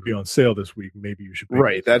is going to be on sale this week. Maybe you should.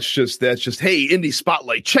 Right. That's just, hey, indie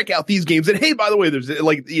spotlight, check out these games. And hey, by the way, there's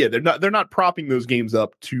like, yeah, they're not propping those games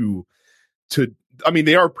up to, I mean,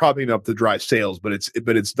 they are propping up to drive sales, but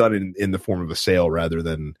it's done in the form of a sale rather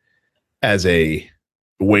than as a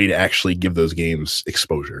way to actually give those games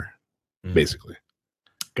exposure, basically.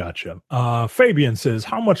 Gotcha. Fabian says,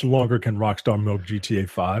 how much longer can Rockstar milk GTA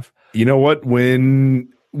 5? You know what?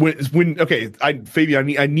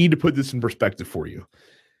 Fabian, I need to put this in perspective for you.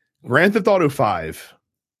 Grand Theft Auto 5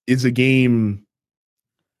 is a game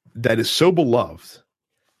that is so beloved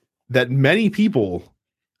that many people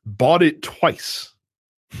bought it twice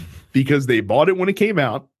because they bought it when it came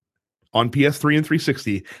out on PS3 and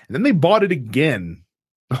 360, and then they bought it again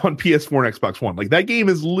on PS4 and Xbox One. Like that game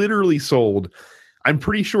is literally sold. I'm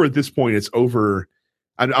pretty sure at this point it's over.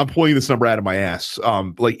 I'm pulling this number out of my ass.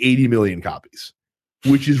 Like 80 million copies,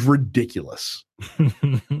 which is ridiculous.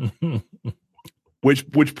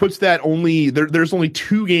 which puts that there's only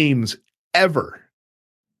 2 games ever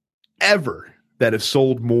that have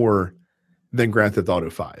sold more than Grand Theft Auto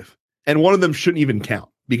 5. And one of them shouldn't even count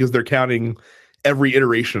because they're counting every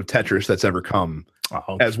iteration of Tetris that's ever come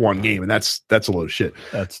as one game. And that's a load of shit.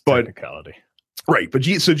 That's technicality. Right. But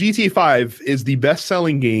so GTA 5 is the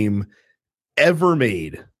best-selling game ever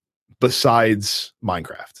made besides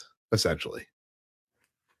Minecraft, essentially.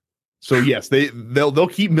 So yes, they'll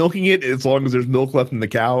keep milking it as long as there's milk left in the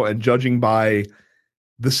cow. And judging by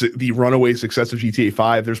the runaway success of GTA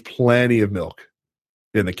 5, there's plenty of milk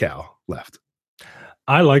in the cow left.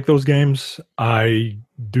 I like those games. I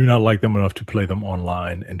do not like them enough to play them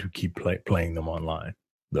online and to keep playing them online,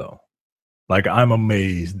 though. Like I'm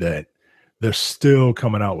amazed that they're still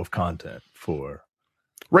coming out with content for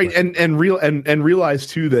right and realize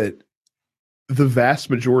too that the vast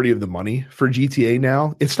majority of the money for GTA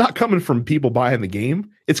now, it's not coming from people buying the game,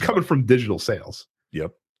 it's coming from digital sales.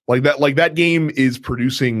 Yep. Like that game is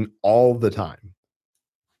producing all the time.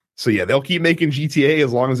 So yeah, they'll keep making GTA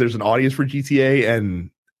as long as there's an audience for GTA,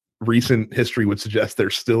 and recent history would suggest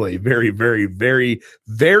there's still a very, very, very,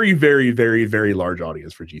 very, very, very, very large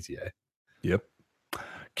audience for GTA. Yep.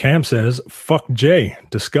 Cam says, fuck Jay,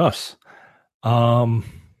 discuss. I'm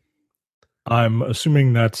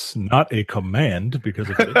assuming that's not a command because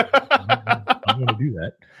if it is, I'm going to do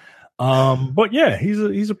that. But yeah,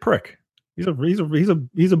 he's a prick. He's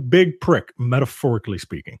a big prick, metaphorically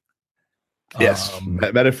speaking. Yes,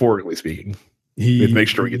 metaphorically speaking. We have to make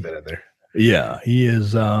sure we get that in there. Yeah, he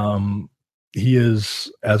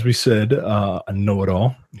is, as we said, a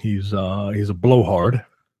know-it-all. He's a blowhard.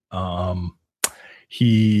 I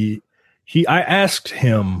asked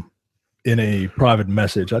him in a private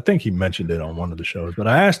message. I think he mentioned it on one of the shows, but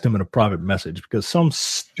I asked him in a private message because some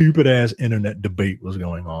stupid ass internet debate was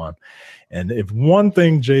going on. And if one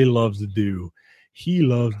thing Jay loves to do, he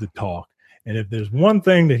loves to talk. And if there's one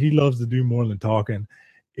thing that he loves to do more than talking,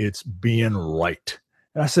 it's being right.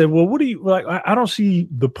 And I said, well, what do you like? I don't see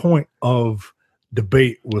the point of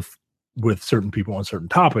debate with certain people on certain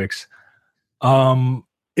topics.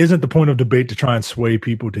 Isn't the point of debate to try and sway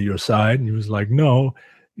people to your side? And he was like, no.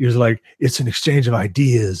 He was like, it's an exchange of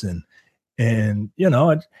ideas. And you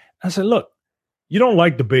know, I said, look, you don't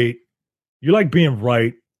like debate. You like being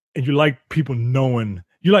right. And you like people knowing,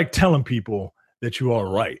 you like telling people that you are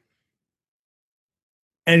right.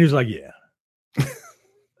 And he was like, yeah.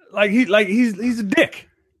 He's a dick.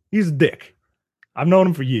 He's a dick. I've known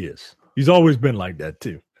him for years. He's always been like that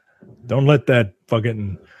too. Don't let that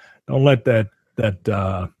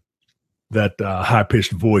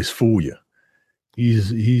high-pitched voice fool you.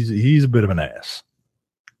 He's a bit of an ass.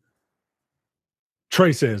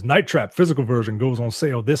 Trey says Night Trap physical version goes on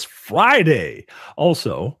sale this Friday.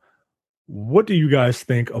 Also, what do you guys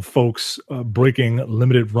think of folks breaking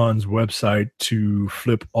Limited Run's website to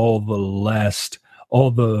flip all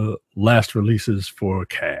the last releases for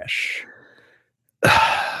cash?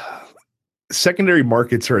 Secondary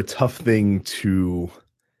markets are a tough thing to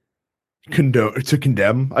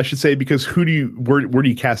condemn, I should say, because where do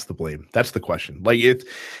you cast the blame? That's the question. Like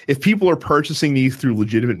if people are purchasing these through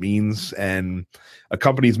legitimate means and a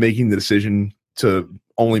company is making the decision to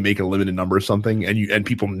only make a limited number of something and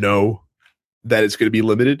people know that it's going to be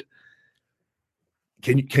limited,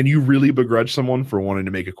 can you really begrudge someone for wanting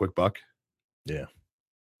to make a quick buck? Yeah.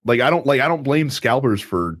 I don't blame scalpers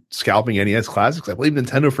for scalping NES classics. I blame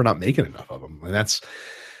Nintendo for not making enough of them. And that's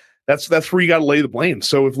where you got to lay the blame.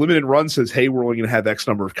 So if Limited Run says, hey, we're only going to have X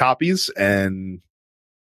number of copies, and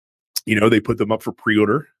they put them up for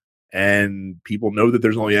pre-order and people know that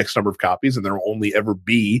there's only X number of copies and there will only ever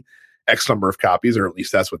be X number of copies, or at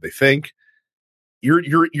least that's what they think.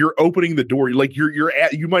 You're opening the door.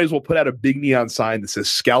 You might as well put out a big neon sign that says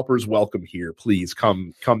 "Scalpers welcome here. Please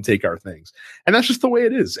come take our things." And that's just the way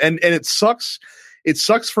it is. And it sucks. It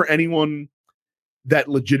sucks for anyone that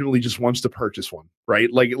legitimately just wants to purchase one,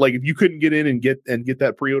 right? Like if you couldn't get in and get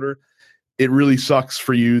that pre-order, it really sucks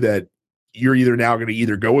for you that you're either now going to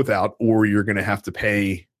either go without or you're going to have to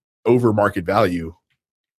pay over market value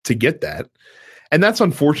to get that. And that's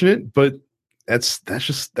unfortunate, but that's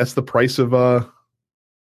the price of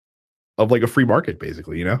like a free market,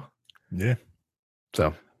 basically, Yeah.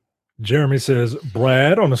 So Jeremy says,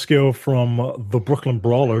 Brad, on a scale from the Brooklyn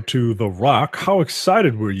Brawler to The Rock, how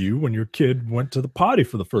excited were you when your kid went to the potty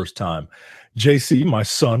for the first time? JC, my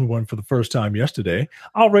son, went for the first time yesterday.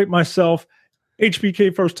 I'll rate myself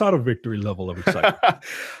HBK first title victory level of excitement.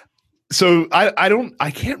 So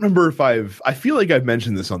I can't remember I feel like I've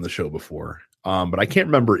mentioned this on the show before, but I can't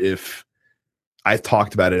remember if I've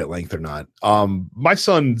talked about it at length or not. My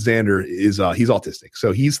son Xander is he's autistic,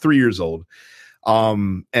 so he's 3 years old.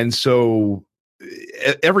 And so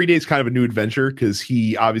every day is kind of a new adventure because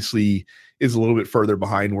he obviously is a little bit further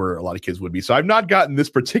behind where a lot of kids would be. So I've not gotten this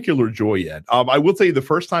particular joy yet. I will tell you the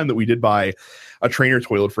first time that we did buy a trainer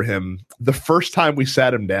toilet for him, the first time we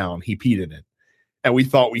sat him down, he peed in it. And we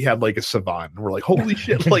thought we had like a savant. We're like, holy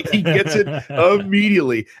shit, like he gets it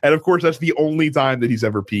immediately. And of course, that's the only time that he's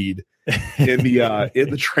ever peed in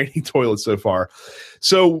the training toilet so far.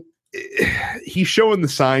 So he's showing the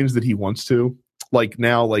signs that he wants to. Like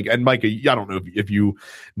now, and Micah, I don't know if you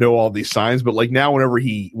know all these signs, but like now whenever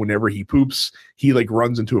he poops, he like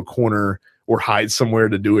runs into a corner or hides somewhere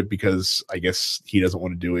to do it because I guess he doesn't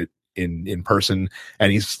want to do it in person,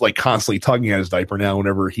 and he's like constantly tugging at his diaper now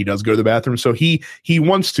whenever he does go to the bathroom. So he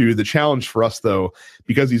wants to. The challenge for us though,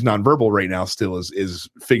 because he's nonverbal right now still, is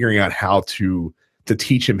figuring out how to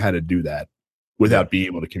teach him how to do that without being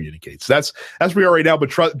able to communicate. So that's where we are right now. But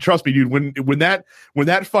trust me, dude, when that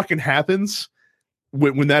fucking happens,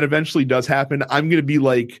 when that eventually does happen, I'm gonna be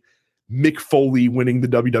like Mick Foley winning the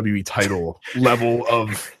WWE title level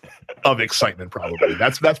of excitement. Probably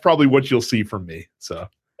that's probably what you'll see from me. So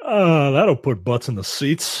that'll put butts in the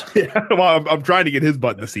seats. Yeah, well, I'm trying to get his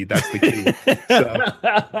butt in the seat. That's the key.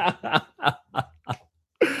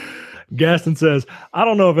 Gaston says, I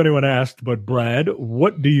don't know if anyone asked, but Brad,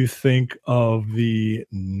 what do you think of the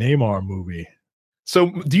Neymar movie? So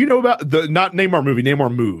do you know about the not Neymar movie,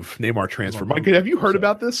 Neymar transfer? Mike, have you heard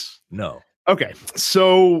about this? No. Okay.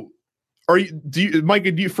 So Mike,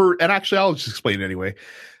 and actually I'll just explain it anyway.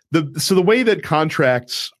 So the way that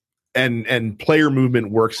contracts and player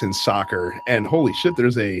movement works in soccer, and holy shit,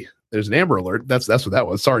 there's an Amber Alert. That's what that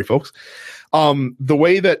was. Sorry, folks. The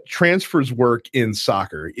way that transfers work in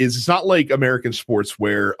soccer is it's not like American sports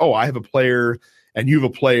where, oh, I have a player and you have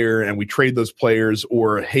a player and we trade those players,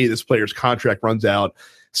 or hey, this player's contract runs out,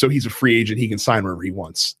 so he's a free agent, he can sign wherever he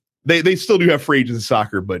wants. They still do have free agents in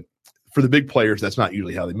soccer, but for the big players, that's not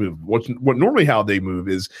usually how they move. What normally how they move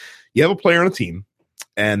is you have a player on a team,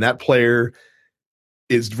 and that player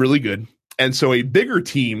is really good. And so a bigger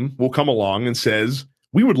team will come along and says,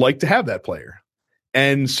 we would like to have that player.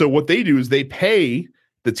 And so what they do is they pay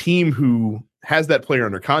the team who has that player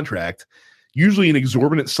under contract, usually an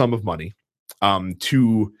exorbitant sum of money,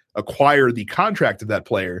 to acquire the contract of that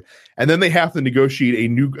player. And then they have to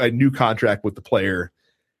negotiate a new contract with the player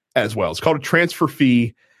as well. It's called a transfer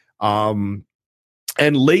fee. And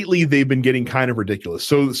lately they've been getting kind of ridiculous.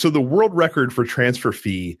 So the world record for transfer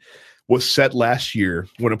fee was set last year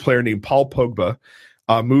when a player named Paul Pogba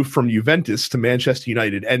moved from Juventus to Manchester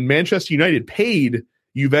United, and Manchester United paid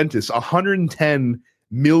Juventus £110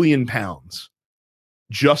 million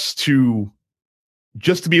just to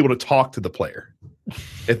be able to talk to the player,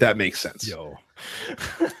 if that makes sense. Yo.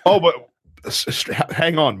 Oh, but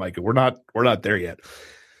hang on, Micah. We're not there yet.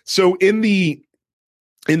 So in the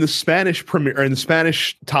Spanish Premier, or in the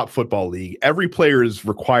Spanish top football league, every player is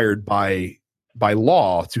required by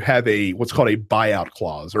law to have what's called a buyout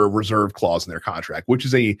clause or a reserve clause in their contract, which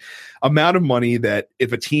is a amount of money that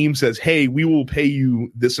if a team says, hey, we will pay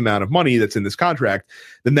you this amount of money that's in this contract,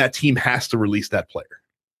 then that team has to release that player.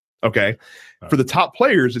 Okay. For the top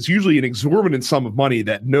players, it's usually an exorbitant sum of money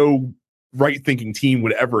that no right-thinking team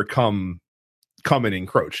would ever come and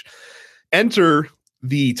encroach. Enter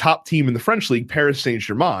the top team in the French league, Paris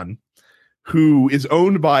Saint-Germain, who is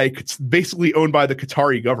basically owned by the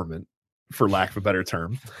Qatari government, for lack of a better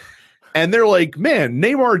term. And they're like, man,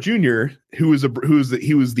 Neymar Jr., he was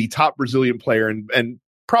the top Brazilian player and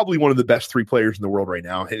probably one of the best 3 players in the world right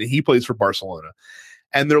now. And he plays for Barcelona.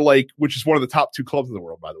 And they're like, which is one of the top 2 clubs in the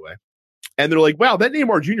world, by the way. And they're like, wow, that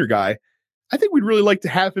Neymar Jr. guy, I think we'd really like to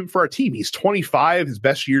have him for our team. He's 25. His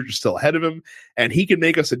best years are still ahead of him. And he can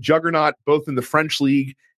make us a juggernaut, both in the French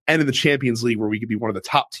league and in the Champions League, where we could be one of the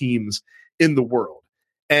top teams in the world.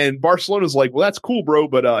 And Barcelona's like, well, that's cool, bro,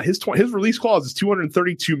 but his release clause is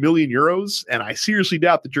 232 million euros, and I seriously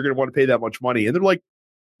doubt that you're going to want to pay that much money. And they're like,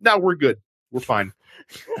 no, we're good. We're fine.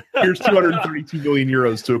 Here's 232 million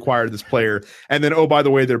euros to acquire this player. And then, oh, by the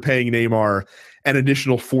way, they're paying Neymar an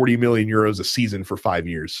additional 40 million euros a season for 5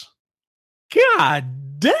 years. God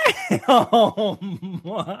damn.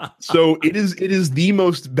 So it is the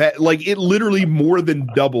most it literally more than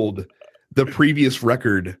doubled the previous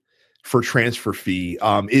record for transfer fee.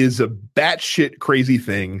 Is a batshit crazy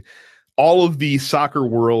thing. All of the soccer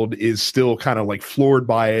world is still kind of like floored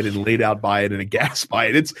by it and laid out by it and aghast by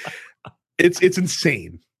it. It's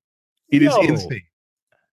insane. It is insane.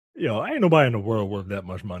 Yo, ain't nobody in the world worth that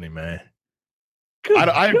much money, man.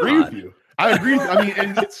 I agree with you. I agree. I mean,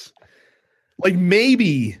 and it's like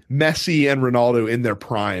maybe Messi and Ronaldo in their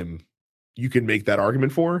prime, you can make that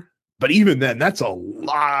argument for. But even then, that's a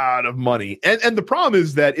lot of money. And the problem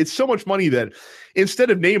is that it's so much money that instead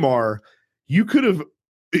of Neymar, you could have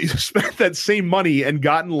spent that same money and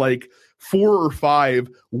gotten like 4 or 5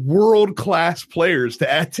 world-class players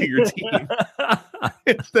to add to your team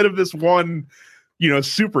instead of this one,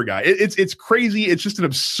 super guy. It's crazy. It's just an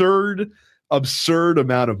absurd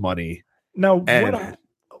amount of money. Now,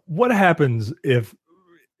 what happens if,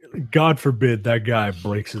 God forbid, that guy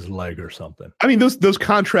breaks his leg or something? I mean, those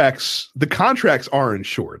contracts, the contracts are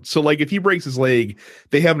insured. So like if he breaks his leg,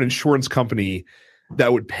 they have an insurance company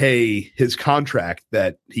that would pay his contract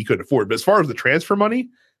that he couldn't afford. But as far as the transfer money,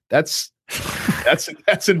 that's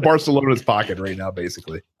in Barcelona's pocket right now,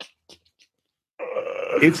 basically.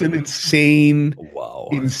 It's an insane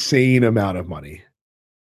amount of money.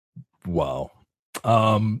 Wow.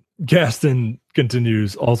 Gaston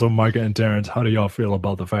continues. Also, Micah and Terrence, how do y'all feel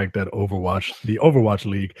about the fact that the Overwatch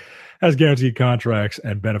League has guaranteed contracts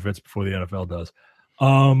and benefits before the NFL does?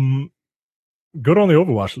 Good on the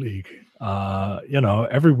Overwatch League.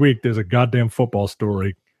 Every week there's a goddamn football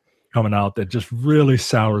story coming out that just really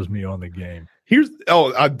sours me on the game.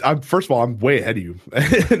 I'm first of all, I'm way ahead of you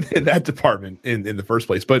in that department in the first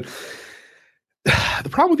place. But the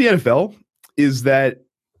problem with the NFL is that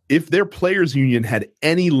if their players union had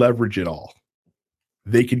any leverage at all,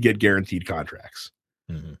 they could get guaranteed contracts.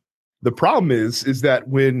 Mm-hmm. The problem is that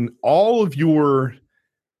when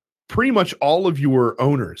pretty much all of your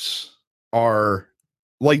owners are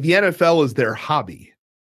like, the NFL is their hobby.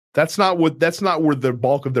 That's not where the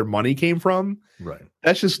bulk of their money came from. Right.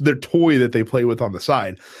 That's just their toy that they play with on the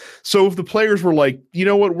side. So if the players were like, you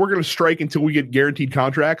know what, we're going to strike until we get guaranteed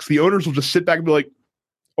contracts, the owners will just sit back and be like,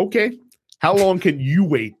 okay, how long can you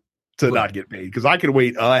wait to not get paid? Because I can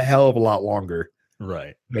wait a hell of a lot longer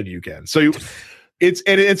than you can. So it's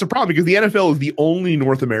a problem because the NFL is the only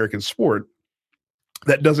North American sport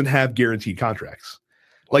that doesn't have guaranteed contracts.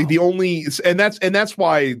 Like the only, and that's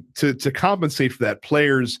why to compensate for that,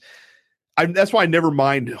 players, that's why I never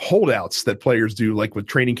mind holdouts that players do, like with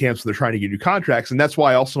training camps, they're trying to get new contracts. And that's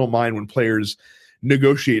why I also don't mind when players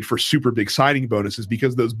negotiate for super big signing bonuses,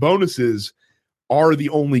 because those bonuses are the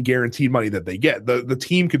only guaranteed money that they get. The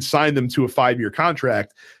team could sign them to a 5-year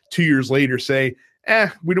contract, 2 years later say,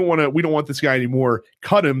 we don't want this guy anymore,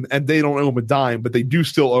 cut him, and they don't owe him a dime, but they do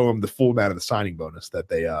still owe him the full amount of the signing bonus that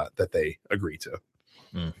they agree to.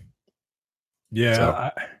 Yeah.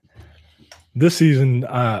 So. This season,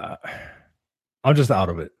 I'm just out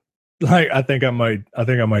of it. Like, I think I might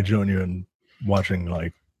join you in watching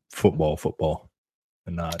like football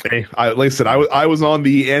and not. Hey, like I said, I was on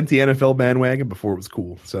the anti-NFL bandwagon before it was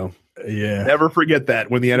cool. So yeah, never forget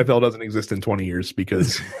that when the NFL doesn't exist in 20 years,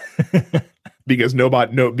 because because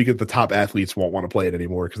the top athletes won't want to play it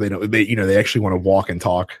anymore, because they actually want to walk and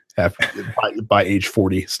talk by age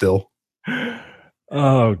 40 still.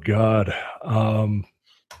 Oh God.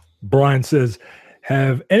 Brian says,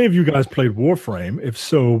 have any of you guys played Warframe? If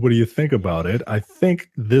so, what do you think about it? I think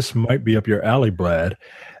this might be up your alley, Brad,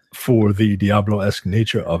 for the Diablo-esque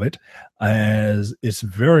nature of it, as it's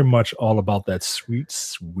very much all about that sweet,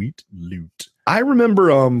 sweet loot. I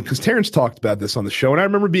remember, because Terrence talked about this on the show, and I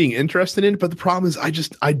remember being interested in it, but the problem is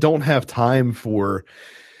I don't have time for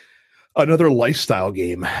another lifestyle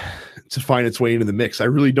game to find its way into the mix. I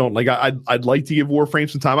really don't. Like, I'd like to give Warframe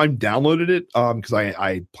some time. I've downloaded it because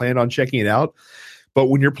I planned on checking it out. But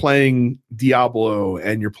when you're playing Diablo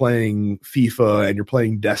and you're playing FIFA and you're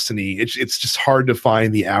playing Destiny, it's just hard to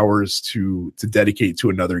find the hours to dedicate to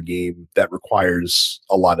another game that requires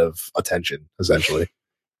a lot of attention, essentially.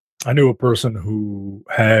 I knew a person who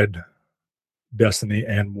had Destiny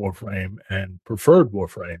and Warframe and preferred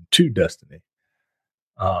Warframe to Destiny.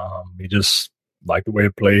 He just liked the way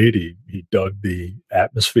it played. He dug the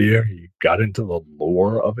atmosphere. He got into the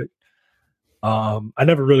lore of it. I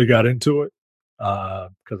never really got into it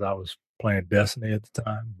because I was playing Destiny at the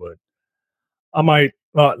time. But I might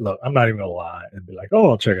look. I'm not even gonna lie and be like, "Oh,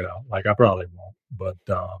 I'll check it out." Like, I probably won't.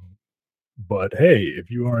 But hey, if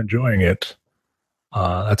you are enjoying it,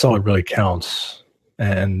 that's all that really counts.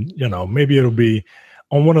 And maybe it'll be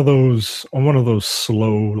on one of those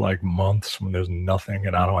slow like months when there's nothing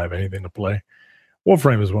and I don't have anything to play.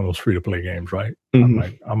 Warframe is one of those free to play games, right?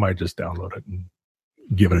 Mm-hmm. I might just download it and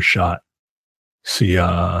give it a shot. See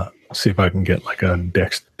if I can get like a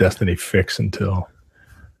Destiny fix until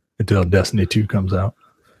Destiny 2 comes out.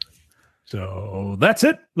 So that's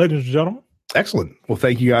it, ladies and gentlemen. Excellent. Well,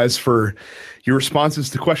 thank you guys for your responses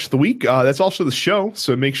to Question of the Week. That's also the show.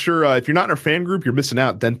 So make sure if you're not in our fan group, you're missing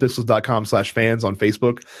out. denspixels.com/fans on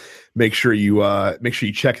Facebook. Make sure you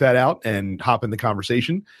check that out and hop in the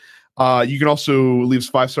conversation. You can also leave us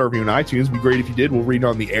a 5-star review on iTunes. It'd be great if you did. We'll read it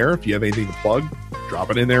on the air. If you have anything to plug, drop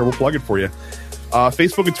it in there. We'll plug it for you.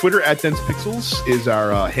 Facebook and Twitter @DensePixels is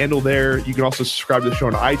our handle there. You can also subscribe to the show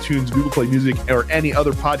on iTunes, Google Play Music, or any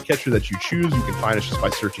other podcatcher that you choose. You can find us just by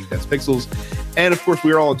searching Dense Pixels. And of course,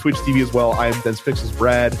 we are all on Twitch TV as well. I am Dense Pixels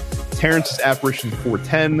Brad. Terrence is Apparition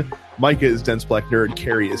 410. Micah is Dense Black Nerd.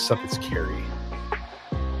 Carrie is Suffix Carrie.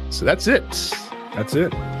 So that's it. That's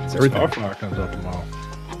everything. Starfire comes out tomorrow.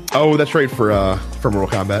 Oh, that's right, for Mortal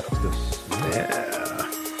Kombat.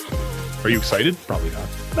 Yeah. Are you excited? Probably not.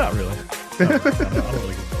 Not really. I don't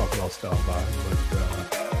really give a fuck about Starfire,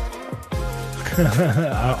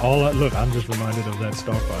 but look, I'm just reminded of that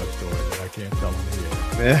Starfire story that I can't tell him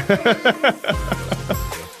here.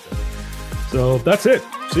 So that's it.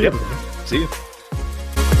 See ya. See ya.